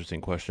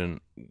interesting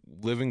question.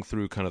 Living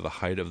through kind of the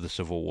height of the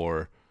Civil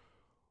War,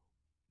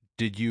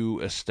 did you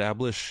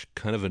establish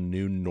kind of a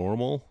new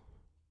normal?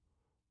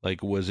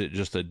 Like, was it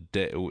just a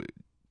day?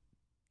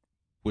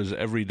 Was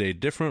every day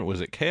different? Was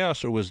it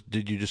chaos, or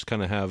did you just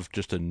kind of have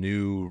just a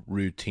new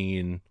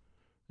routine?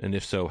 And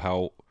if so,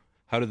 how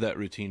did that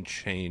routine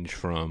change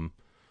from?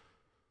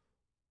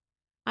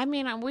 I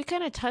mean, we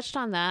kind of touched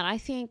on that. I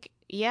think,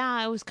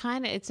 yeah,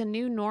 it's a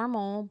new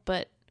normal,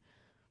 but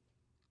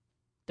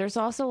there's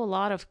also a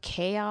lot of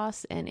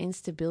chaos and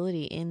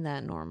instability in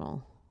that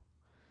normal.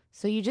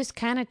 So you just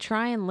kind of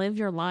try and live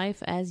your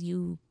life as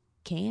you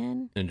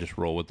can. And just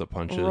roll with the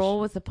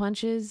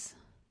punches.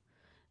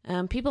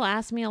 People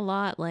ask me a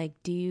lot, like,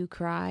 do you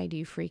cry? Do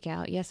you freak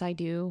out? Yes, I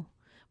do.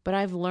 But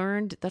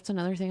that's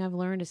another thing I've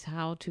learned is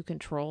how to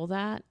control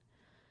that.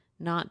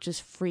 Not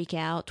just freak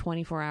out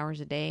 24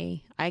 hours a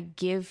day.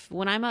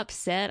 When I'm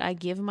upset, I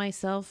give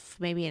myself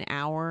maybe an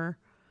hour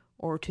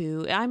or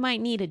two. I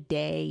might need a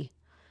day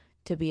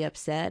to be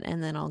upset,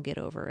 and then I'll get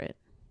over it.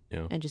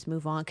 Yeah. And just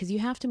move on, because you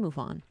have to move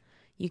on.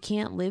 You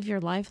can't live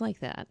your life like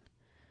that.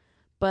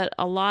 But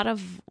a lot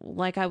of,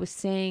 like I was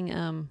saying,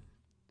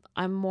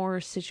 I'm more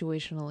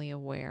situationally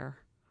aware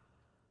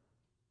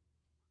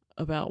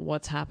about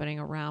what's happening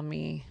around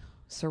me,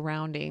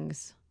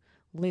 surroundings,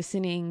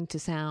 listening to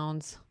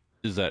sounds.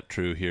 Is that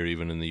true here,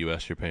 even in the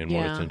U.S., you're paying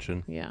more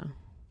attention? Yeah.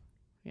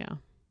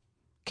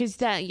 Because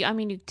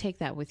you take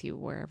that with you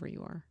wherever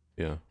you are.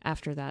 Yeah.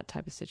 After that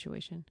type of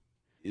situation.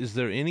 Is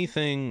there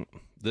anything,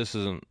 this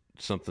isn't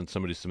something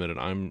somebody submitted,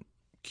 I'm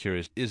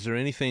curious, is there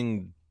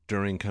anything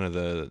during kind of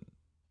the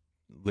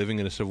living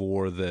in a civil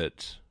war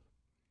that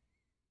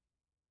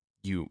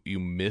you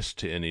missed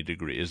to any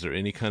degree? Is there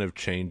any kind of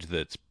change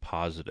that's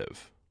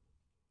positive?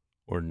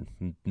 Or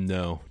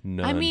no,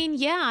 none? I mean,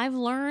 yeah, I've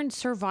learned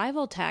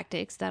survival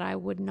tactics that I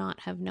would not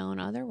have known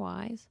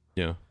otherwise.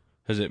 Yeah.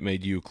 Has it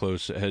made you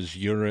close? Has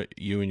you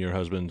and your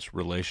husband's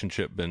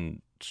relationship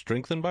been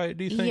strengthened by it,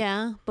 do you think?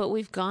 Yeah, but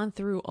we've gone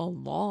through a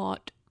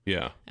lot.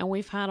 Yeah. And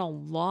we've had a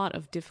lot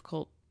of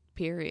difficult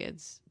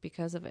periods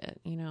because of it,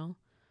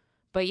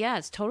 But yeah,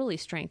 it's totally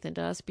strengthened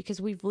us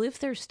because we've lived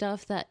through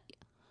stuff that,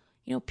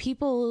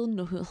 people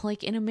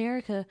like in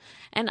America.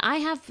 And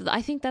I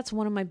think that's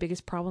one of my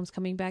biggest problems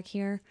coming back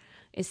here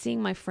is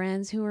seeing my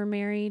friends who are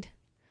married.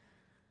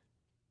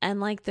 And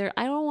like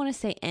I don't want to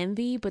say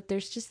envy, but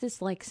there's just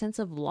this like sense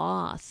of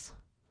loss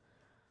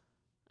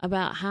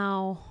about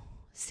how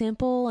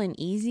simple and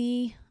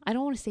easy. I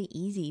don't want to say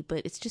easy,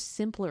 but it's just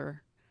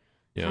simpler.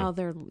 Yeah. How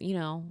their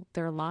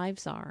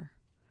lives are.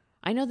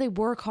 I know they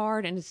work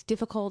hard and it's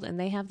difficult and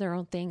they have their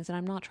own things, and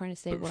I'm not trying to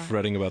say But what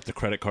fretting about the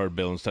credit card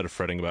bill instead of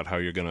fretting about how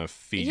you're going to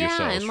feed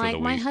yourselves and for like the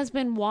my week.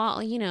 husband,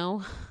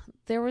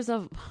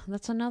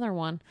 that's another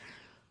one.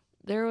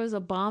 There was a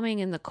bombing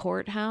in the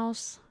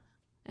courthouse,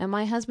 and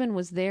my husband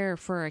was there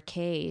for a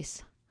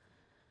case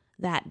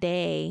that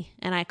day,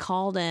 and I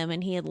called him,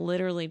 and he had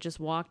literally just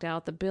walked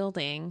out the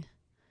building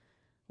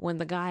when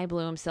the guy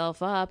blew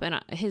himself up, and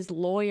his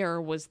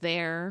lawyer was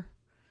there.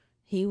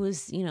 He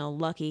was,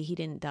 lucky he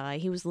didn't die.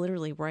 He was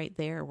literally right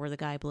there where the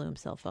guy blew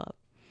himself up.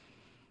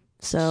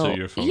 So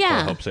your phone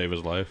call helped save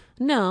his life?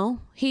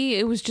 No,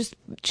 it was just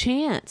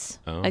chance.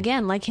 Oh.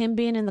 Again, like him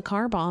being in the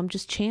car bomb,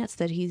 just chance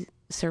that he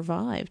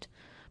survived.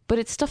 But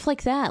it's stuff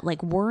like that,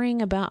 like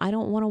I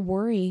don't want to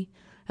worry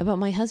about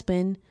my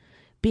husband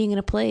being in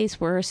a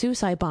place where a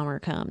suicide bomber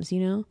comes,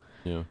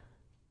 Yeah.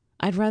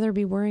 I'd rather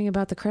be worrying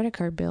about the credit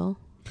card bill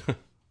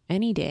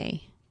any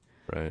day.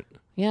 Right.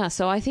 Yeah,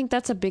 so I think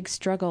that's a big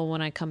struggle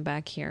when I come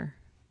back here,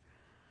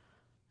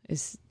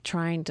 is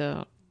trying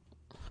to...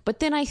 But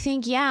then I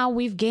think,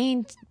 we've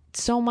gained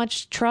so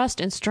much trust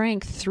and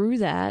strength through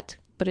that,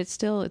 but it's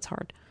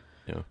hard.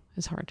 Yeah.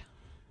 It's hard.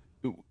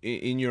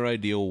 In your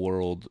ideal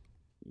world,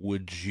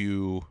 would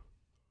you...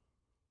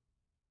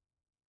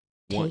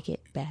 Take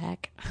it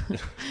back?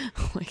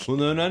 Well,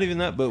 no, not even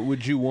that, but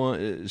would you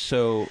want...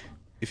 So,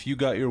 if you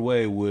got your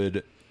way,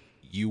 would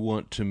you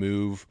want to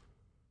move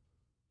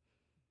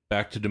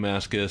back to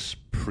Damascus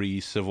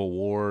pre-Civil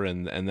War,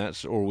 and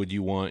that's, or would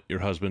you want your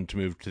husband to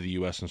move to the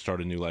U.S. and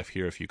start a new life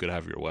here if you could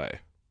have your way?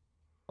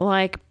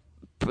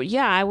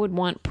 I would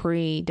want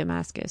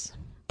pre-Damascus,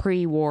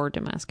 pre-war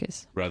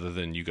Damascus, rather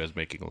than you guys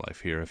making a life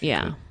here. If you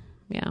could.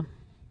 Yeah.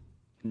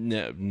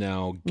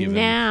 Now,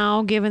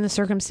 given the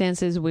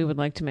circumstances, we would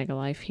like to make a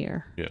life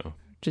here. Yeah,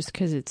 just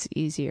because it's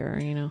easier,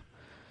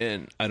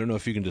 And I don't know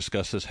if you can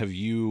discuss this. Have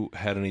you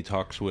had any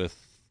talks with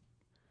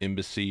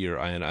embassy, or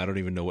I don't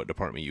even know what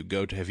department you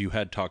go to. Have you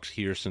had talks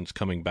here since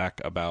coming back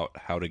about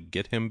how to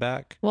get him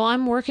back? Well,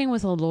 I'm working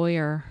with a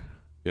lawyer.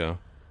 Yeah.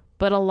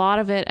 But a lot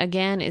of it,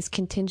 again, is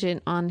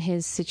contingent on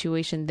his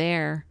situation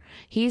there.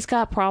 He's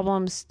got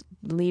problems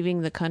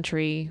leaving the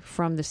country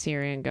from the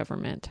Syrian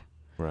government.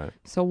 Right.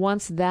 So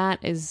once that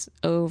is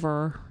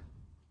over,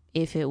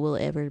 if it will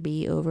ever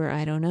be over,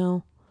 I don't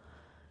know.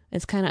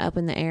 It's kind of up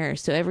in the air.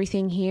 So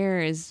everything here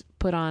is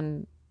put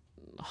on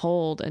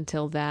hold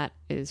until that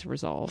is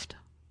resolved.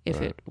 If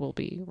it will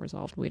be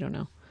resolved, we don't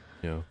know.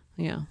 Yeah.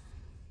 Yeah.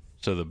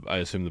 So I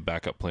assume the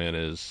backup plan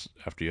is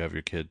after you have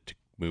your kid to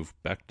move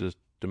back to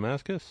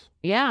Damascus?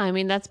 Yeah, I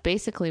mean, that's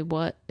basically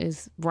what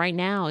is right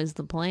now is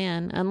the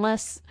plan.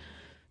 Unless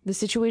the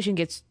situation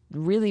gets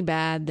really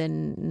bad,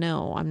 then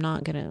no, I'm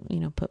not going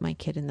to, put my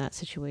kid in that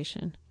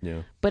situation.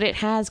 Yeah. But it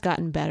has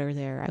gotten better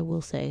there, I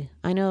will say.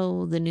 I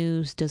know the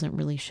news doesn't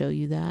really show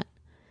you that.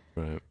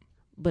 Right.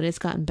 But it's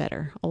gotten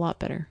better, a lot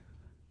better.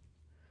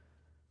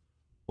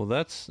 Well,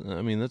 that's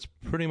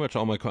pretty much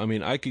all my...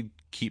 I could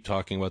keep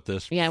talking about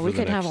this. Yeah, we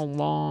could have a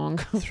long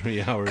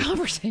 3 hours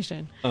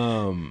conversation.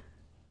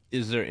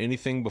 Is there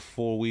anything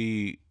before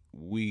we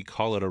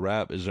call it a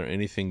wrap? Is there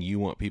anything you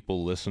want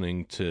people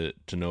listening to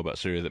know about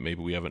Syria that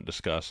maybe we haven't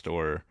discussed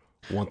or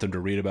want them to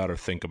read about or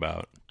think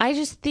about? I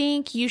just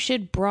think you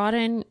should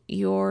broaden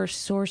your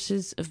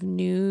sources of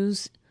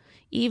news.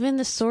 Even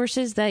the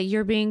sources that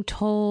you're being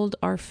told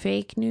are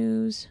fake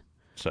news.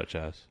 Such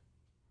as?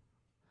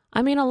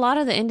 A lot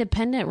of the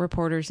independent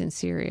reporters in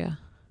Syria.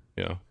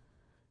 Yeah.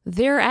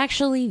 They're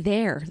actually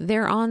there.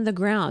 They're on the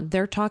ground.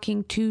 They're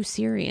talking to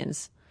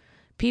Syrians.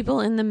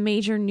 People in the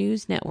major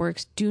news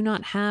networks do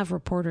not have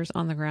reporters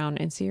on the ground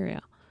in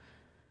Syria.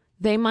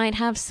 They might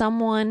have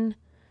someone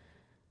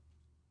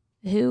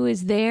who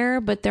is there,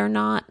 but they're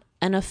not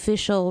an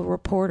official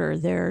reporter.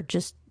 They're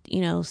just,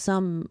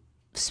 some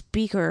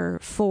speaker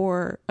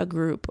for a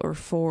group or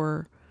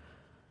for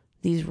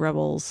these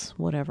rebels,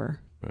 whatever.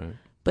 Right.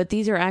 But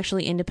these are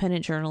actually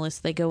independent journalists.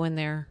 They go in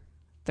there.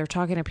 They're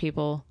talking to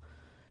people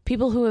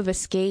who have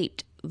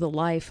escaped the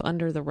life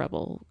under the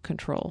rebel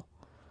control.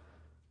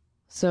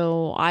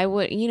 So I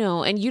would,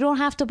 and you don't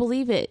have to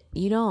believe it.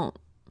 You don't.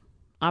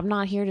 I'm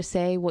not here to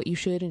say what you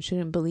should and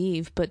shouldn't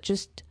believe, but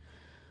just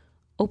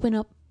open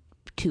up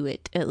to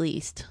it at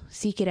least.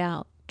 Seek it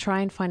out.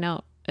 Try and find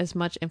out as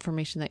much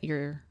information that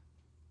you're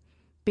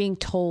being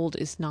told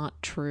is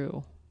not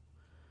true.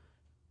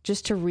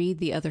 Just to read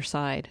the other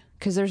side,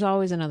 because there's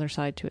always another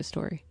side to a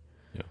story.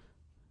 Yeah.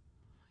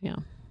 Yeah.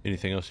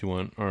 Anything else you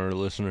want our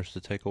listeners to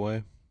take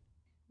away?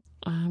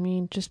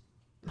 Just...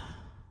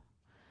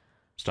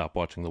 Stop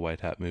watching the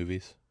White Hat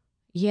movies.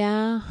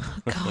 Yeah.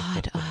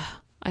 God.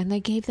 And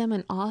they gave them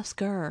an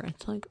Oscar.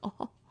 It's like,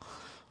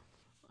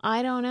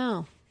 I don't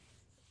know.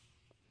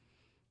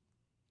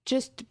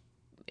 Just,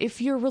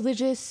 if you're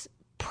religious,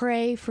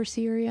 pray for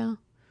Syria.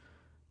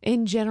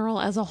 In general,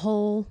 as a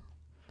whole.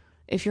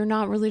 If you're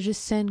not religious,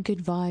 send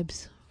good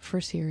vibes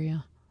for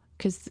Syria.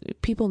 Because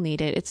people need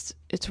it.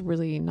 It's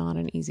really not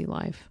an easy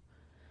life.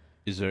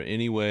 Is there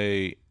any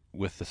way,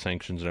 with the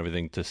sanctions and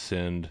everything, to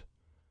send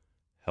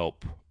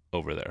help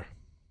over there?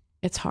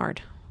 It's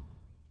hard.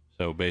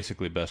 So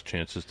basically, best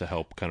chances to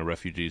help kind of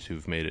refugees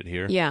who've made it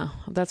here. Yeah,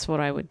 that's what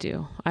I would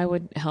do. I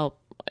would help.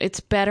 It's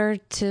better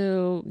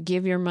to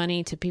give your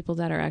money to people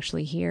that are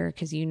actually here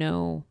because you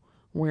know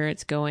where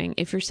it's going.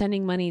 If you're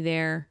sending money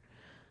there,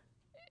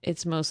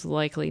 it's most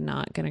likely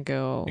not going to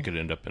go. It could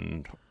end up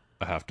in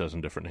a half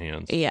dozen different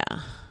hands. Yeah.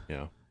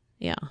 Yeah.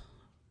 Yeah.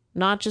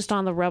 Not just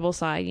on the rebel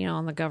side,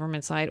 on the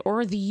government side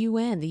or the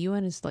UN. The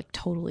UN is like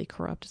totally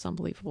corrupt. It's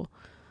unbelievable.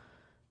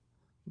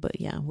 But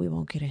yeah, we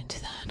won't get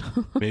into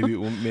that. maybe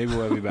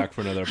we'll be back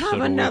for another episode.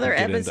 Have another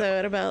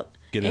episode about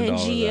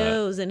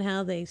NGOs and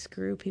how they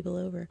screw people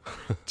over.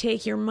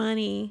 Take your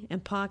money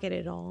and pocket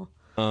it all.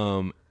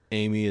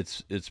 Amy,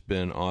 it's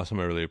been awesome.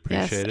 I really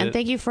appreciate it. And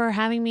thank you for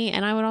having me.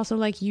 And I would also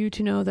like you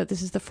to know that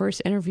this is the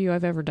first interview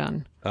I've ever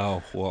done.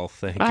 Oh, well,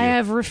 thank you. I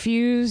have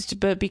refused,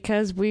 but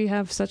because we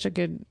have such a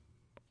good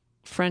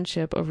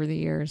friendship over the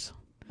years.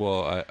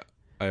 Well,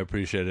 I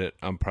appreciate it.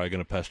 I'm probably going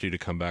to pester you to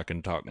come back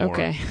and talk more.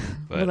 Okay.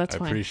 But well, that's I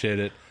fine. appreciate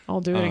it.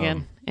 I'll do it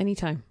again.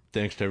 Anytime.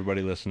 Thanks to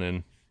everybody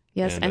listening.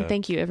 Yes, and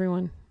thank you,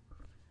 everyone.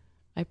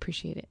 I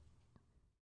appreciate it.